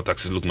anything about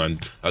taxes. Look,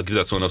 man, I'll give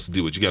that to someone else to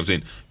deal with. You get what I'm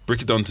saying?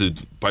 Break it down to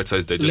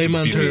bite-sized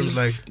digestible pieces.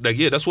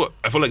 Terms, that's what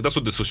I feel like. That's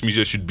what the social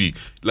media should be.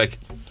 Like,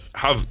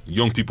 have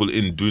young people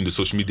in doing the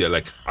social media,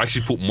 like,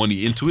 actually put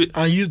money into it,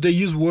 and they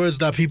use words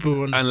that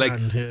people understand.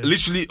 And like,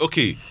 literally,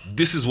 okay,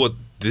 this is what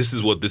this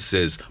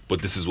says,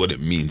 but this is what it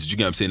means. Do you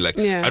get what I'm saying? Like,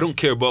 I don't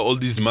care about all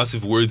these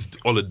massive words,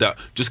 all of that.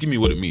 Just give me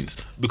what it means.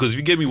 Because if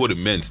you gave me what it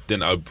meant,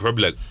 then I'll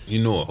probably like,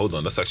 hold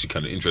on, that's actually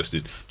kind of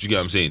interesting. Do you get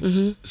what I'm saying?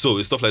 Mm-hmm. So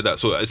it's stuff like that.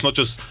 So it's not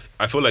just,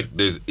 I feel like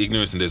there's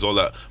ignorance and there's all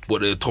that,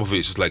 but at the top of it,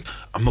 it's just like,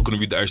 I'm not going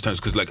to read the Irish Times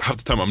because, like, half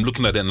the time I'm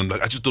looking at it and I'm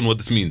like, I just don't know what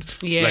this means.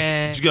 Yeah.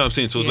 Like, do you get what I'm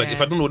saying? So it's like, if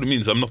I don't know what it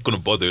means, I'm not going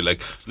to bother.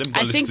 Like, let me go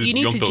I listen think to you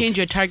need Young to Thug. change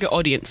your target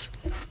audience.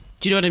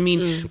 Do you know what I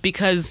mean?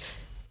 Because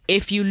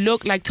if you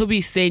look, like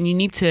Toby's saying, you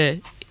need to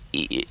look.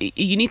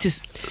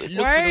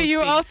 Why are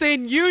you all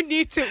saying you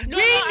need to? No,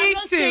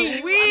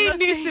 we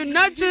need to,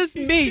 not just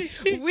me.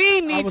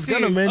 We need to. I was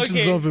gonna mention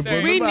something,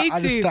 but we remember need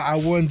at the to. start I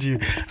warned you.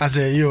 I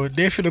said, yo,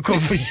 they finna come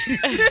for you.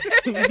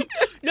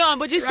 No,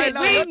 but just say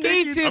we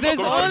need to. There's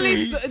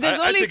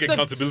I only take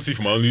accountability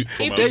for my own.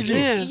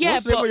 Deji, Yeah,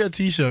 what's the name but- of your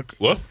t-shirt?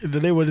 What? The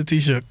name of the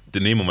t-shirt. The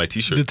name of my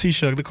t-shirt. The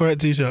t-shirt, the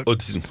correct t-shirt. Oh,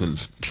 this is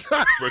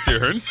Bertie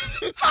Ahern.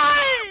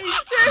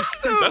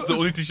 That's the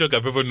only t-shirt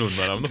I've ever known,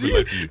 man. I'm not gonna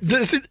lie to you.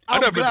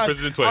 I've met the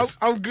president twice.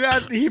 I'm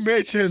glad he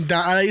mentioned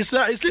that.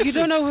 And You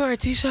don't know who our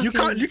T-shirt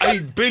is. I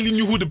barely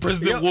knew who the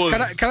president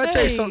was. Can I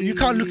tell you something? You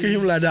can't look at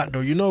him like that,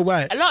 though. You know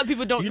why? A lot of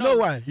people don't You know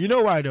why? You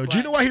know why, though? Do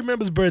you know why he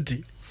remembers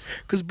Bertie?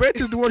 because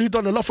Bertie's the one who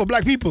done a lot for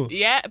black people.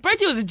 Yeah,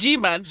 Bertie was a G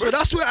man. So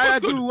that's where I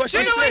agree with what Do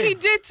you she's know what he saying.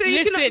 did to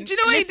Listen, do you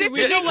know what he did to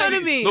we the know what he-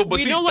 economy? No, but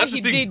We see, know what that's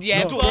he the thing. did,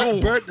 yeah.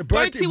 No, but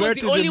Bertie was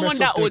the only one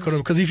that would.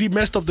 Because if he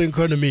messed up the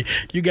economy,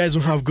 you guys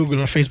don't have Google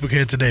and Facebook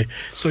here today.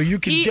 So you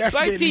can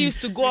definitely. Bertie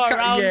used to go you can't-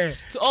 around yeah.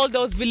 to all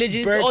those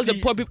villages, to all the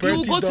Bertie- poor people. He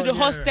would go Bertie to the done,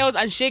 yeah. hostels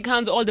and shake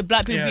hands with all the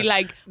black people. Yeah. Be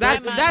like,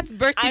 That's "Yeah, man, that's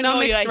I know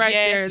Bertienomics you're right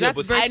here. there. That's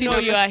but see- I know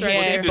you are Bertienomics right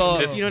here, there. but you know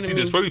what I See, mean?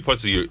 there's probably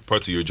parts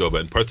of your job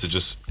and parts of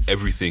just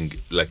everything,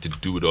 like to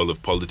do with all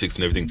of politics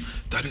and everything.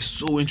 That is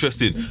so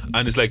interesting,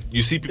 and it's like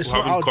you see people It's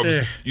not having out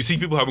there. you see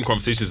people having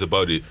conversations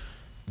about it.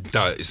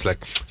 That it's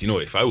like, you know,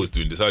 if I was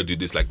doing this, I would do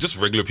this. Like just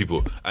regular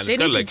people, and They it's need kind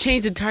to of like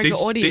change the target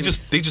audience.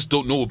 They just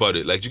don't know about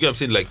it. Like, do you get what I'm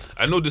saying? Like,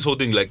 I know this whole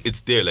thing. Like,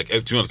 it's there. Like,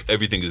 to be honest,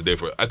 everything is there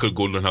for it. I could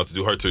go learn how to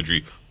do heart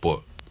surgery,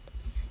 but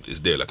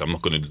it's there. Like, I'm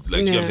not gonna like. Do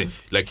you know what I'm Yeah. saying?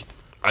 Like,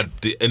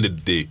 at the end of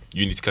the day,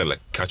 you need to kind of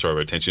like catch our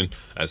attention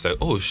and say,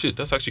 oh shit,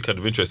 that's actually kind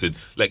of interesting.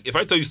 Like, if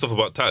I tell you stuff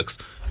about tax,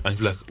 and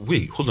you're like,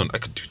 wait, hold on, I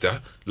could do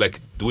that. Like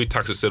the way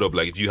tax is set up,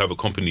 like if you have a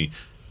company,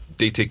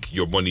 they take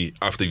your money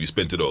after you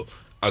spent it all.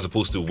 As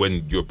opposed to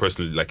when your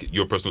personal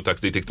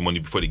tax, they take the money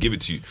before they give it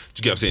to you. Do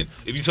you get what I'm saying?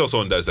 If you tell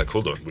someone that's like,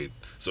 hold on, wait.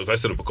 So if I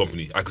set up a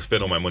company, I could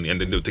spend all my money and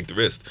then they'll take the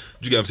rest. Do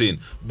you get what I'm saying?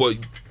 But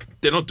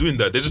they're not doing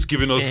that. They're just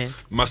giving us Yeah.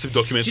 massive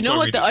documents. Do you know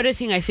what the other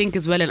thing I think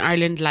as well in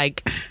Ireland,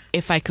 like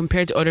if I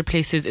compare to other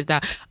places, is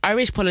that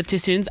Irish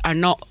politicians are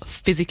not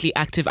physically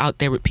active out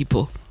there with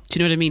people. Do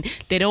you know what I mean?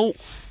 They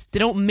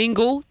don't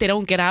mingle, they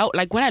don't get out.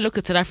 Like when I look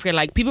at South Africa,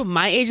 like people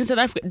my age in South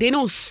Africa, they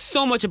know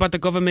so much about the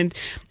government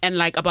and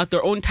like about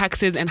their own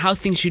taxes and how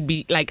things should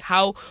be, like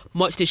how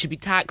much they should be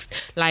taxed,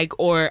 like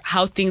or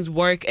how things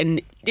work, and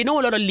they know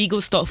a lot of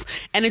legal stuff.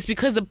 And it's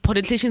because the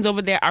politicians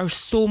over there are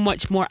so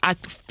much more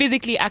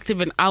physically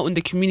active and out in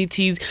the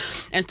communities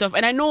and stuff.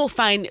 And I know,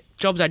 fine,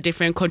 jobs are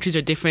different, countries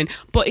are different,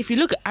 but if you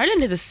look,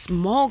 Ireland is a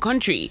small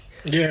country.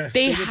 Yeah,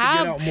 They need to have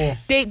get out more.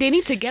 they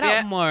need to get Yeah,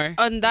 out more.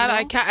 On that,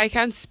 you know? I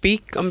can't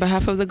speak on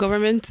behalf of the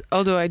government,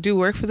 although I do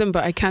work for them,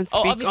 but I can't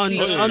Oh, speak obviously.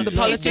 on the It's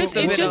politics just-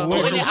 of it's it just all.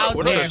 putting it out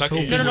We're not there. attacking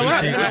No, you. we're We're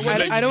not. just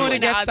letting I don't you want to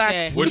know. get Out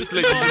there. sacked. We're just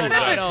letting you know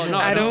that. No,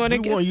 I don't want to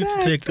We get want you to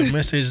sacked. take the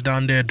message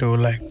down there though,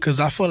 like, because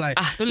I feel like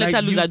Don't let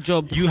her lose her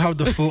job. You have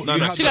the full. No, you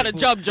no, have She the got a full-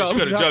 job. She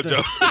got a You have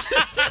job.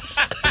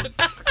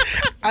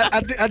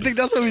 I think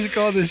that's what we should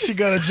call this. She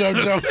got a job.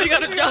 She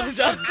got a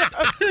job.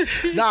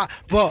 Nah,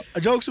 but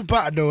jokes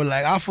apart though,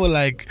 like I feel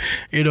like,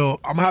 you know,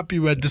 I'm happy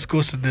we're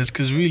discussing this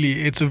because really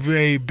it's a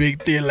very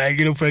big thing. Like,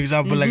 you know, for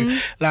example, like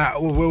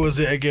where was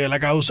it again?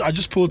 Like I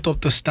just pulled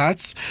up the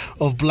stats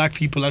of black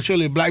people.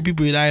 Actually, black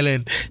people in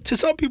Ireland. To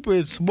some people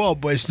it's small,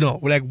 but it's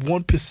not. We're like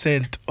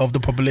 1% of the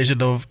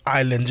population of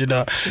Ireland. You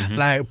know,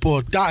 like,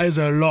 but that is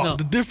a lot. No.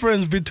 The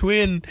difference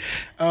between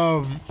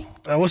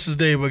what's his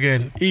name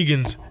again?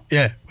 Egan's.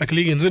 Yeah, Michael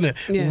Egan's, isn't it?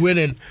 Yeah.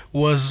 Winning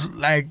was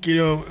like, you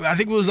know, I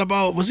think it was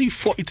about, was he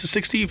 40 to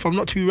 60 if I'm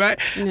not too right?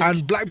 Yeah.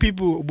 And black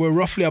people were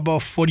roughly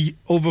about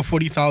over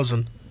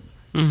 40,000.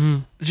 Mm-hmm.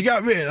 Did you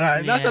get me?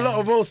 Right? That's a Yeah. lot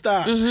of votes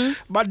that.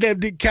 But them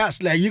big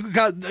cats, like you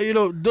can't, you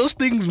know, those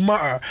things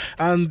matter.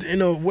 And you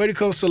know, when it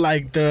comes to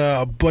like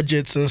the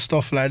budgets and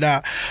stuff like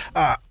that,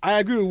 I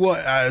agree with what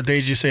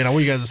Deji's saying and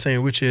what you guys are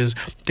saying, which is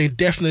they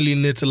definitely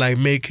need to like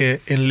make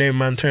it in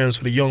layman terms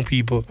for the young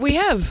people. We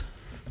have.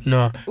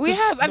 No, We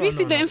have. Have no, you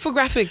seen no, the no.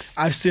 infographics?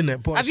 I've seen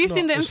it, but Have it's you not-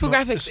 seen the it's not-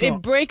 infographics? it's It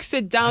not. breaks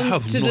it down I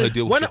have to no the.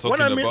 idea what you're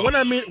talking about. When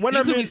I mean, You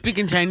could be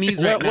speaking Chinese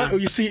right now.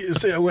 you see,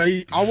 I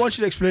want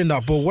you to explain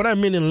that. But what I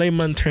mean in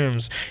layman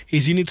terms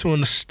is you need to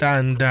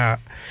understand that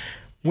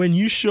when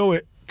you show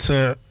it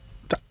to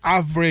the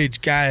average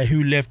guy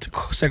who left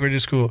secondary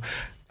school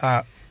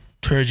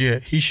third year,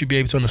 he should be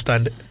able to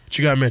understand it.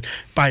 Do you get what I mean?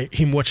 By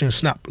him watching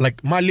Snap.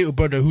 Like my little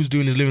brother who's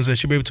doing his living says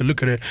should be able to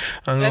look at it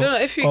and I go, don't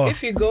know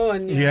if you go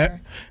on your, Yeah. on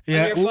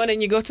your phone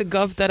and you go to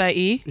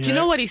gov.ie. Do you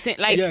know what he's saying?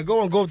 Like, yeah,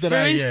 go on, go to for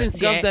that.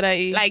 instance, yeah,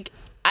 Gov.ie. like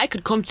I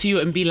could come to you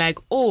and be like,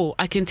 oh,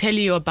 I can tell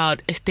you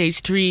about a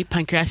stage 3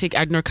 pancreatic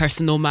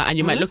adenocarcinoma, and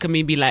you might look at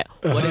me and be like,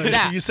 what is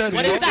that? You said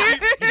What what? is that?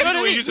 You know what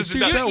I mean? You just You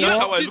did that. said That's what?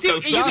 how I You look see, at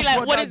you'd be stuff. like,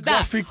 what what that is that?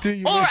 graphic to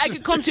you Or was. I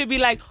could come to you and be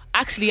like,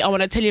 actually, I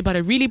want to tell you about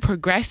a really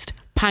progressed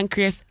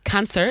pancreas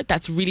cancer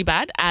that's really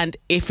bad, and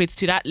if it's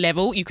to that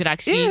level, you could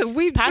actually Yeah,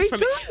 we've pass from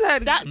done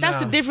it. that. That's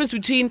the No. difference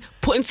between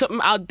putting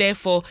something out there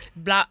for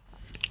black.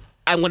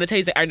 I'm going to tell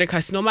you it's an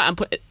adenocarcinoma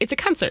and it's a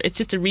cancer. It's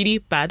just a really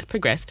bad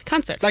progressed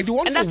cancer. Like the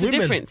one and for that's women. the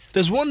difference.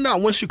 There's one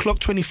that once you clock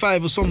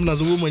 25 or something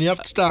as a woman, you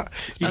have to start.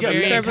 You get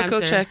Ovarian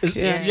cervical cancer. check.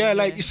 Yeah, Yeah.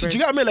 like you see, do you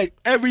get what I mean? Like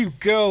every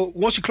girl,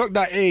 once you clock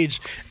that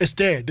age, it's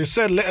there. They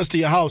send letters to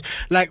your house.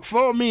 Like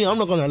for me, I'm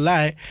not gonna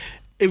lie,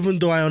 even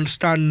though I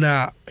understand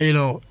that, you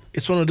know,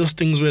 it's one of those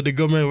things where the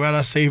government would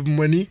rather save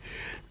money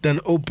than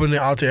open it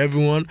out to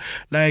everyone.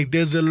 Like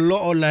there's a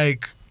lot of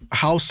like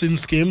housing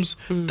schemes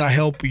that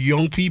help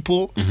young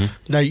people.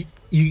 That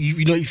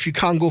you know, if you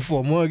can't go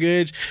for a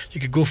mortgage, you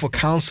could go for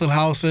council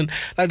housing.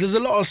 Like there's a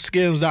lot of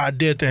schemes that are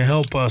there to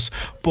help us,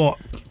 but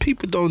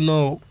people don't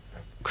know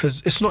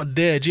because it's not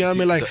there. Do you know what I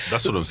mean? Like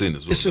That's what I'm saying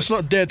as well. it's just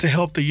not there to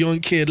help the young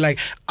kid. Like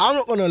I'm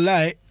not gonna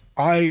lie,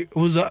 I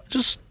was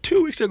just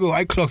 2 weeks ago,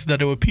 I clocked that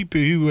there were people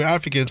who were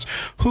Africans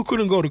who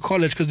couldn't go to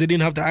college because they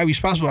didn't have the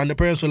Irish passport, and their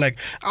parents were like,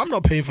 I'm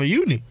not paying for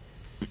uni.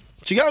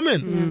 Do you get what I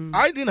mean?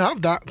 I didn't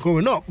have that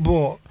growing up,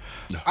 but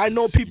I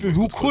know people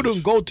who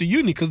couldn't go to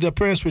uni because their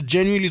parents were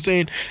genuinely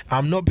saying,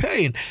 I'm not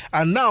paying.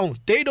 And now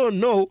they don't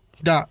know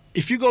that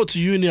if you go to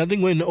uni, I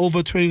think when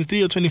over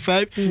 23 or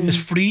 25, it's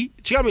free.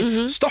 Do you know what I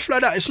mean? Stuff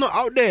like that. It's not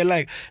out there.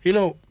 Like, you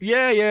know,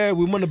 yeah,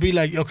 we want to be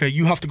like, okay,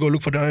 you have to go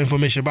look for the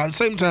information. But at the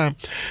same time,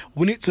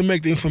 we need to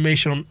make the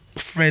information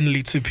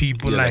friendly to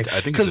people. Yeah, like,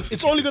 I think because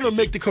it's only going to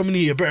make the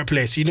community a better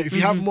place. You know, if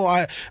you have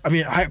more,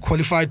 high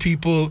qualified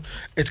people,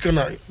 it's going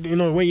to, you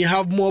know, when you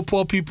have more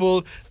poor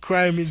people,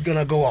 crime is going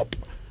to go up.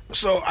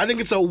 So I think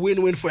it's a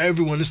win-win for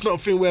everyone. It's not a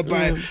thing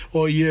whereby,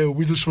 oh yeah,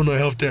 we just want to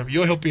help them.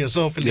 You're helping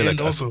yourself in the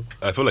end also.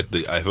 I feel like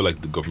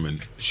the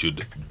government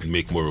should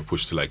make more of a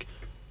push to like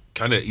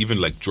kind of even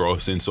like draw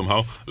us in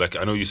somehow. Like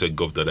I know you said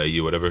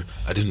gov.ie or whatever.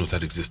 I didn't know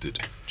that existed.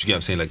 Do you get what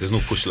I'm saying? Like there's no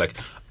push. Like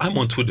I'm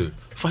on Twitter.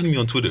 Find me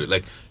on Twitter.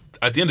 Like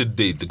at the end of the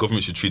day, the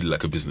government should treat it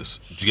like a business.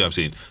 Do you get what I'm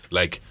saying?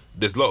 Like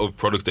there's a lot of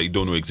products that you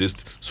don't know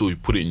exist, so we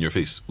put it in your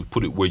face. We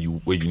put it where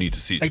you need to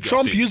see it. Like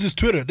Trump uses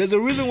Twitter. There's a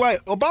reason why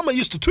Obama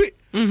used to tweet.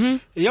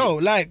 Yo,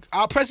 like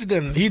our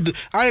president,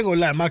 I ain't gonna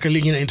lie, Michael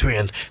Egan ain't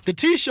tweeting. The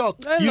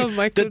Taoiseach, love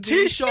Michael the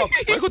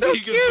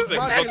Taoiseach,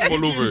 Michael Egan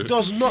all over.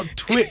 does not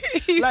tweet.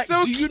 Like,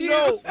 so do you cute.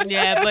 know?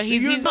 Yeah, but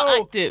he's not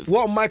active.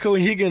 What Michael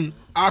Higgin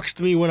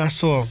asked me when I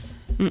saw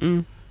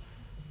him?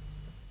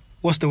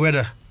 What's the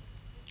weather?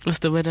 What's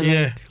the weather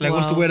Yeah, like?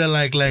 what's the weather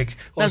like? Like,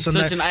 That's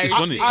such an Irish. It's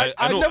funny. I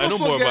know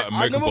more about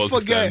American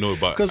politics than I know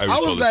about Irish because I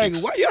was politics.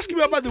 like, why are you asking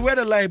me about the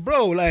weather? Like,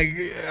 bro, like,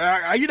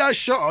 are you not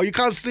sure or you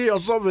can't see it or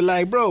something?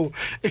 Like, bro,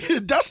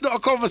 that's not a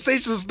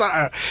conversation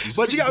starter.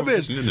 But you got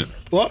me.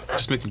 What?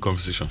 Just making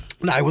conversation.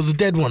 Nah, it was a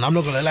dead one. I'm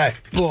not gonna lie.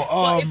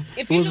 But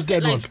if it you was a look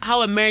dead at, one. how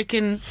the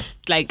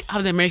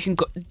American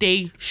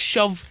they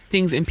shove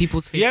things in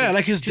people's faces. Yeah,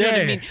 like it's Do you know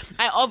what I there.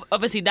 mean?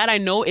 Obviously that I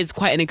know is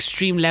quite an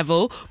extreme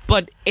level,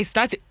 but it's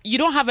that you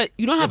don't have a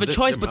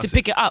choice but to massive.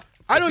 pick it up.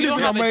 I don't You live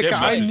in have a- America. they're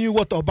I massive. knew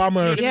what the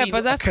Obama. Yeah,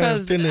 but that's kind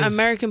of because thing is.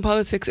 American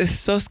politics is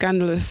so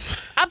scandalous.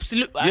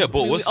 Absolutely. Yeah,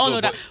 but we what's all no,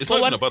 know but that. it's But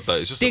not what- even about that.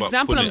 It's just the about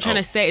example putting I'm it trying to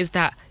out. say is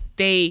that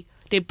they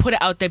put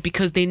it out there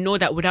because they know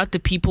that without the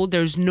people,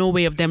 there's no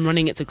way of them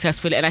running it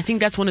successfully. And I think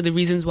that's one of the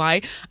reasons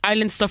why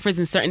Ireland suffers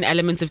in certain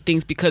elements of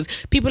things because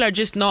people are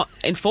just not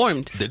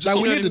informed. They just Like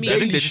don't- we know need what the I mean? I think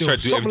Daily they just Show, try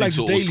to do something like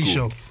everything the so old Daily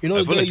school. Show. You know I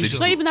the feel like Daily they Show. just It's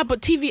not even that,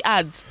 but TV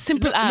ads,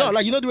 simple ads. No,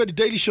 like you know the way the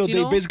Daily Show Do they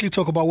you know? basically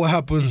talk about what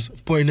happens,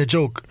 but in a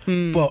joke.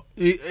 But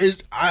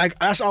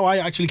that's how I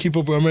actually keep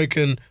up with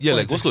American. Yeah,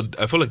 like what's politics.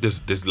 good? I feel like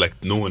there's like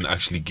no one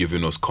actually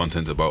giving us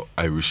content about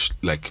Irish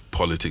like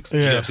politics. Do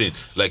you know what Yeah. I'm saying?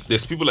 Like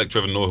there's people like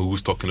Trevor Noah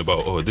who's talking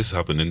about this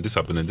happened and this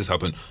happened and this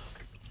happened.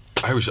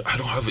 Irish, I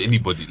don't have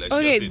anybody like.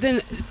 Okay, you know what I'm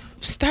saying? then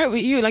start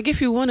with you. Like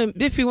if you wanna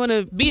Be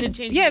the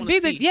change. yeah, you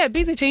wanna see.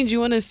 be the change you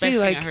wanna Best see. thing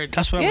Like I heard.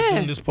 That's why we're Yeah.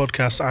 doing this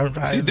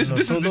podcast. See, this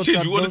is the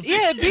change you wanna see.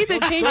 yeah, be the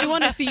change you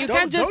want to see. You Don't-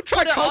 can't just don't try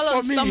put it come all for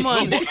on me.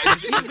 someone. No,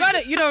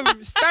 but You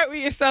gotta, start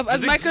with yourself.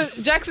 As Michael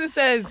Jackson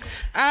says,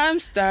 I'm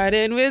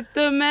starting with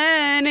the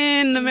man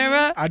in the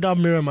mirror. I don't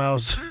mirror my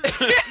house.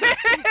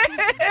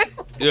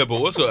 Yeah,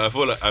 but what's good? I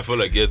feel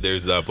like yeah,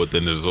 there's that, but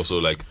then there's also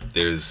like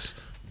there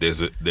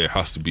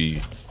has to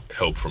be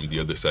help from the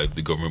other side.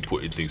 The government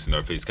putting things in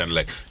our face, kind of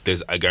like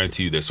I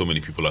guarantee you, there's so many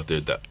people out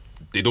there that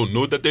they don't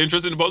know that they're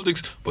interested in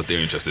politics, but they're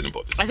interested in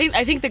politics.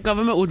 I think the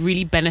government would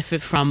really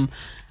benefit from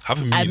Have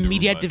a a media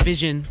media room, man.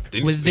 division They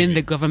need to within maybe-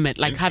 the government,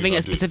 they like need to having figure a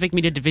out doing it. specific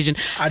media division.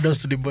 I don't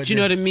see the budget. Do you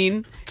know what I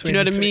mean? Do you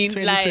know what I mean?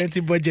 2020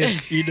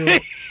 budgets, you know.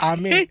 I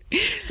mean,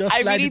 just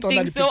I slide really it under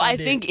think the so. paper I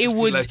there. think it Just be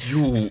would. like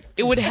you.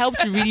 It would help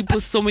to really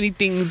put so many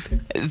things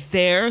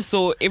there.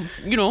 So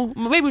if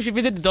maybe we should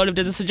visit the door if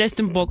there's a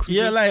suggestion box.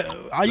 Yeah, like,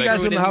 are you Like-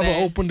 guys gonna have There.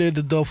 an open day at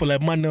the door for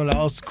like Monday or like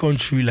us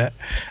country? Like,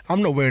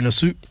 I'm not wearing a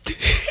suit.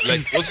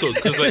 Like what's good?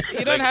 Because like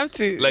You don't have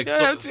to. Like You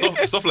don't have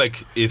to. stuff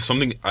like if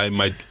something I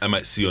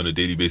might see on a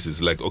daily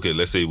basis. Like okay,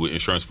 let's say with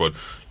insurance fraud,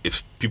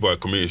 if people are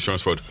committing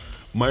insurance fraud,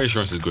 my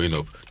insurance is going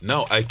up.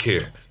 Now I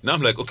care. Now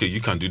I'm like, okay, you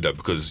can't do that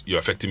because you're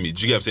affecting me.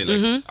 Do you get what I'm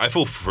saying? Like I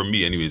feel for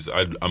me, anyways.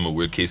 I'm a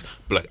weird case,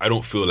 but like I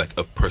don't feel like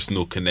a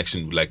personal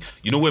connection. Like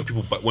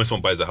when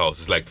someone buys a house,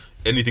 it's like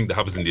anything that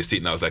happens in the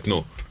estate now. It's like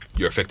no,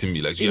 you're affecting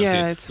me. Like do you know what I'm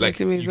Yeah, saying? it's Like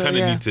affecting me as you well, kind of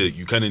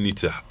yeah. need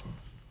to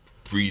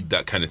breed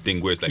that kind of thing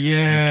where it's like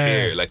Yeah. you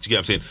care. Like do you get what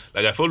I'm saying?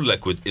 Like I feel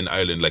like in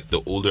Ireland, like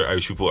the older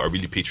Irish people are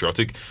really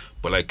patriotic,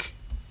 but like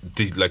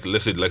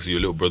let's say like your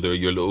little brother,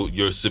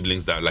 your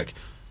siblings that are like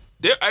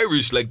they're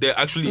Irish, like they're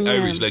actually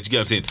Irish, like do you get what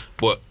I'm saying?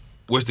 But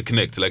where's the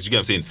connect? Like do you get what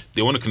I'm saying?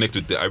 They want to connect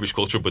with the Irish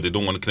culture, but they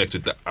don't want to connect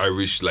with the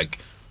Irish like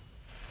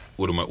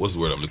what's the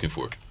word I'm looking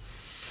for?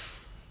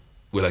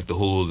 With like the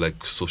whole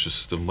like social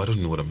system. I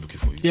don't know what I'm looking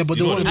for. Yeah, but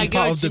You they know want what to I be mean?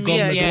 I part get of the what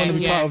you mean. government. They Yeah, want to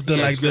be yeah, part of the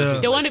yeah. like Yeah, the.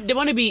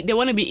 They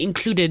want to be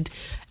included,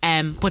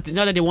 But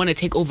now that they want to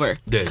take over,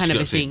 Yeah, kind you of know a what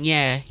I'm saying? thing.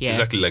 Yeah.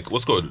 Exactly, like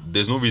what's called.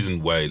 There's no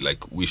reason why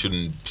like we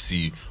shouldn't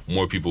see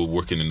more people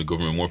working in the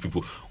government. More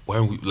people. Why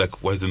aren't we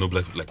like? Why is there no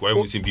black? Like why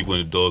aren't we seeing people in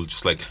the doll?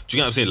 Just like, do you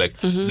get what I'm saying?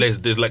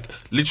 Like there's like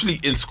literally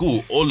in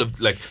school, all of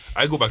like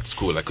I go back to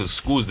school like because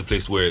school is the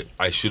place where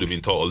I should have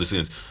been taught all these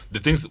things. The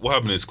things what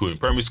happened in school in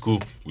primary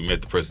school, we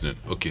met the president.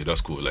 Okay,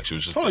 that's cool. Like she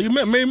was just Oh, you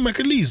met Mary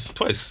McAleese.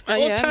 twice. Oh,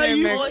 yeah, tell I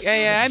you- met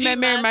I met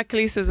Mary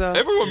McAleese as well.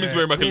 Everyone meets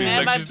Mary McAleese. Yeah,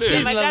 Like she's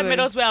there. my dad lovely. made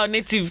us wear our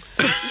native.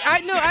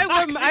 I know.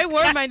 I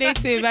wore my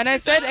native, and I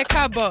said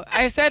Ekabo.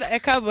 I said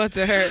Ekabo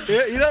to her.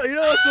 Yeah, you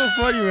know what's so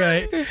funny,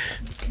 right?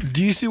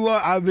 Do you see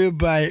what I mean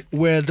by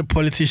where the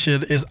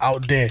politician is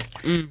out there?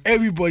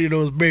 Everybody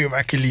knows Mary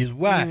McAleese.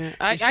 Why? Yeah.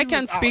 I She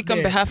can't was out speak on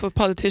there. behalf of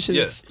politicians.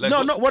 Yeah, like,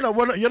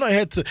 No, you're not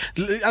here to.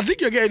 I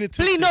think you're getting it.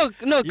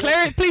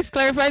 Please, please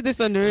clarify this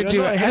on the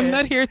radio. not here I'm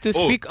not here to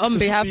Oh, speak on to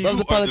behalf speak. of the You are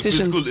the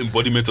politicians. physical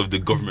embodiment of the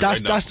government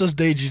That's right now. that's just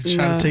Deji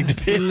trying to take the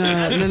piss. No.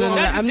 That's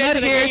I'm the not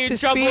gender here getting to in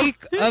trouble.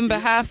 speak on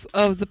behalf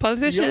of the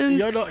politicians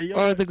you're or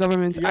not- the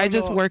government. You're I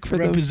just not work for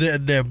them.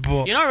 representing them,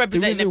 but You're not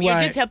representing reason them. You're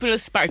why- just helping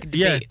us spark debate.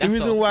 Yeah, the that's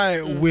reason all.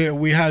 why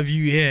we have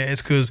you here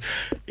is because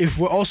if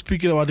we're all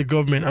speaking about the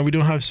government and we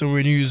don't have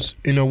someone who's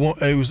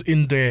who's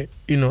in there,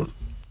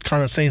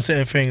 kind of saying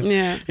certain things,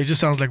 Yeah. it just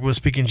sounds like we're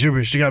speaking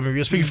gibberish. You got me?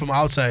 We're speaking from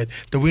outside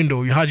the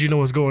window. How do you know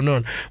what's going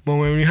on? But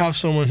when we have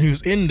someone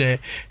who's in there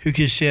who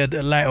can shed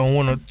a light on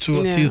one or two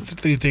or Yeah.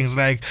 three things,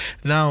 like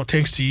now,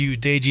 thanks to you,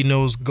 Deji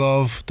knows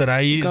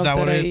Gov.ie. Is that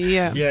what it is?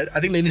 Gov.ie, yeah. I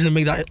think they need to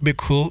make that a bit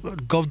cool.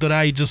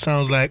 Gov.ie just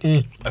sounds like.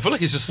 I feel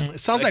like it's just. It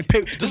sounds like,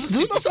 it does it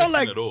not consistent sound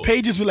like at all.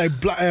 pages with like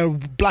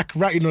black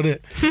writing on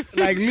it?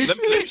 Like literally, Let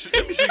me show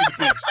you the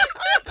page.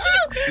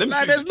 Let me like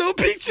show there's you. no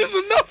pictures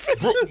or nothing.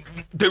 Bro,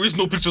 there is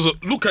no pictures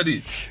of. Look at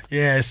it.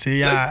 Yeah, see,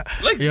 yeah,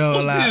 Like, yo,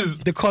 what's like this?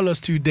 the colors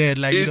too dead.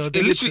 Like It's, they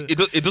it need literally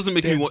to- it doesn't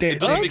make me want. It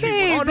doesn't make me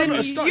Okay, want. no, then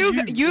it's not you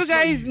you. It's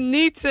not guys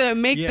need to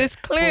make Yeah. this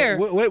clear.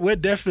 We're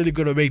definitely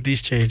gonna make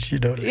this change,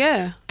 like,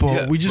 Yeah. But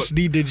Yeah, we just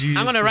needed you.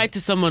 I'm gonna write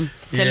to someone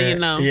telling you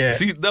now. Yeah.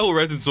 See that will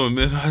write in someone,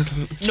 man.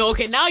 No,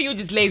 okay, now you're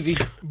just lazy.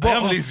 I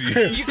am lazy.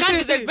 You can't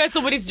just expect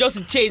somebody to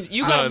just change.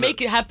 You gotta no.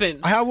 make it happen.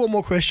 I have one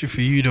more question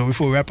for you though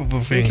before we wrap up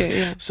on things. Okay,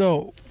 yeah.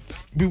 So,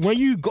 when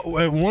you got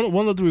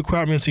one of the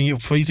requirements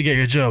for you to get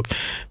your job,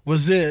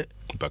 was it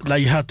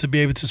like you had to be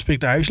able to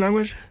speak the Irish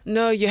language?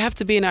 No, you have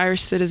to be an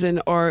Irish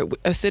citizen or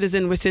a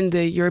citizen within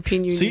the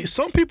European Union. See,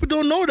 some people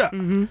don't know that. Do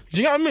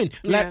you know what I mean?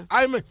 Like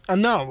Yeah.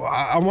 and now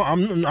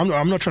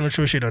I'm not trying to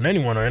throw shit on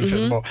anyone or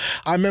anything, but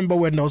I remember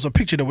when there was a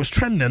picture that was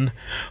trending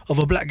of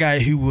a black guy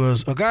who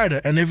was a guard,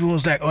 and everyone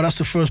was like, "Oh, that's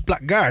the first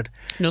black guard."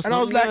 No, it's and I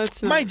not. was No, like,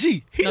 it's not. "My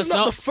G, he's No, it's not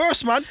not. the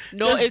first man."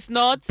 No, There's it's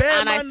not. bare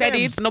And I man said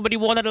names. it. Nobody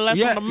wanted a lesson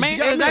Yeah, from did me. you It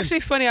get was man. actually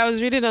funny. I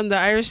was reading on the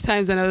Irish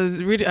Times, and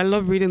I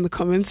love reading the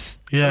comments,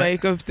 Yeah.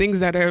 like of things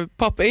that are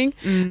popping.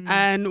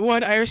 And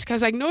one Irish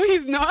guy's like, "No,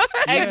 he's not."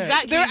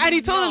 Exactly, And he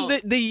he's told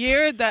not. him the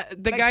year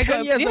that the Like guy 10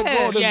 got. years ago,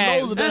 there's Yeah, it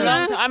loads was of a them.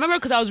 long time. I remember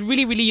because I was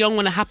really, really young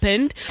when it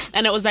happened,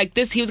 and it was like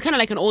this. He was kind of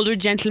like an older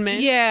gentleman.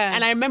 Yeah.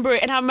 And I remember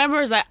it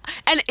was like,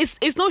 and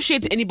it's no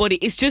shade to anybody.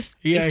 It's just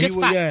Yeah, it's just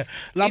facts. yeah.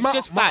 Like It's my,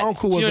 just my facts.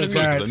 uncle Do was you a know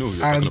what I mean? guard, I know what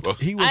you're talking and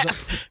about. he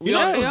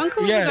was. Your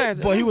uncle was a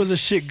guard? but he was a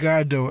shit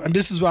guard though, and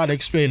this is why I'd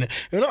explain it.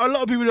 A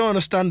lot of people don't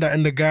understand that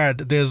in the guard,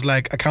 there's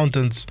like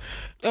accountants.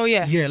 Oh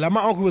yeah. Yeah, like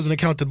my uncle was an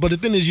accountant, but the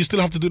thing is, you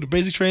still have to do the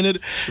basic training.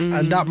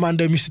 And that man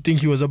them used to think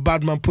he was a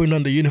bad man putting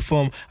on the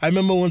uniform. I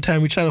remember one time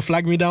he tried to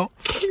flag me down.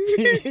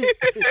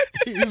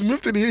 He's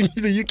moved to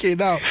the UK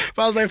now,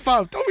 but I was like,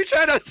 "Fam, don't be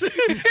trying that shit."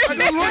 I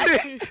just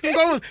one day,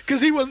 someone,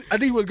 because I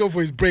think he was going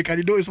for his break, and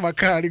he noticed my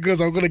car, and he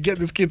goes, "I'm gonna get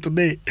this kid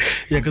today."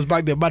 Yeah, because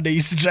back then, they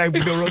used to drive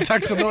with the road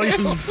tax and all.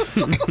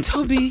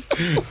 Toby.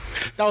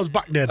 That was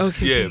back then.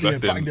 Okay. Yeah,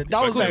 back then.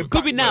 That was like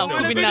Could be now. back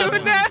Could be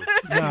then. now.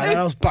 Nah,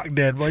 that was back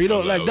then, but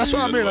like that's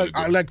what I mean.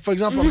 Like for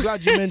example, I'm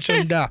glad you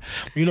mentioned that.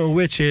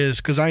 Which is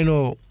because I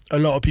know a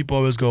lot of people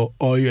always go,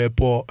 "Oh yeah,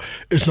 but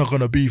it's not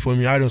gonna be for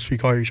me. I don't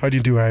speak Irish. I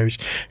didn't do Irish,"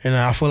 and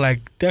I feel like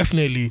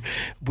definitely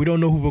we don't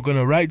know who we're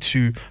gonna write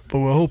to, but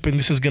we're hoping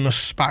this is gonna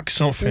spark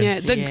something. Yeah,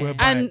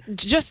 whereby- and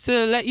just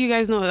to let you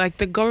guys know, like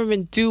the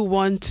government do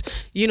want,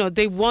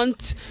 they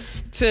want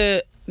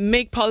to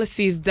make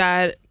policies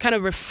that kind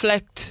of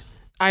reflect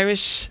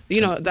Irish,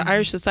 the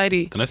Irish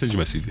society. Can I send you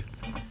my CV?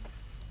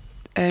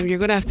 You're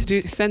gonna have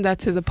to send that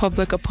to the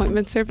Public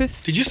Appointment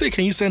Service. Did you say?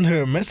 Can you send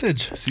her a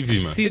message?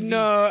 CV, man.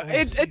 No,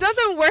 it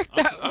doesn't work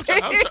that I'm way.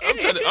 trying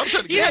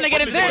to He's trying to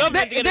get a public job.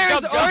 work.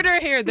 There's order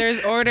here.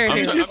 There's order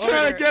here. trying- He's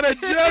trying to get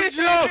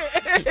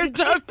a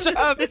job.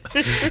 job.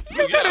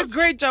 You've got a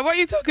great job. What are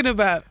you talking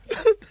about?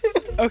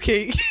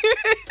 Okay.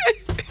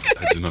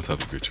 I do not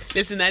have a great job.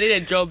 Listen, I need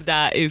a job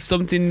that if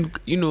something,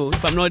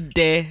 if I'm not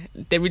there,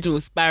 everything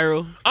will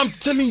spiral. I'm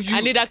telling you.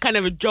 I need that kind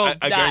of a job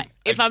I that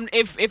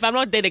guarantee- if I'm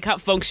not there, they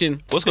can't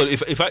function. What's called?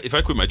 If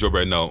I quit my job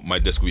right now, my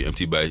desk will be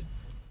empty by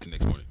the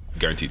next morning,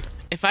 guaranteed.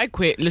 If I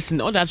quit, listen,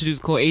 all they have to do is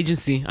call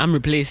agency. I'm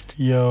replaced.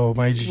 Yo,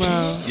 my G.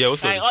 Wow. Yeah,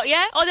 what's called? All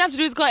they have to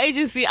do is call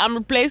agency. I'm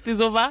replaced. It's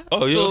over.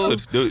 Oh yeah, So,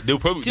 that's good. They'll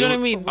probably. do you know what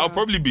I mean? I'll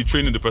probably be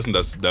training the person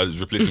that is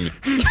replacing me.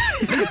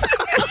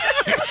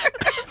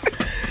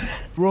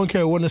 Ronke,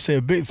 I want to say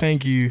a big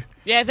thank you.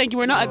 Yeah, thank you.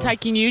 We're not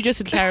attacking you, just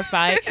to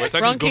clarify.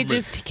 attacking Ronke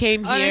just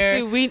came here.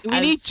 Honestly, we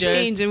as need just-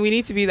 change, and we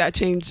need to be that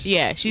change.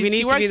 Yeah, we need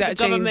she to works be for the that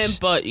government, change.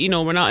 but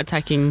we're not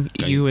attacking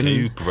you Can and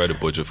you provide a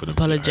budget for them?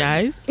 to hire me?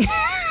 apologize.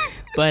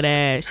 But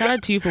shout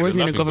out to you for working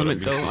in the laughing, but I'm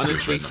government, being though. so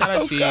Honestly, serious shout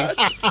out to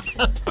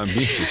you. I'm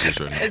being so serious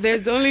right now.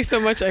 There's only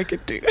so much I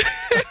could do.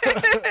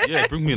 Yeah, bring me